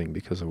self-loathing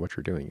because of what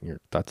you're doing,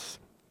 that's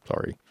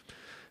sorry.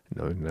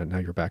 Now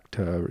you're back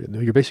to,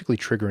 you're basically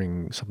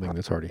triggering something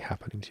that's already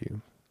happening to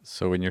you.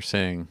 So when you're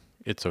saying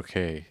it's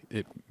okay,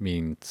 it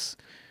means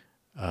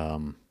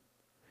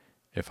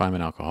if I'm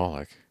an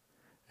alcoholic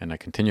and I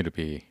continue to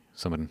be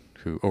someone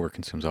who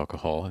overconsumes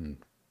alcohol and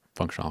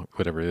functional,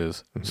 whatever it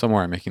is,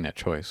 somewhere I'm making that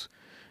choice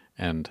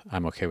and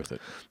I'm okay with it.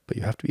 But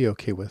you have to be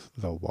okay with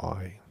the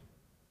why.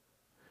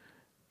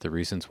 The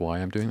reasons why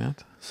I'm doing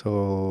that?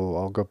 So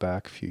I'll go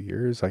back a few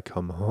years. I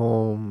come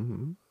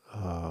home.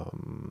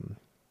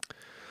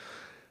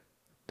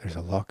 There's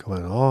a lot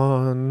going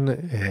on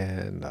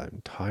and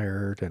I'm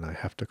tired and I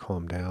have to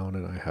calm down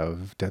and I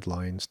have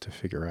deadlines to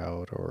figure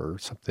out or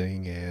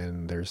something.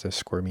 And there's this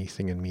squirmy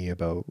thing in me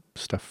about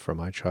stuff from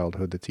my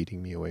childhood that's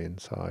eating me away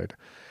inside.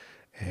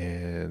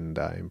 And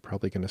I'm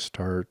probably going to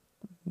start,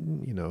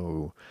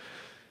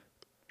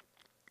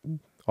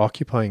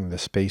 occupying the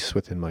space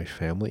within my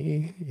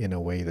family in a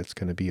way that's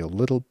going to be a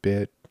little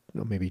bit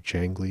maybe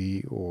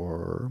jangly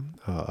or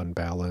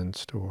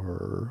unbalanced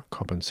or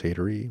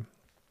compensatory.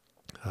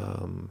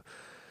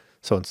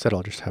 So instead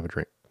I'll just have a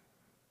drink,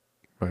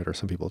 right? Or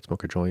some people would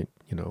smoke a joint,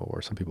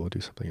 or some people would do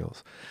something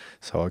else.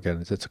 So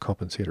again, it's a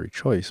compensatory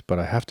choice, but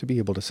I have to be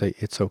able to say,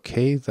 it's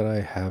okay that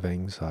I have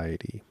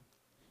anxiety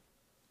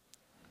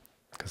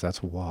because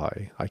that's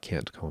why I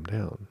can't calm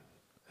down.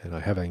 And I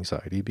have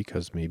anxiety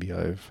because maybe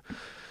I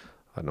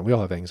know we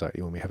all have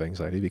anxiety when we have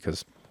anxiety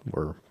because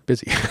we're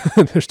busy.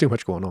 There's too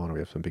much going on. We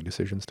have some big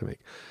decisions to make.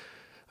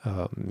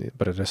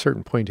 But at a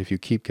certain point, if you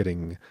keep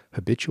getting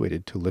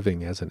habituated to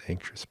living as an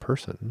anxious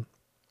person,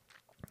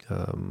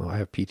 I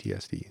have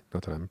PTSD,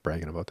 not that I'm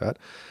bragging about that,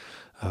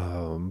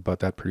 but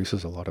that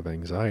produces a lot of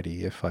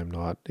anxiety if I'm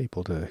not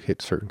able to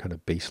hit certain kind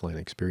of baseline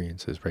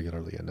experiences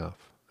regularly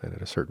enough. And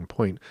at a certain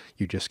point,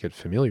 you just get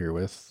familiar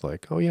with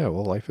like, oh yeah,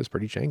 well, life is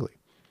pretty jangly.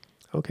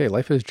 Okay,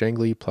 life is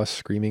jangly plus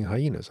screaming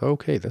hyenas.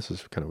 Okay, this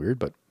is kind of weird,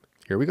 but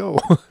here we go.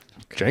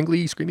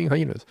 Jangly, screaming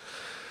hyenas.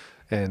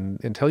 And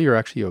until you're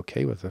actually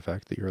okay with the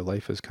fact that your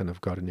life has kind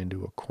of gotten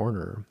into a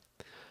corner,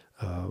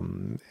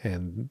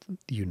 and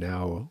you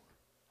now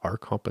are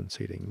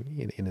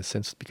compensating in a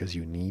sense because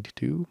you need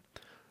to,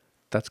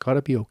 that's got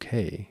to be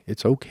okay.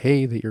 It's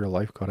okay that your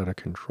life got out of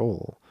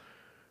control.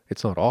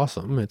 It's not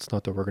awesome. It's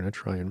not that we're going to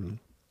try and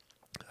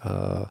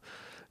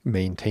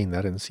maintain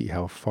that and see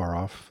how far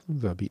off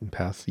the beaten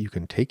path you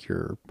can take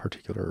your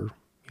particular,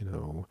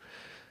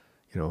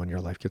 when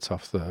your life gets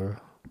off the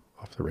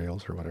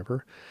rails or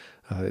whatever.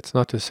 It's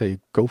not to say,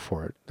 go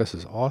for it. This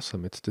is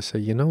awesome. It's to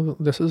say,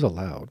 this is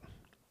allowed.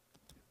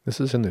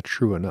 This isn't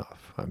true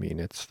enough. I mean,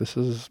 this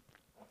is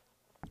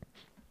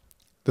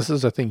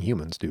a thing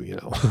humans do,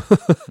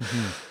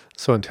 Mm-hmm.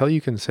 So until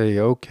you can say,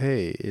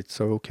 okay, it's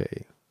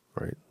okay,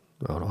 right?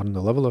 On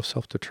the level of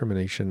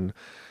self-determination,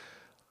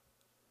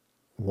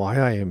 why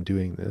I am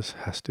doing this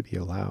has to be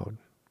allowed.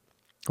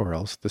 Or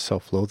else the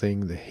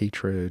self-loathing, the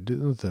hatred,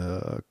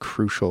 the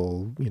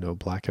crucial,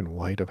 black and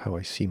white of how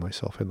I see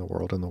myself in the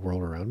world and the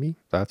world around me,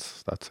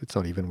 it's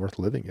not even worth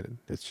living in.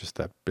 It's just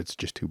that it's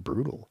just too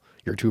brutal.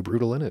 You're too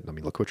brutal in it. I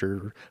mean, look how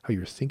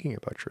you're thinking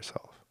about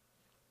yourself.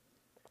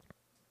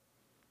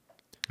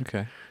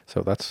 Okay.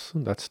 So that's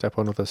step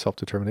one of the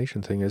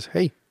self-determination thing is,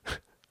 hey,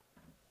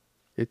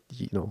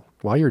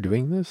 why you're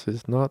doing this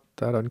is not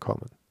that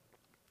uncommon.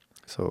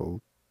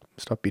 So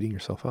stop beating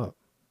yourself up,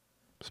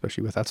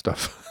 especially with that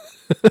stuff.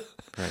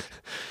 Right.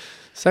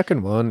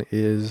 Second one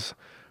is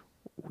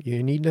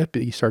you need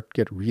to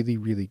get really,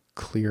 really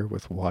clear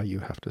with why you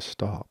have to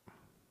stop.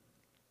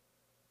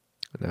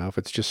 Now, if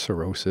it's just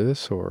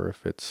cirrhosis, or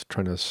if it's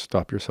trying to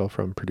stop yourself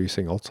from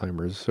producing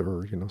Alzheimer's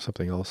or,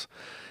 something else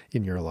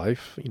in your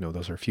life,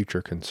 those are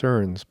future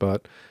concerns,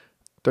 but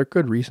they're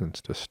good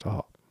reasons to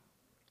stop.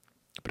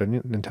 But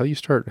until you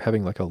start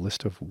having like a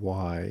list of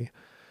why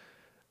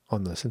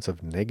on the sense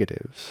of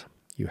negatives,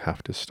 you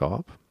have to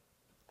stop,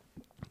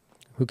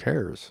 who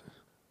cares?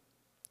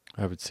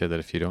 I would say that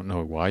if you don't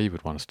know why you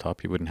would want to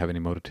stop, you wouldn't have any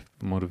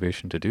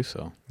motivation to do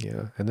so.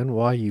 Yeah. And then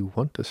why you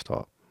want to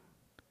stop.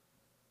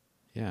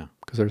 Yeah.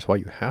 Because there's why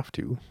you have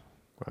to.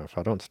 Well, if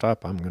I don't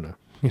stop, I'm going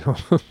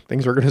to,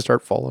 things are going to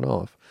start falling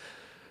off,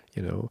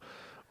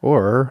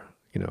 or,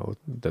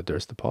 that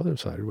there's the positive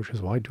side, which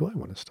is why do I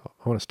want to stop?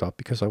 I want to stop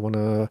because I want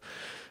to,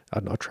 I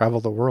don't know,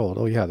 travel the world.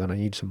 Oh yeah. Then I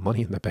need some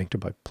money in the bank to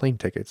buy plane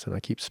tickets, and I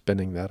keep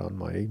spending that on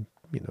my,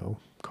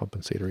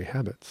 compensatory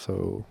habits.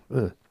 So,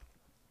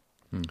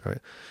 right.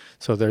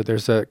 So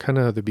there's a kind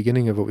of the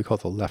beginning of what we call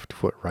the left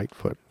foot, right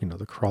foot,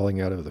 the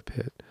crawling out of the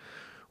pit.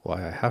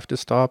 Why I have to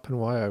stop and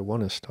why I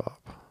want to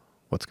stop.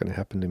 What's going to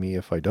happen to me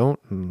if I don't?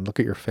 And look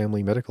at your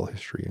family medical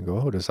history and go,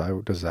 oh, does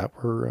that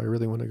where I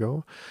really want to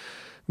go?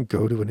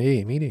 Go to an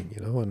AA meeting,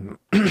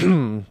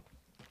 and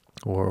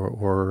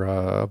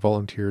or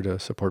volunteer to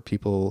support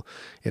people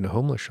in a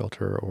homeless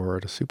shelter or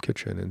at a soup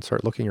kitchen, and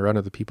start looking around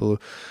at the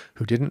people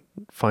who didn't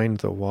find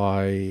the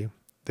why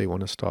they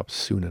want to stop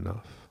soon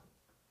enough,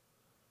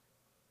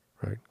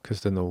 right?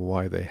 Because then the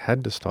why they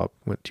had to stop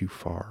went too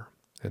far.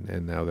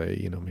 And now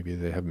they, maybe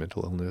they have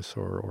mental illness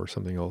or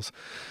something else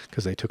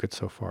because they took it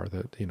so far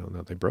that,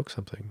 now they broke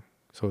something.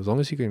 So as long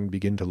as you can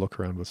begin to look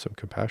around with some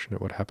compassion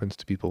at what happens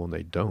to people when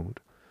they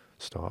don't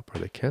stop or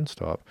they can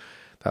stop,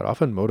 that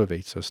often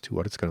motivates us to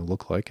what it's going to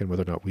look like and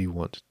whether or not we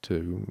want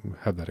to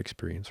have that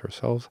experience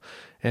ourselves,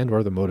 and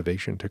or the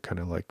motivation to kind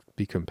of like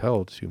be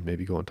compelled to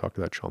maybe go and talk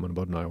to that shaman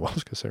about an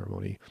ayahuasca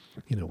ceremony,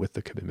 with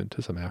the commitment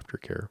to some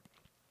aftercare.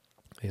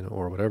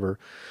 Or whatever.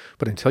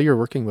 But until you're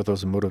working with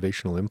those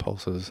motivational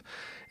impulses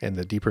and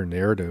the deeper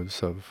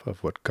narratives of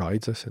what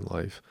guides us in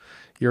life,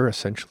 you're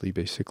essentially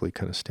basically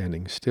kind of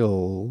standing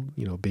still,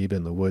 babe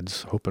in the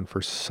woods, hoping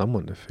for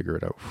someone to figure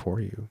it out for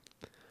you.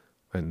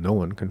 And no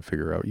one can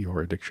figure out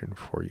your addiction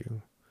for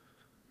you.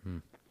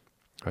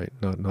 Right?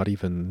 Not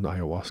even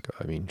ayahuasca.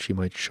 I mean, she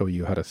might show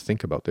you how to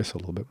think about this a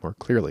little bit more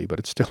clearly, but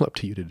it's still up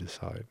to you to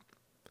decide.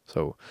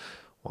 So,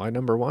 why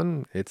number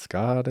one? It's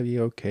gotta be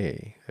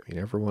okay. I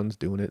mean, everyone's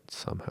doing it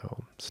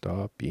somehow.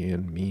 Stop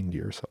being mean to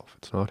yourself.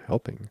 It's not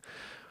helping.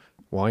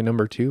 Why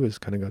number two is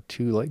kind of got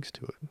two legs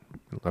to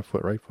it. Left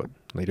foot, right foot.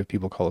 Native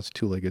people call us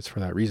two-legged for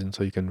that reason,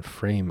 so you can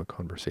frame a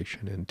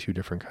conversation in two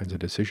different kinds of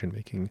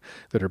decision-making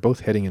that are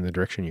both heading in the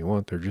direction you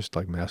want. They're just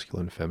like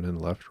masculine, feminine,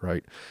 left,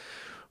 right.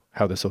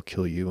 How this will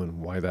kill you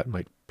and why that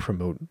might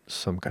promote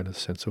some kind of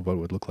sense of what it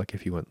would look like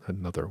if you went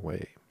another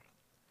way.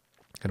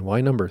 And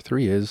why number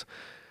three is,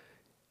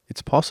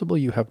 it's possible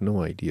you have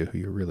no idea who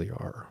you really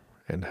are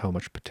and how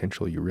much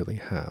potential you really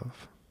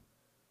have.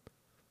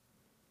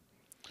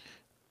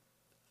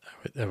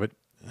 I would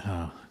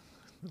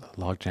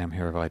logjam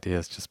here of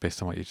ideas just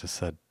based on what you just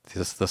said.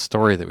 Just the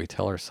story that we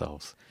tell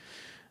ourselves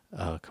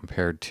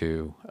compared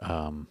to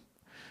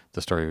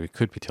the story we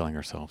could be telling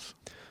ourselves.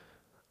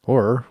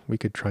 Or we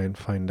could try and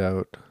find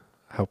out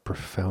how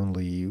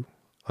profoundly,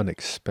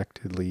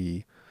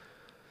 unexpectedly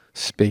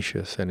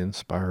spacious and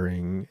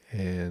inspiring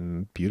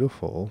and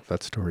beautiful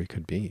that story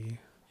could be.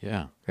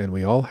 Yeah. And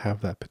we all have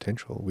that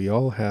potential. We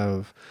all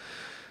have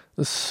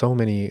so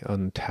many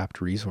untapped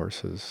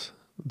resources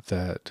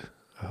that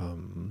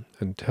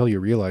until you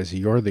realize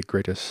you're the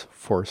greatest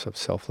force of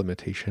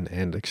self-limitation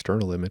and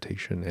external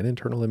limitation and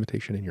internal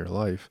limitation in your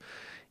life,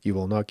 you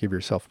will not give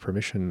yourself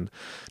permission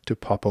to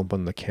pop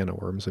open the can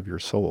of worms of your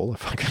soul,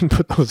 if I can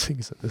put those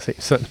things in the same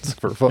sentence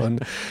for fun,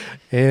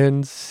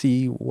 and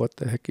see what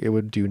the heck it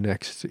would do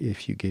next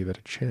if you gave it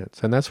a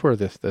chance. And that's where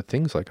the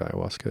things like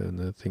ayahuasca and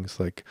the things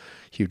like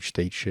huge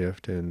state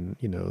shift and,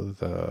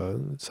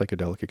 the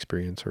psychedelic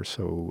experience are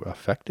so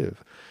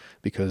effective,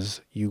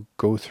 because you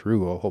go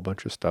through a whole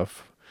bunch of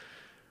stuff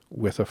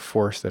with a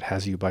force that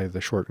has you by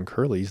the short and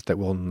curlies that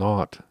will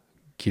not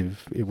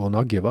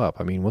give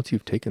up. I mean, once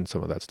you've taken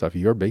some of that stuff,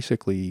 you're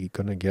basically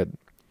going to get,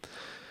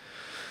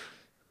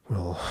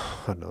 well,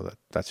 I know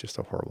that's just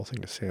a horrible thing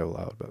to say out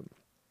loud,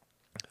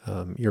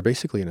 but you're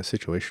basically in a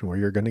situation where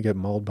you're going to get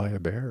mauled by a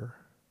bear.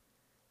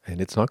 And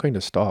it's not going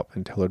to stop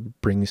until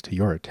it brings to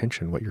your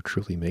attention what you're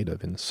truly made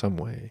of in some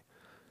way.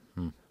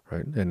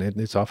 Right? And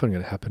it's often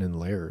going to happen in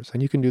layers.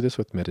 And you can do this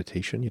with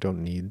meditation. You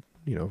don't need,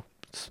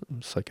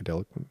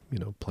 psychedelic,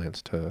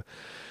 plants to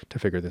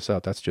figure this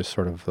out. That's just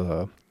sort of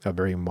a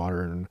very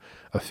modern,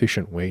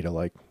 efficient way to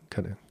like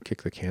kind of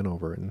kick the can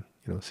over and,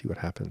 see what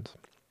happens.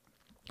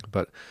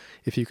 But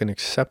if you can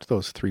accept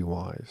those three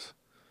whys,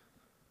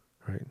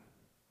 right?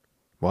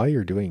 Why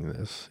you're doing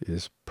this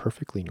is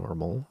perfectly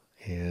normal,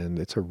 and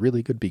it's a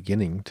really good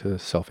beginning to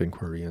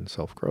self-inquiry and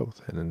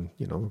self-growth. And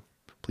then,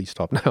 please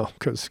stop now,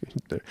 because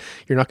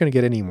you're not going to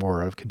get any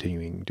more of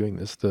continuing doing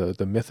this.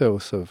 The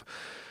mythos of,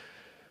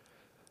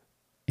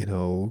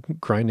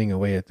 grinding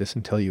away at this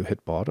until you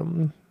hit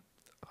bottom,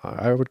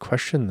 I would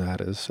question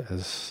that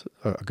as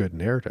a good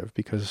narrative,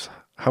 because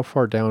how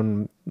far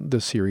down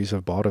the series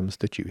of bottoms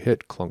that you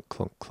hit, clunk,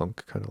 clunk,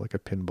 clunk, kind of like a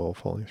pinball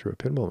falling through a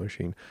pinball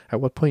machine, at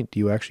what point do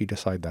you actually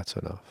decide that's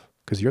enough?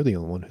 Because you're the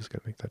only one who's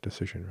going to make that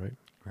decision, right?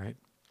 Right.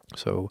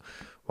 So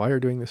why you're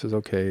doing this is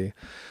okay.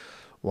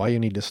 Why you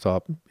need to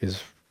stop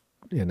is,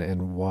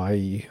 and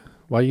why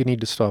you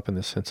need to stop in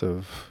the sense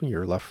of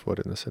your left foot,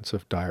 in the sense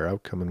of dire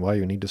outcome, and why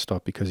you need to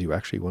stop because you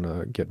actually want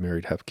to get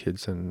married, have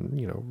kids, and,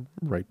 you know,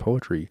 write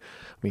poetry.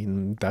 I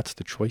mean, that's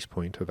the choice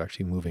point of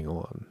actually moving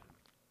on,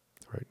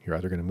 right? You're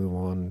either going to move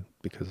on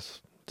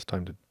because it's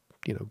time to,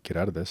 you know, get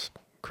out of this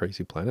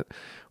crazy planet,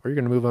 or you're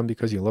going to move on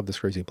because you love this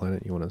crazy planet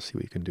and you want to see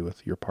what you can do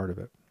with your part of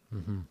it.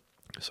 Mm-hmm.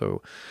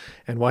 So,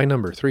 and why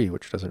number 3,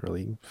 which doesn't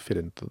really fit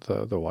into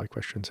the why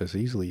questions as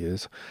easily,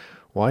 is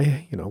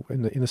why, you know,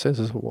 in the sense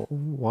is,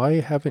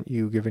 why haven't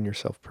you given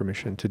yourself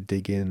permission to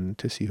dig in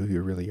to see who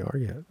you really are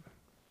yet?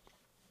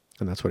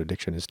 And that's what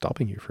addiction is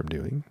stopping you from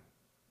doing.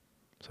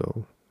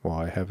 So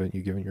why haven't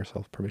you given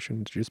yourself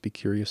permission to just be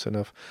curious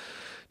enough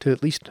to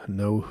at least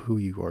know who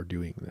you are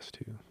doing this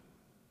to?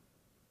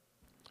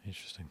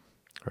 Interesting.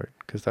 Right?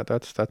 Because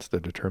that's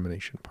the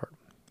determination part.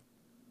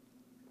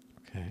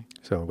 Okay.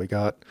 So we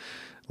got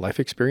life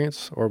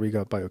experience, or we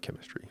got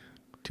biochemistry.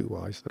 2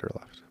 whys that are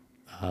left.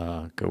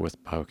 Go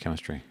with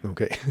biochemistry.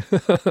 Okay.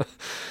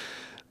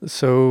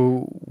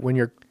 So when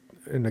you're,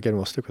 and again,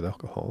 we'll stick with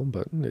alcohol,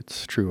 but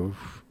it's true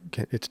of,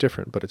 it's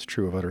different, but it's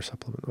true of other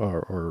supplement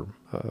or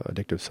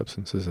addictive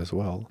substances as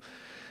well.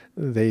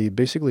 They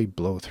basically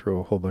blow through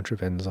a whole bunch of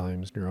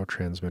enzymes,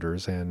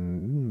 neurotransmitters,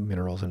 and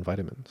minerals and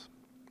vitamins.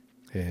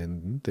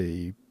 And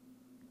they,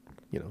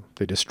 you know,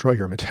 they destroy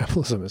your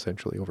metabolism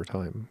essentially over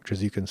time, which,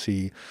 as you can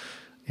see,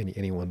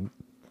 anyone,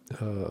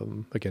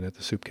 again, at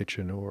the soup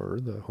kitchen or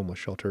the homeless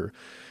shelter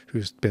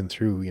who's been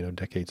through, you know,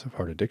 decades of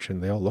hard addiction,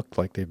 they all look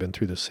like they've been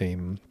through the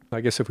same, I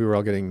guess if we were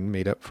all getting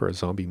made up for a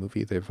zombie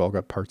movie, they've all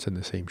got parts in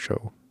the same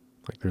show.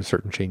 Like, there's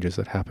certain changes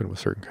that happen with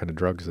certain kind of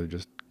drugs that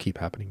just keep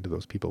happening to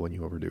those people when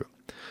you overdo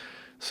it.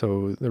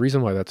 So the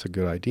reason why that's a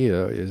good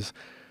idea is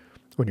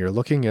when you're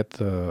looking at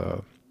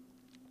the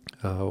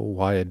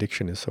why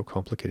addiction is so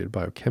complicated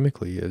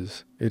biochemically,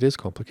 is it is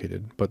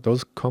complicated, but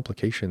those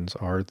complications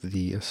are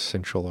the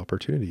essential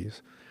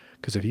opportunities.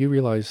 Because if you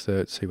realize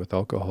that, say with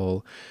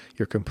alcohol,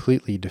 you're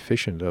completely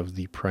deficient of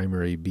the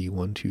primary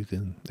B1, 2,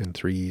 and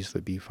 3s, the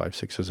B5,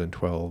 6s, and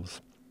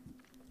 12s,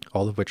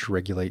 all of which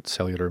regulate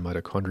cellular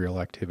mitochondrial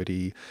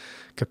activity,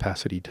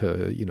 capacity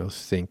to, you know,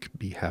 think,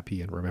 be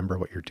happy, and remember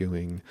what you're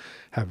doing,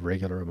 have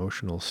regular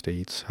emotional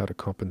states, how to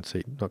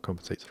compensate, not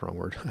compensate's the wrong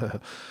word,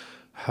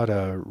 how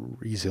to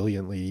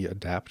resiliently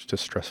adapt to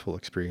stressful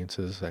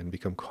experiences and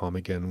become calm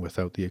again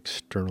without the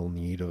external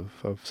need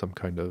of some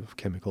kind of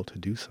chemical to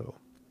do so.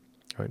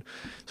 Right.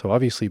 So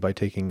obviously by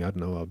taking, I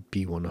don't know, a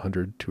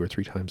B100 2 or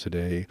 3 times a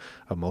day,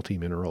 a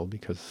multi-mineral,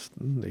 because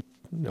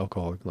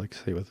alcohol, like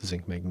say with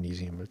zinc,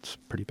 magnesium, it's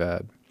pretty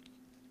bad.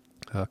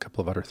 A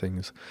couple of other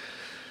things.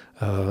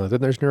 Then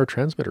there's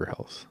neurotransmitter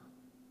health.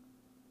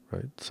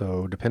 Right.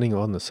 So depending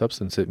on the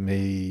substance, it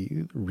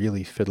may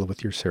really fiddle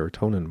with your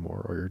serotonin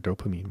more or your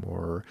dopamine more.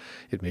 Or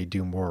it may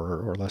do more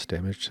or less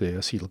damage to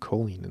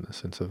acetylcholine in the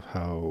sense of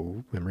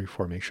how memory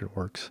formation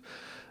works.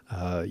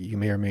 You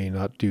may or may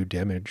not do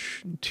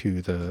damage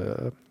to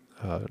the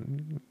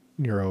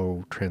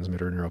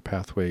neurotransmitter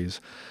pathways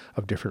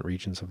of different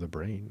regions of the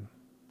brain.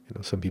 You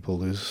know, some people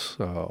lose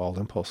all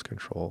impulse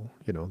control.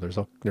 You know, there's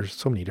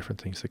so many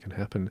different things that can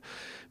happen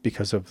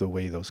because of the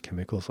way those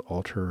chemicals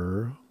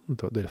alter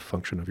the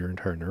function of your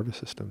entire nervous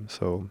system.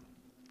 So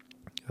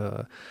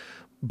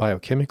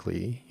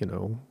biochemically, you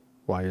know,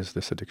 why is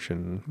this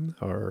addiction,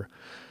 or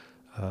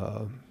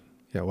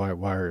why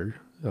are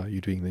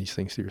you doing these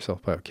things to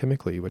yourself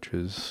biochemically, which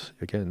is,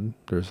 again,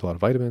 there's a lot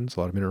of vitamins,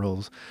 a lot of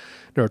minerals.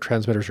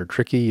 Neurotransmitters are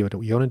tricky. You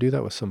want to do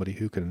that with somebody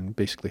who can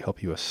basically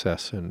help you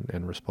assess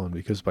and respond,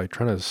 because by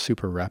trying to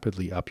super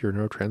rapidly up your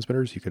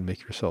neurotransmitters, you can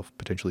make yourself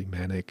potentially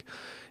manic.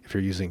 If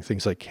you're using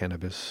things like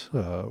cannabis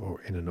or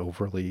in an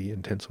overly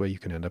intense way, you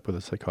can end up with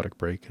a psychotic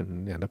break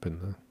and end up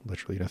in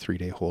literally in a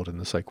 3-day hold in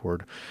the psych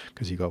ward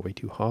because you got way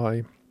too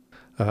high.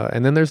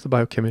 And then there's the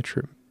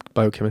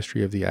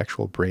biochemistry of the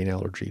actual brain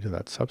allergy to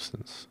that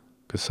substance.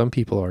 Because some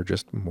people are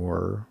just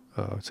more,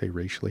 say,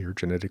 racially or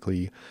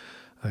genetically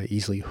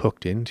easily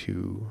hooked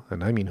into,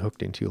 and I mean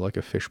hooked into, like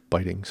a fish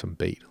biting some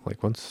bait.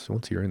 Like once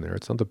you're in there,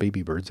 it's not the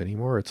baby birds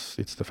anymore.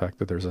 It's the fact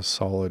that there's a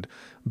solid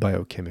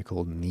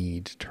biochemical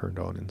need turned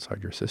on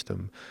inside your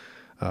system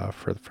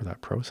for that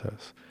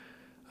process.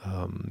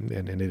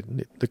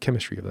 And the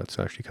chemistry of that's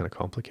actually kind of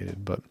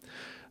complicated. But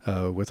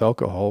with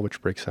alcohol,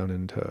 which breaks down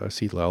into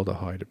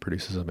acetaldehyde, it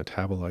produces a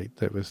metabolite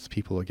that, with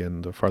people,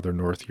 again, the farther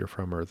north you're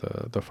from or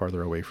the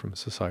farther away from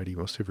society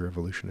most of your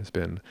evolution has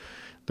been,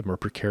 the more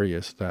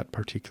precarious that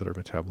particular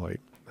metabolite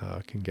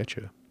can get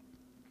you.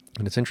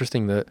 And it's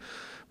interesting that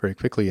very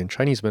quickly in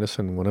Chinese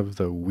medicine, one of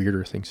the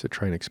weirder things to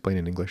try and explain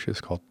in English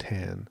is called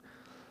tan.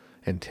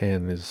 And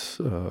tan is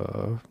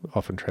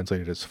often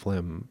translated as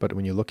phlegm. But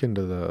when you look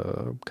into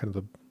the kind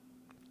of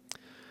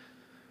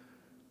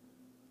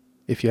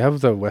if you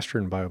have the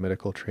Western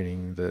biomedical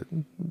training that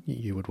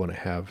you would want to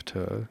have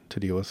to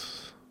deal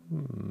with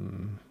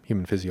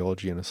human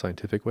physiology in a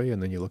scientific way,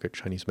 and then you look at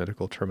Chinese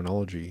medical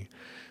terminology,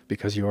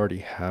 because you already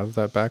have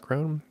that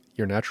background,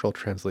 your natural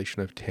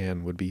translation of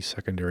tan would be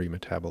secondary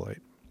metabolite.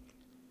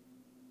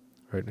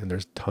 Right? And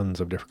there's tons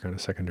of different kind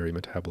of secondary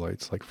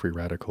metabolites like free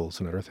radicals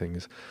and other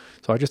things.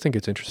 So I just think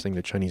it's interesting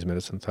that Chinese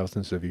medicine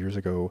thousands of years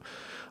ago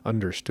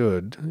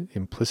understood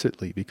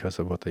implicitly, because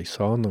of what they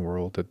saw in the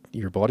world, that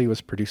your body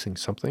was producing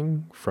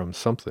something from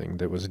something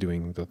that was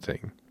doing the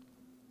thing.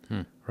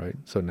 Right?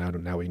 So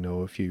now we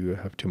know if you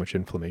have too much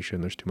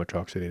inflammation, there's too much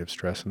oxidative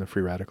stress, and the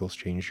free radicals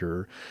change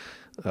your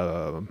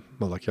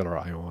molecular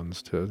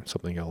ions to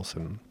something else,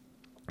 and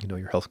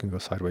your health can go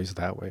sideways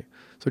that way.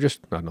 So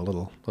just, I don't know,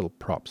 little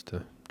props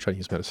to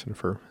Chinese medicine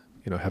for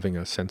having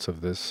a sense of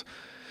this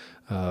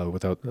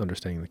without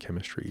understanding the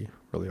chemistry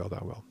really all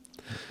that well.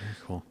 Very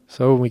cool.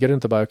 So when we get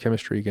into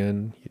biochemistry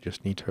again, you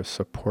just need to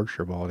support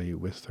your body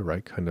with the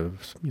right kind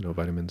of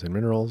vitamins and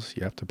minerals.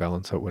 You have to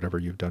balance out whatever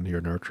you've done to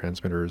your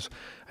neurotransmitters,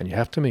 and you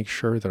have to make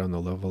sure that on the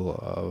level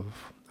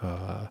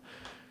of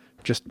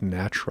just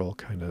natural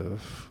kind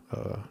of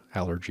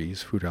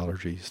allergies, food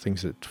allergies,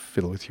 things that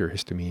fiddle with your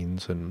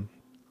histamines, and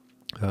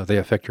they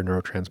affect your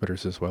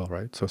neurotransmitters as well,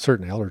 right? So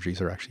certain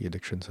allergies are actually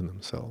addictions in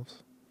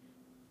themselves.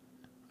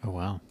 Oh,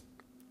 wow.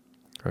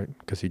 Right?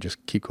 Because you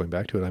just keep going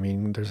back to it. I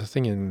mean, there's a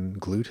thing in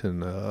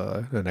gluten,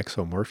 an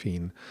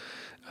exomorphine,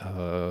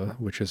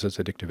 which is as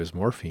addictive as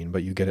morphine,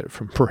 but you get it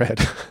from bread.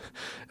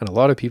 And a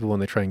lot of people,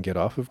 when they try and get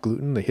off of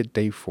gluten, they hit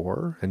day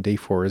 4, and day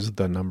 4 is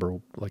the number,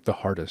 like the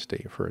hardest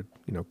day for,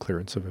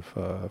 clearance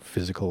of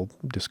physical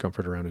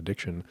discomfort around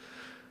addiction.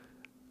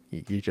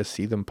 You just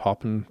see them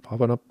popping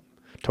up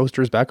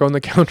toasters back on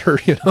the counter,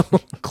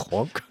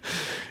 clunk.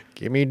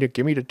 Give me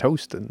the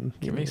toast and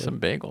give me some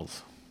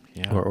bagels.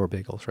 Yeah. Or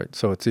bagels, right?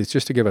 So it's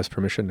just to give us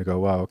permission to go,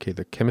 wow, okay,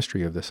 the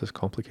chemistry of this is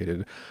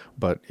complicated,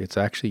 but it's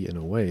actually, in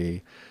a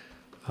way,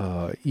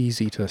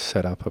 easy to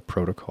set up a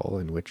protocol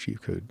in which you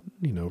could,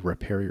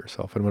 repair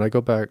yourself. And when I go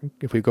back,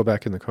 if we go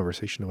back in the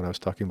conversation when I was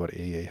talking about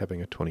AA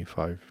having a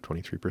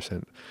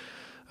 23%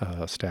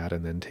 stat,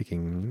 and then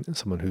taking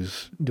someone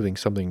who's doing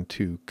something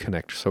to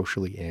connect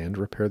socially and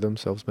repair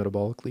themselves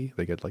metabolically,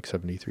 they get like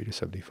 73 to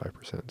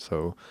 75%.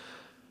 So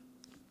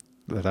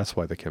that's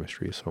why the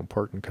chemistry is so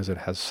important, because it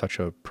has such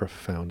a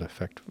profound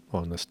effect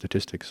on the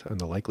statistics and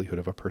the likelihood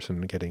of a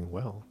person getting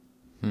well.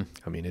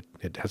 I mean,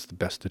 it has the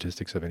best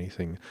statistics of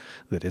anything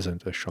that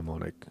isn't a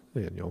shamanic,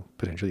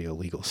 potentially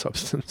illegal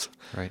substance.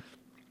 Right.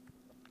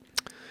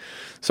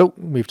 So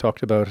we've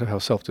talked about how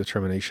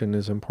self-determination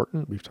is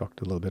important. We've talked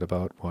a little bit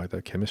about why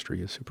the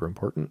chemistry is super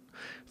important.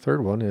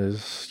 Third one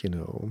is,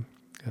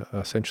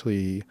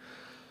 essentially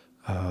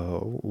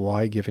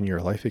why, given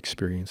your life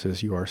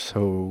experiences, you are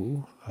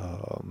so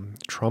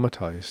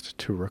traumatized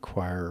to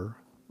require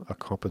a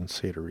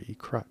compensatory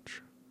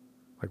crutch.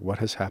 Like, what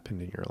has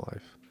happened in your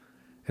life?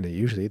 And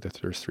usually,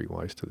 there's 3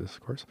 whys to this,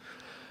 of course.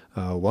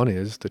 One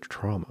is the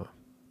trauma.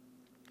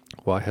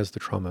 Why has the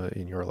trauma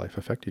in your life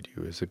affected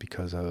you? Is it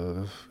because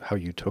of how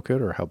you took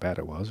it, or how bad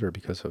it was, or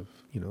because of,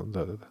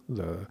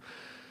 the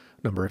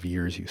number of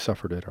years you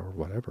suffered it, or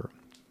whatever?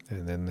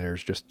 And then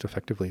there's just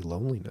effectively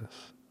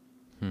loneliness.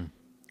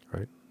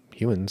 Right?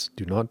 Humans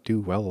do not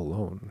do well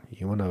alone.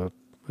 You want to,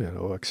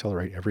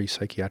 accelerate every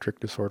psychiatric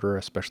disorder,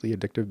 especially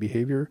addictive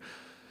behavior,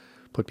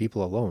 put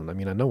people alone. I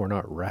mean, I know we're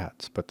not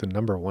rats, but the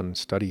number 1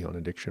 study on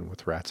addiction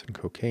with rats and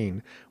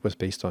cocaine was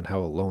based on how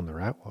alone the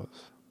rat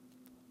was.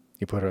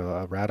 You put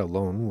a rat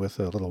alone with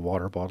a little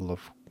water bottle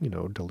of,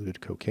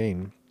 diluted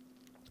cocaine,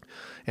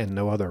 and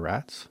no other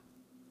rats,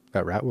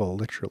 that rat will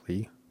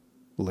literally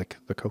lick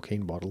the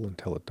cocaine bottle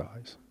until it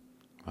dies.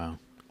 Wow.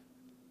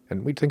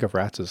 And we'd think of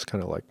rats as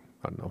kind of like,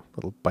 I don't know,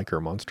 little biker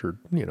monster,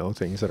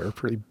 things that are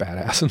pretty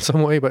badass in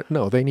some way, but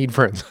no, they need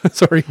friends.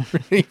 Sorry,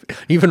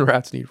 even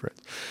rats need friends.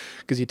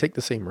 Because you take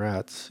the same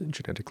rats,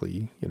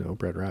 genetically,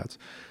 bred rats,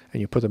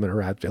 and you put them in a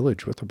rat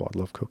village with a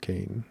bottle of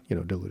cocaine,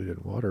 diluted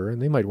in water,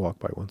 and they might walk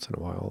by once in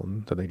a while,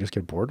 and then they just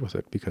get bored with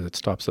it because it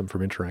stops them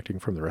from interacting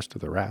from the rest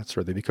of the rats,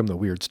 or they become the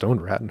weird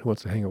stoned rat, and who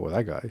wants to hang out with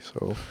that guy?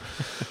 So,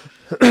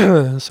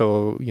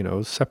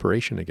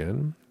 separation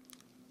again,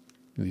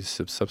 these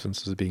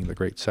substances being the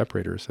great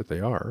separators that they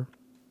are.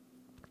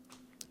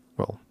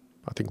 Well,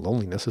 I think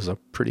loneliness is a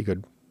pretty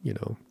good,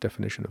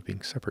 definition of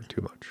being separate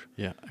too much.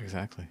 Yeah,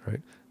 exactly.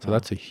 Right? So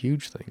that's a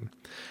huge thing.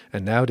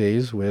 And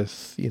nowadays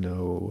with,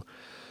 even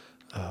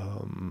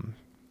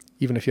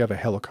if you have a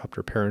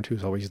helicopter parent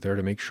who's always there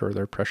to make sure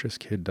their precious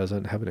kid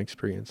doesn't have an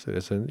experience that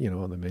isn't,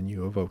 on the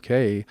menu of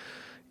okay,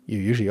 you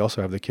usually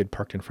also have the kid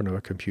parked in front of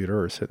a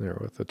computer or sitting there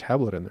with a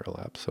tablet in their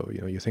lap. So,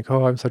 you think,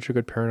 oh, I'm such a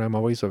good parent. I'm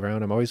always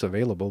around. I'm always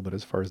available. But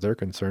as far as they're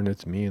concerned,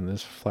 it's me and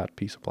this flat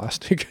piece of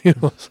plastic,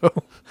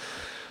 so...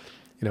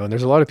 and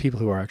there's a lot of people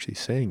who are actually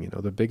saying,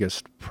 the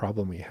biggest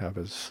problem we have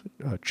as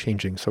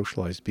changing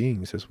socialized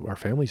beings is our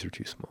families are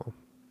too small.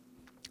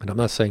 And I'm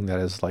not saying that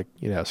as like,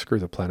 screw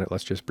the planet,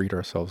 let's just breed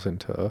ourselves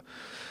into,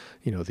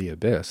 the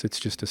abyss. It's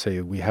just to say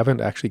we haven't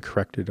actually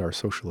corrected our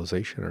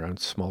socialization around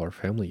smaller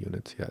family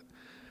units yet.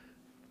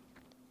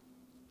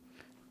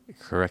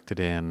 corrected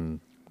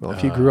in. Well,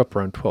 if you grew up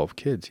around 12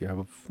 kids, you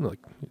have like,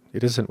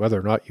 it isn't whether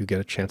or not you get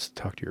a chance to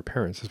talk to your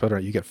parents. It's whether or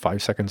not you get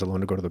 5 seconds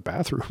alone to go to the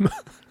bathroom,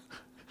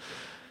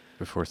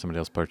 Before somebody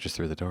else barges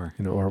through the door.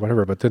 or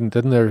whatever. But then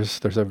there's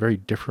a very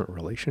different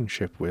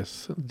relationship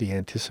with the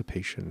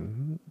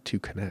anticipation to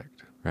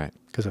connect. Right.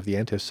 Because if the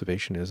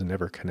anticipation is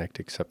never connect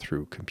except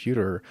through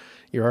computer,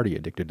 you're already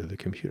addicted to the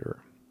computer.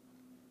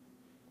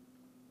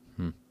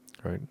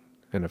 Right?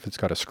 And if it's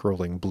got a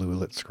scrolling blue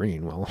lit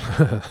screen, well,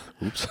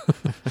 oops.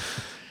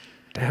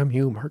 Damn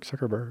you, Mark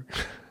Zuckerberg,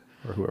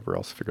 or whoever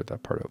else figured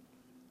that part out.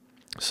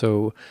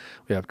 So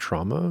we have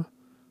trauma,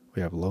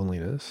 we have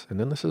loneliness, and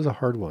then this is a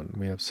hard one.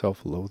 We have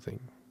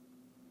self-loathing.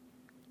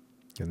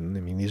 And I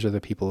mean, these are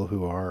the people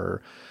who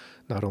are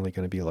not only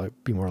going to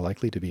be more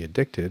likely to be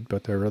addicted,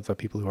 but they're the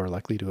people who are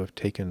likely to have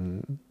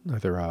taken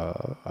either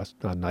a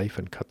knife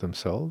and cut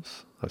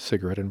themselves, a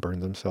cigarette and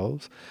burned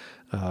themselves,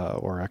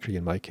 or actually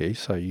in my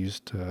case, I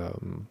used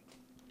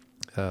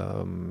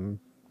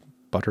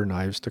butter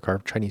knives to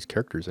carve Chinese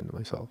characters into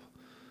myself.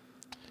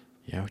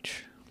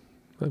 Ouch.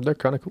 They're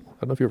kind of cool.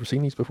 I don't know if you've ever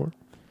seen these before.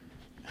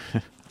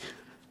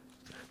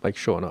 Like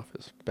showing off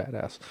his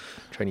badass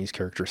Chinese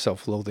character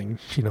self-loathing,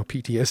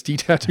 PTSD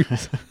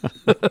tattoos.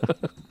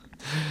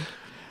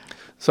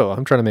 So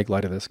I'm trying to make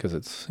light of this because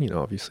it's,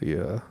 obviously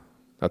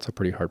that's a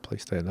pretty hard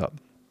place to end up.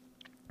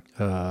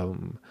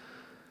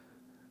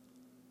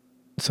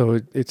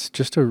 So it's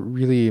just a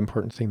really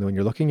important thing, though. When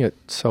you're looking at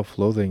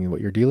self-loathing,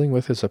 what you're dealing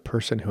with is a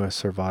person who has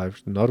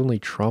survived not only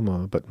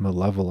trauma, but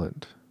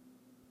malevolent,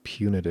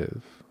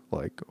 punitive,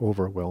 like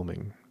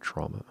overwhelming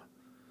trauma.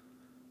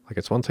 Like,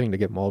 it's one thing to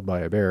get mauled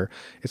by a bear.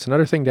 It's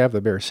another thing to have the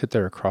bear sit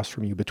there across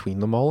from you between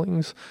the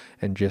maulings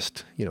and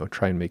just,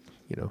 try and make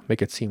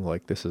it seem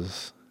like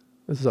it's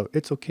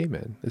okay,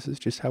 man. This is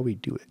just how we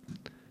do it.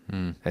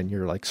 And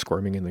you're like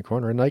squirming in the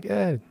corner and like,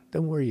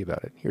 don't worry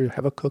about it. Here,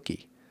 have a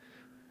cookie.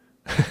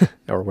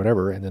 Or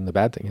whatever, and then the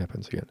bad thing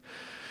happens again.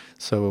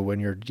 So when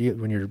you're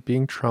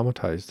being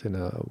traumatized in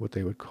what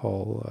they would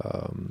call,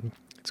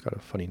 it's got a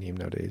funny name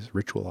nowadays,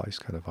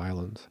 ritualized kind of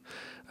violence,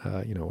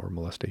 or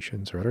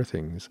molestations or other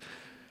things,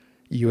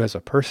 you as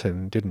a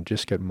person didn't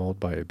just get mauled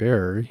by a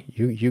bear.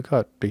 You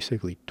got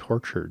basically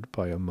tortured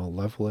by a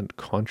malevolent,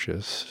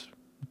 conscious,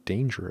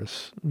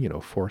 dangerous,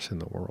 force in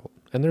the world.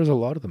 And there's a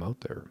lot of them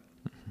out there,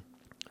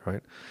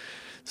 right?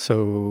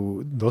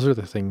 So those are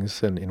the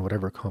things, and in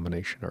whatever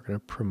combination, are going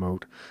to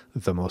promote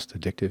the most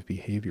addictive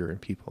behavior in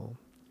people.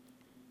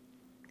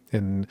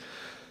 And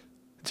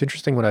it's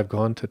interesting when I've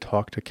gone to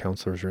talk to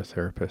counselors or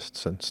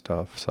therapists and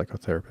stuff,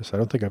 psychotherapists. I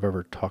don't think I've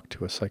ever talked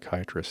to a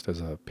psychiatrist as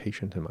a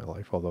patient in my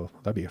life, although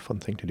that'd be a fun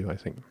thing to do, I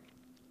think.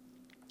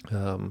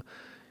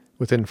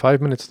 Within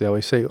 5 minutes, they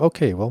always say,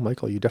 okay, well,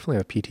 Michael, you definitely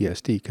have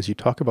PTSD because you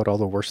talk about all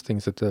the worst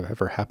things that have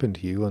ever happened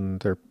to you,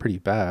 and they're pretty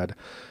bad.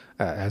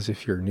 As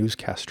if you're a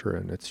newscaster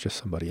and it's just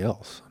somebody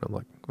else. And I'm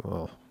like,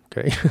 oh,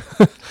 okay.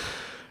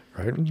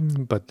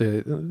 Right. But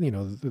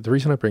the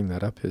reason I bring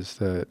that up is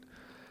that,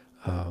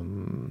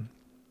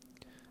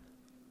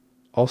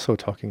 also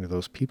talking to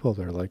those people,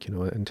 they're like,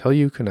 until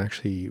you can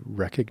actually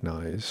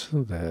recognize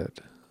that,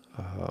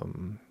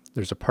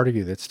 there's a part of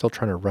you that's still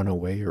trying to run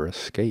away or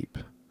escape,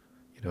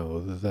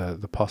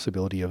 the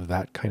possibility of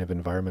that kind of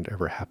environment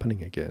ever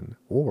happening again,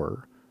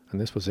 or, and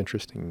this was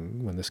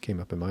interesting when this came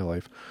up in my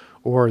life,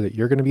 or that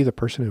you're going to be the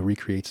person who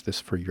recreates this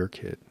for your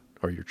kid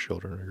or your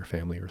children or your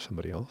family or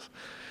somebody else.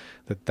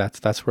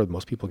 That's where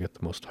most people get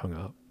the most hung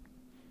up.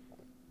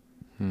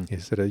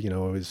 Is that,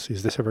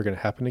 is this ever going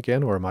to happen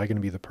again, or am I going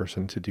to be the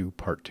person to do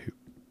part 2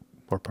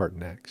 or part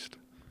next?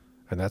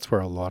 And that's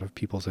where a lot of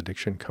people's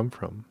addiction come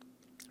from,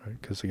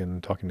 right? Because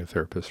again, talking to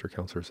therapists or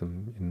counselors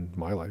in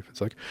my life, it's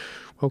like,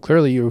 well,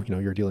 clearly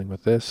you're dealing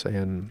with this,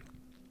 and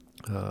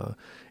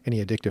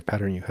any addictive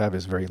pattern you have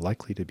is very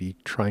likely to be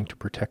trying to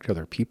protect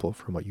other people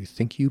from what you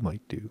think you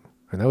might do.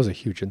 And that was a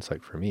huge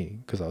insight for me,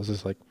 because I was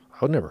just like, I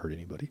would never hurt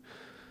anybody.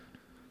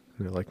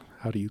 And they're like,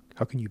 how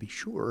can you be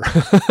sure?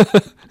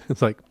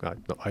 It's like,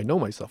 I know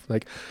myself.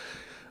 Like,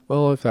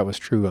 well, if that was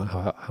true,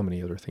 how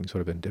many other things would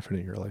have been different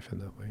in your life in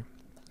that way?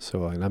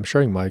 So, and I'm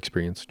sharing my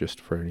experience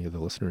just for any of the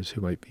listeners who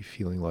might be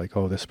feeling like,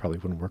 oh, this probably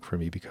wouldn't work for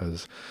me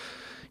because,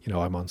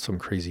 I'm on some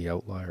crazy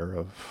outlier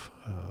of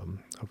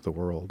the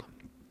world.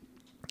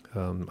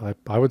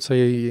 I would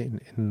say,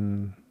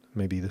 in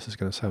maybe this is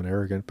going to sound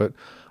arrogant, but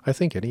I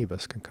think any of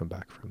us can come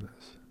back from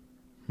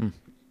this.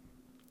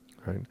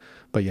 Right?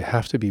 But you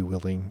have to be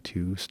willing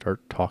to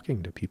start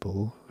talking to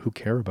people who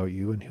care about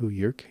you and who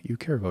you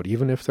care about,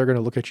 even if they're going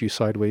to look at you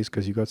sideways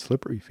because you got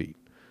slippery feet.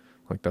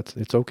 Like,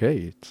 it's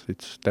okay.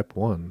 It's step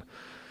one.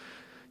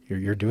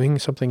 You're doing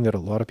something that a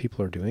lot of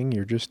people are doing.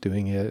 You're just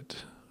doing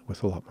it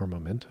with a lot more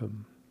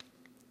momentum,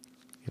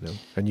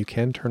 and you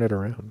can turn it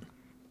around.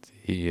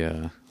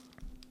 The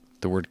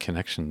word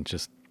connection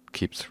just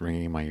keeps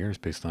ringing in my ears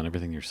based on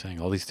everything you're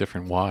saying. All these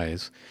different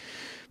whys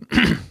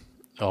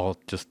all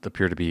just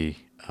appear to be,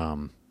 I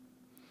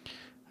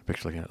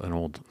picture like an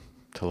old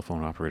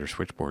telephone operator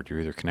switchboard.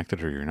 You're either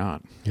connected or you're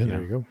not. Yeah,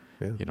 there you go.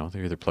 Yeah.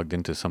 They're either plugged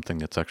into something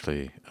that's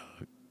actually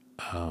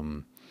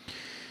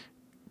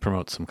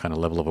promotes some kind of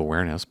level of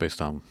awareness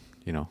based on,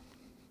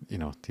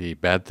 the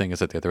bad thing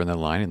is at the other end of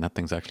the line, and that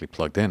thing's actually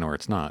plugged in, or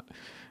it's not.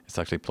 It's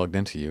actually plugged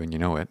into you, and you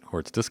know it, or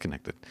it's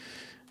disconnected.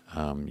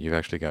 You've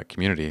actually got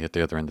community at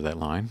the other end of that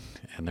line,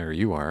 and there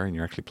you are, and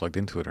you're actually plugged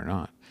into it or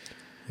not.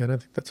 Yeah, and I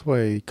think that's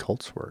why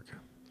cults work.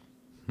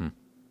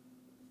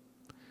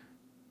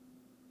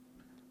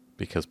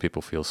 Because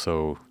people feel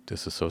so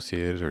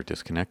disassociated or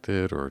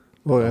disconnected or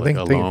Well, I think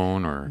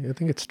alone I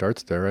think it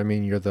starts there. I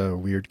mean, you're the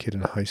weird kid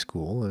in high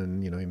school,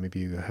 and maybe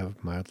you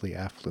have mildly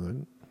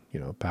affluent,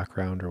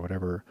 background or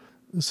whatever.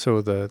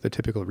 So the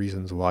typical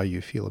reasons why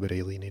you feel a bit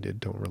alienated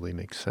don't really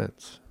make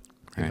sense.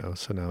 Right.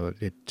 So now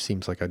it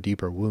seems like a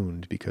deeper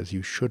wound because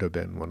you should have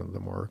been one of the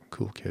more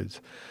cool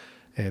kids,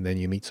 and then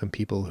you meet some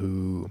people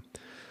who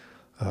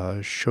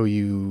show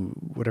you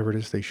whatever it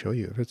is they show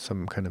you. If it's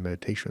some kind of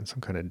meditation,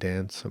 some kind of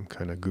dance, some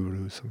kind of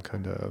guru, some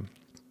kind of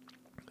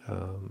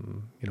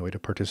way to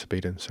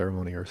participate in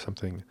ceremony or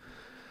something,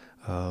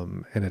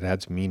 and it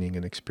adds meaning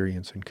and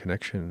experience and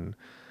connection,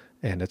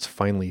 and it's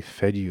finally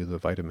fed you the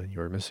vitamin you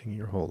were missing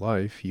your whole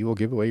life, you will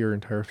give away your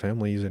entire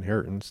family's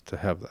inheritance to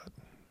have that.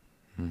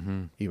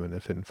 Mm-hmm. Even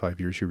if in 5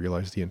 years you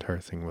realize the entire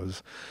thing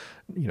was,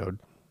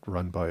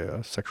 run by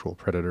a sexual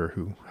predator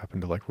who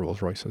happened to like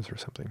Rolls Royces or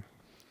something.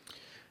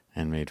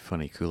 And made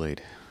funny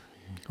Kool-Aid.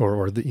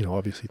 Or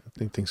obviously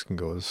things can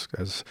go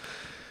as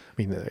I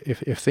mean,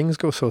 if things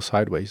go so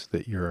sideways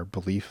that your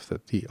belief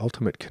that the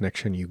ultimate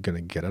connection you're going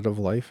to get out of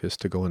life is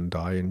to go and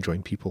die and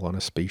join people on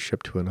a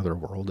spaceship to another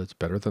world, it's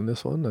better than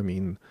this one. I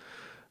mean,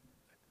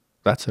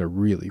 that's a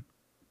really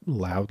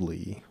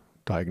loudly,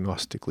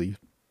 diagnostically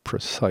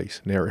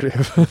precise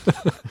narrative.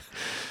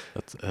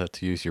 That's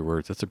to use your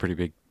words. That's a pretty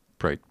big,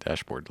 bright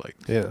dashboard light.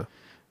 Yeah.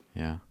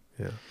 Yeah.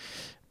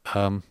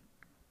 Yeah.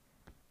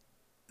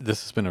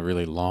 This has been a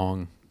really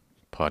long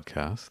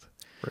podcast.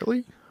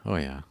 Really? Oh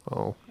yeah.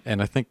 Oh.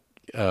 And I think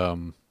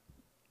the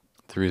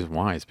reason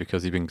why is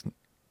because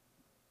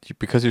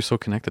because you're so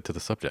connected to the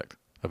subject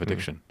of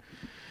addiction.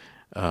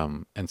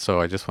 And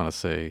so I just want to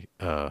say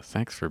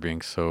thanks for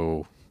being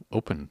so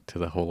open to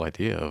the whole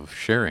idea of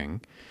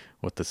sharing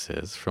what this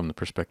is from the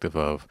perspective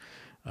of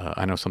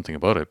I know something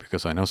about it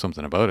because I know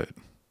something about it,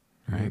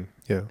 right?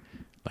 Yeah.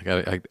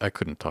 Like I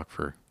couldn't talk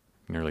for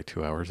nearly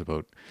 2 hours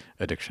about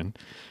addiction.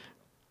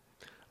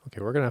 Okay,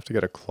 we're gonna have to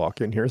get a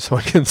clock in here so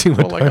I can see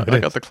what time it is. I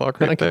got the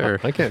clock right there.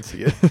 I can't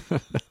see it.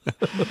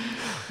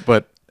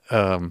 But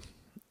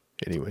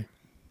anyway,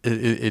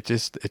 it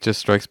just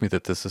strikes me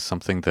that this is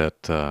something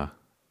that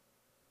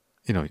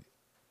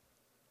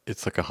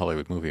it's like a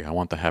Hollywood movie. I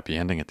want the happy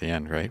ending at the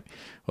end, right?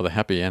 Well, the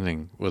happy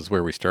ending was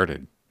where we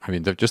started. I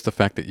mean, just the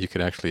fact that you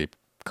could actually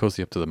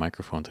cozy up to the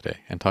microphone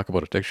today and talk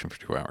about addiction for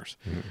 2 hours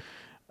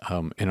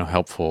in a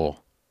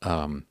helpful,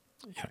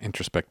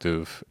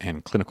 introspective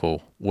and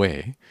clinical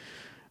way,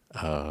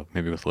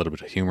 maybe with a little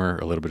bit of humor,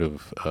 a little bit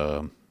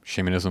of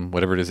shamanism,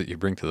 whatever it is that you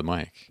bring to the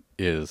mic,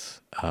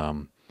 is a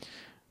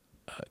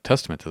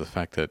testament to the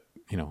fact that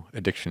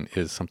addiction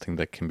is something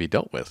that can be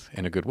dealt with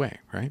in a good way,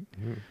 right?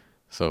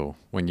 So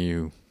when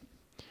you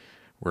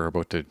were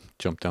about to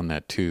jump down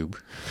that tube,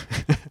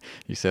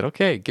 you said,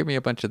 okay, give me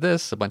a bunch of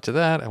this, a bunch of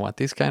that. I want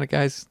these kind of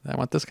guys. I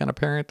want this kind of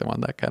parent. I want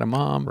that kind of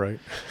mom. right.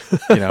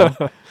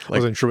 I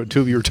wasn't sure what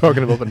tube you were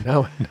talking about, but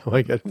now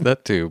I get it.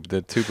 that tube,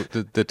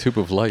 the tube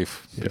of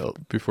life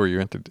before you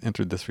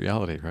entered this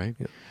reality, right?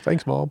 Yeah.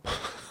 Thanks, Mom.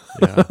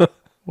 Yeah.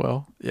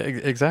 Well, yeah,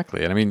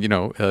 exactly. And I mean,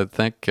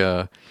 thank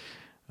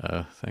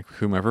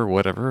whomever,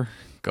 whatever,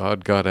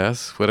 God,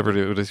 goddess, whatever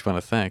it is you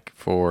want to thank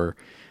for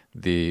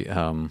the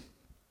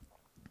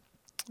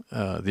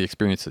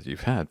experience that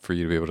you've had, for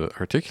you to be able to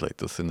articulate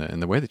this in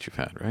the way that you've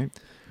had, right?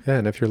 Yeah,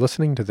 and if you're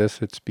listening to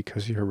this, it's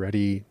because you're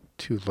ready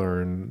to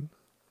learn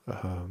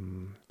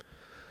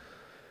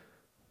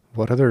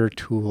what other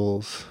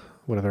tools,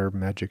 what other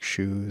magic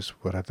shoes,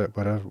 what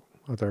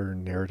other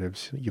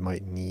narratives you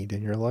might need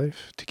in your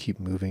life to keep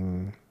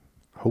moving,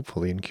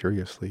 hopefully and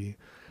curiously,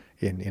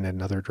 in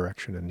another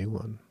direction, a new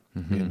one.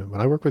 Mm-hmm. And when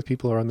I work with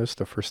people around this,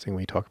 the first thing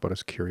we talk about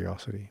is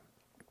curiosity.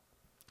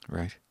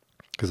 Right.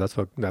 Because that's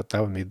what that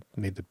one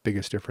made the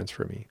biggest difference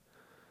for me.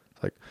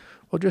 It's like,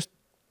 well, just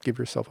give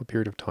yourself a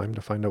period of time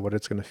to find out what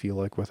it's going to feel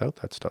like without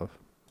that stuff.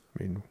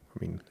 I mean,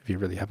 if you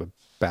really have a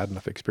bad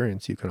enough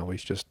experience, you can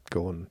always just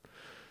go and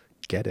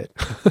get it.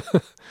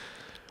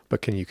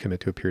 But can you commit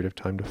to a period of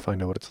time to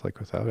find out what it's like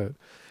without it?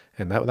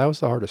 And that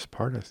was the hardest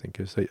part, I think,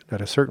 is that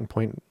at a certain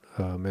point,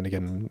 and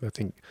again, I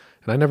think,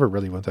 and I never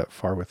really went that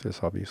far with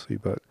this, obviously,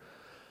 but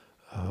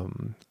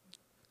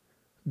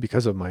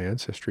because of my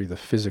ancestry, the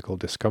physical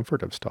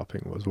discomfort of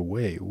stopping was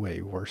way,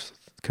 way worse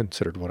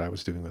considered what I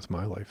was doing with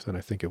my life than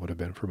I think it would have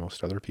been for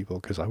most other people,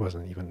 because I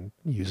wasn't even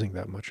using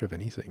that much of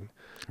anything,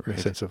 in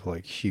the sense of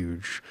like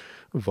huge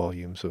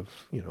volumes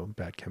of,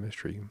 bad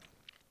chemistry.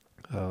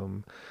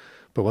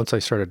 But once I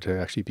started to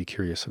actually be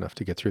curious enough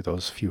to get through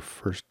those few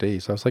first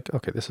days, I was like,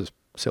 okay, this is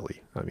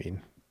silly. I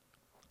mean,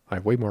 I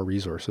have way more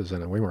resources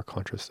and I'm way more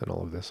conscious than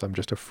all of this. I'm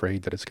just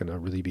afraid that it's going to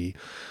really be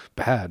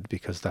bad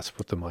because that's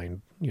what the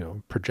mind,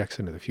 projects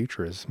into the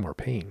future is more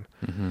pain.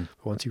 Mm-hmm.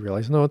 But once you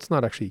realize, no, it's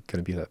not actually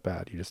going to be that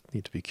bad. You just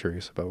need to be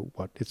curious about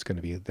what it's going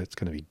to be that's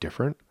going to be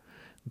different.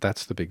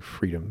 That's the big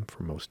freedom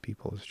for most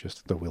people, is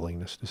just the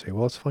willingness to say,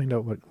 well, let's find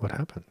out what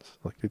happens.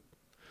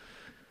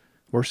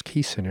 Worst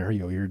case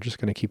scenario, you're just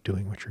going to keep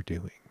doing what you're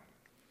doing.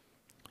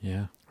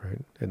 Yeah.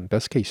 Right. And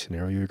best case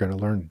scenario, you're going to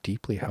learn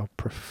deeply how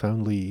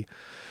profoundly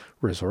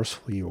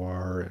resourceful you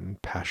are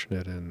and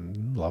passionate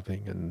and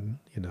loving and,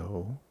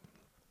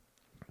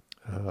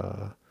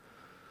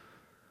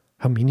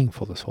 how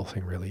meaningful this whole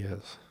thing really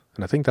is.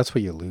 And I think that's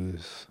what you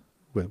lose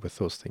with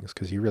those things,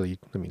 because you really,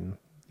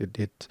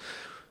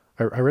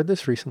 I read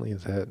this recently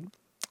that,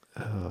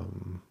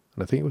 and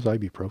I think it was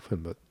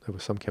ibuprofen, but there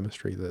was some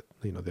chemistry that,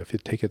 if you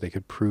take it, they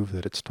could prove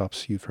that it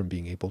stops you from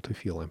being able to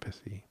feel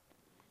empathy.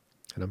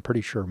 And I'm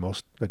pretty sure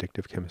most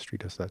addictive chemistry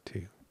does that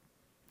too.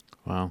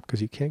 Wow.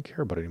 Because you can't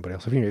care about anybody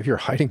else. If you're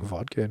hiding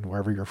vodka and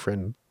wherever your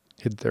friend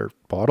hid their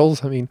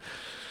bottles,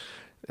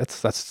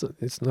 it's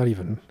not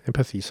even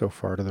empathy so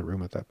far to the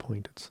room at that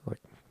point. It's like,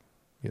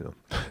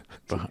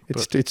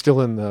 it's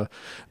still in the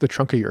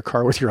trunk of your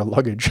car with your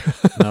luggage.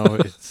 No,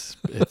 it's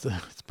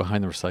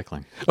behind the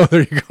recycling. Oh,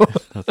 there you go.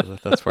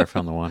 That's where I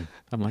found the one.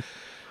 I'm like,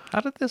 how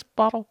did this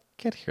bottle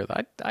get here?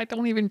 I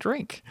don't even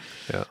drink.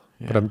 Yeah.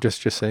 But I'm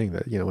just saying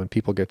that, when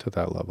people get to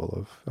that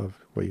level of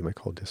what you might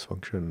call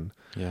dysfunction,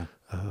 yeah,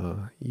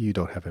 you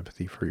don't have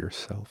empathy for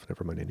yourself,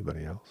 never mind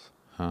anybody else.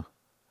 Huh.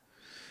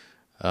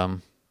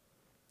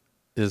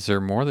 Is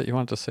there more that you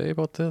want to say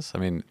about this? I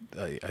mean,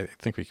 I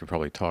think we could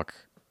probably talk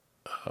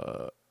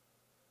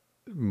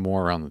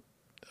more on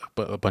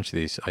a bunch of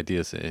these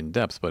ideas in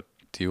depth, but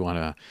do you want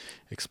to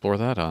explore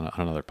that on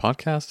another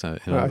podcast?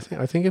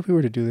 I think if we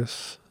were to do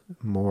this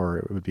more,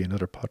 it would be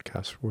another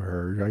podcast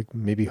where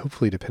maybe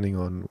hopefully depending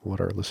on what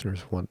our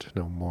listeners want to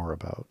know more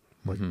about,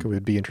 it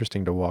would be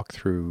interesting to walk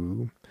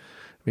through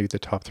maybe the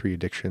top 3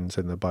 addictions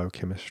and the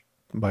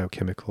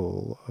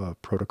biochemical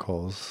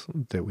protocols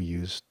that we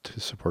use to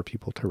support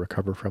people to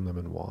recover from them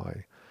and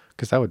why,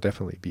 because that would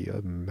definitely be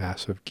a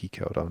massive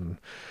geek out on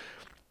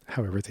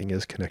how everything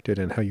is connected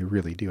and how you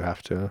really do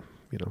have to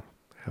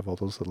have all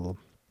those little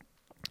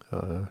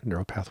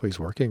neural pathways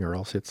working, or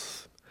else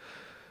it's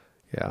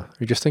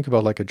you just think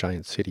about like a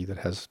giant city that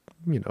has,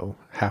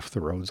 half the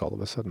roads all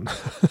of a sudden.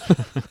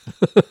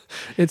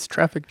 It's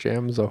traffic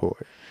jams ahoy.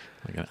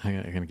 I'm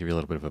going to give you a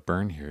little bit of a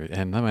burn here,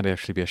 and that might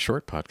actually be a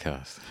short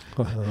podcast.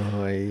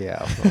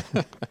 Yeah.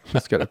 Well,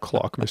 let's get a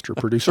clock, Mr.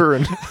 Producer.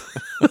 And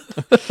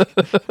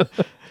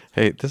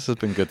hey, this has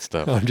been good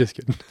stuff. No, I'm just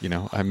kidding.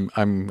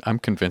 I'm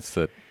convinced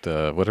that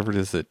whatever it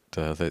is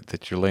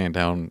that you're laying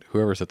down,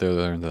 whoever's at the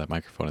other end of that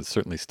microphone is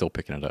certainly still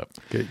picking it up.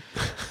 Good.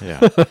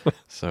 Yeah.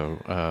 So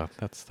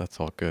that's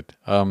all good.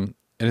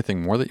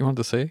 Anything more that you wanted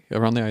to say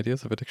around the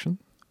ideas of addiction?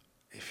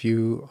 If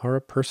you are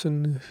a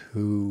person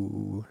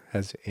who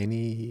has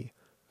any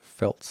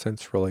felt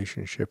sense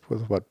relationship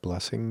with what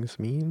blessings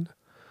mean,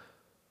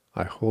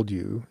 I hold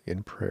you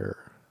in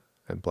prayer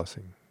and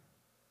blessing.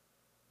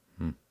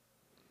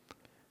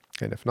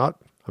 And if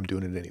not, I'm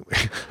doing it anyway.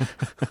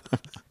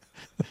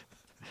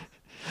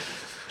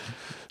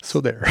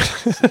 So there.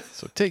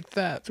 So take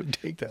that.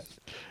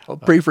 I'll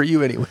pray for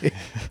you anyway.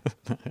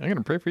 I'm going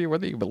to pray for you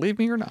whether you believe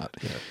me or not.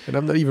 Yeah. And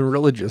I'm not even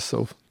religious,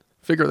 so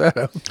figure that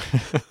out.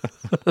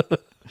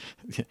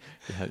 Yeah,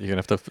 you're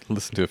going to have to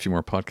listen to a few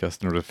more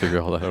podcasts in order to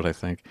figure all that out, I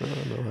think.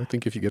 I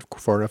think if you get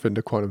far enough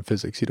into quantum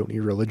physics, you don't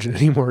need religion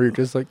anymore. You're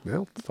just like,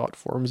 well, thought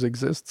forms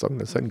exist, so I'm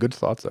going to send good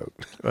thoughts out.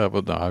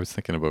 Well, no, I was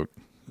thinking about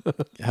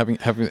having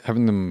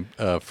them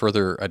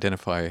further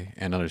identify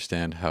and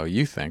understand how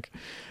you think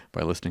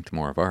by listening to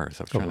more of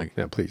ours. I was trying to...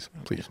 Yeah, please.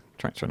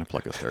 Trying to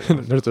plug us there.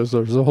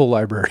 There's a whole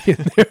library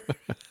in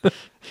there.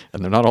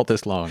 And they're not all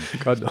this long.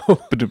 God, no.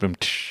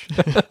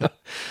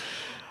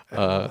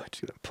 I'm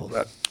just gonna pull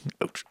that.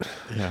 Ouch.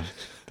 Yeah,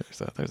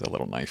 there's a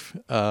little knife.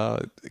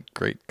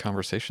 Great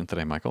conversation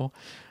today, Michael.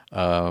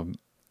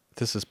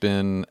 This has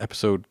been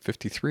episode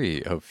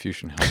 53 of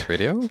Fusion Health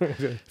Radio.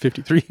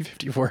 53,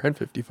 54, and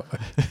 55.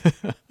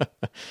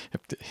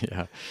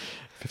 Yeah,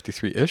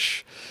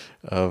 53-ish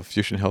of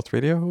Fusion Health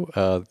Radio.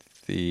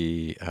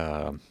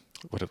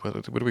 What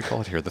do we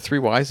call it here? The 3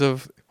 whys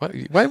of...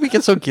 Why do we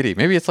get so giddy?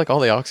 Maybe it's like all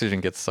the oxygen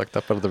gets sucked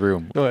up out of the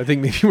room. No, I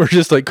think maybe we're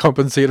just like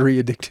compensatory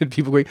addicted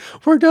people going,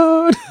 we're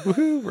done.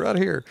 Woohoo, we're out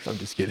of here. I'm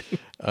just kidding.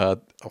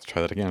 I'll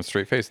try that again with a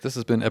straight face. This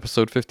has been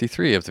episode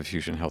 53 of the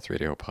Fusion Health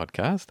Radio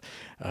podcast,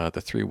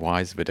 the 3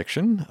 whys of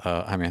addiction.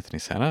 I'm Anthony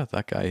Santa.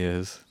 That guy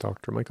is...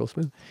 Dr. Michael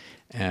Smith.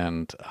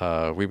 And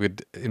we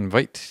would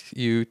invite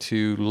you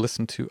to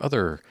listen to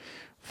other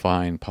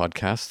fine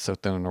podcasts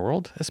out there in the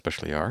world,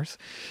 especially ours.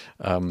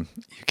 You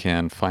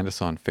can find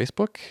us on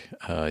Facebook.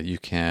 You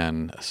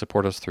can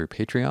support us through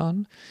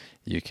Patreon.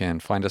 You can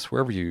find us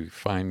wherever you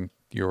find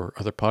your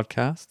other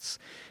podcasts,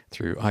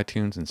 through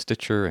iTunes and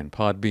Stitcher and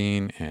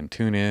Podbean and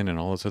TuneIn and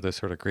all those other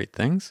sort of great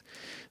things.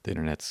 The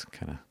internet's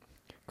kind of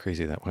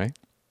crazy that way.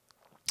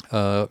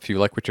 If you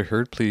like what you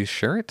heard, please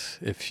share it.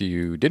 If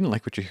you didn't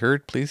like what you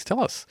heard, please tell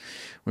us.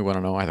 We want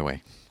to know either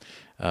way.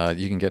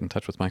 You can get in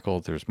touch with Michael.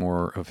 There's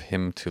more of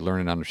him to learn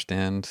and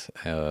understand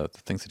the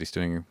things that he's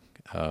doing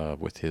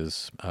with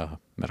his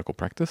medical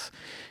practice.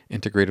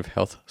 Integrative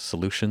Health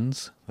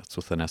Solutions, that's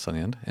with an S on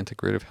the end,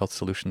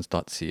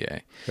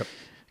 integrativehealthsolutions.ca. Yep.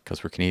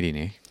 Because we're Canadian,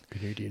 eh?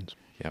 Canadians.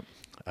 Yep.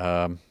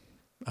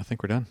 I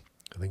think we're done.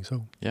 I think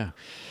so. Yeah.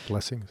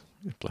 Blessings.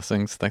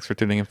 Blessings. Thanks for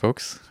tuning in,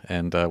 folks.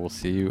 And we'll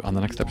see you on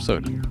the next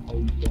episode.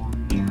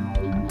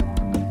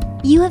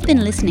 You have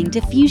been listening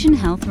to Fusion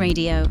Health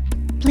Radio.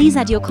 Please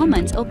add your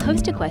comments or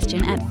post a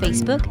question at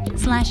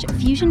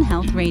Facebook/Fusion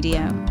Health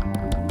Radio.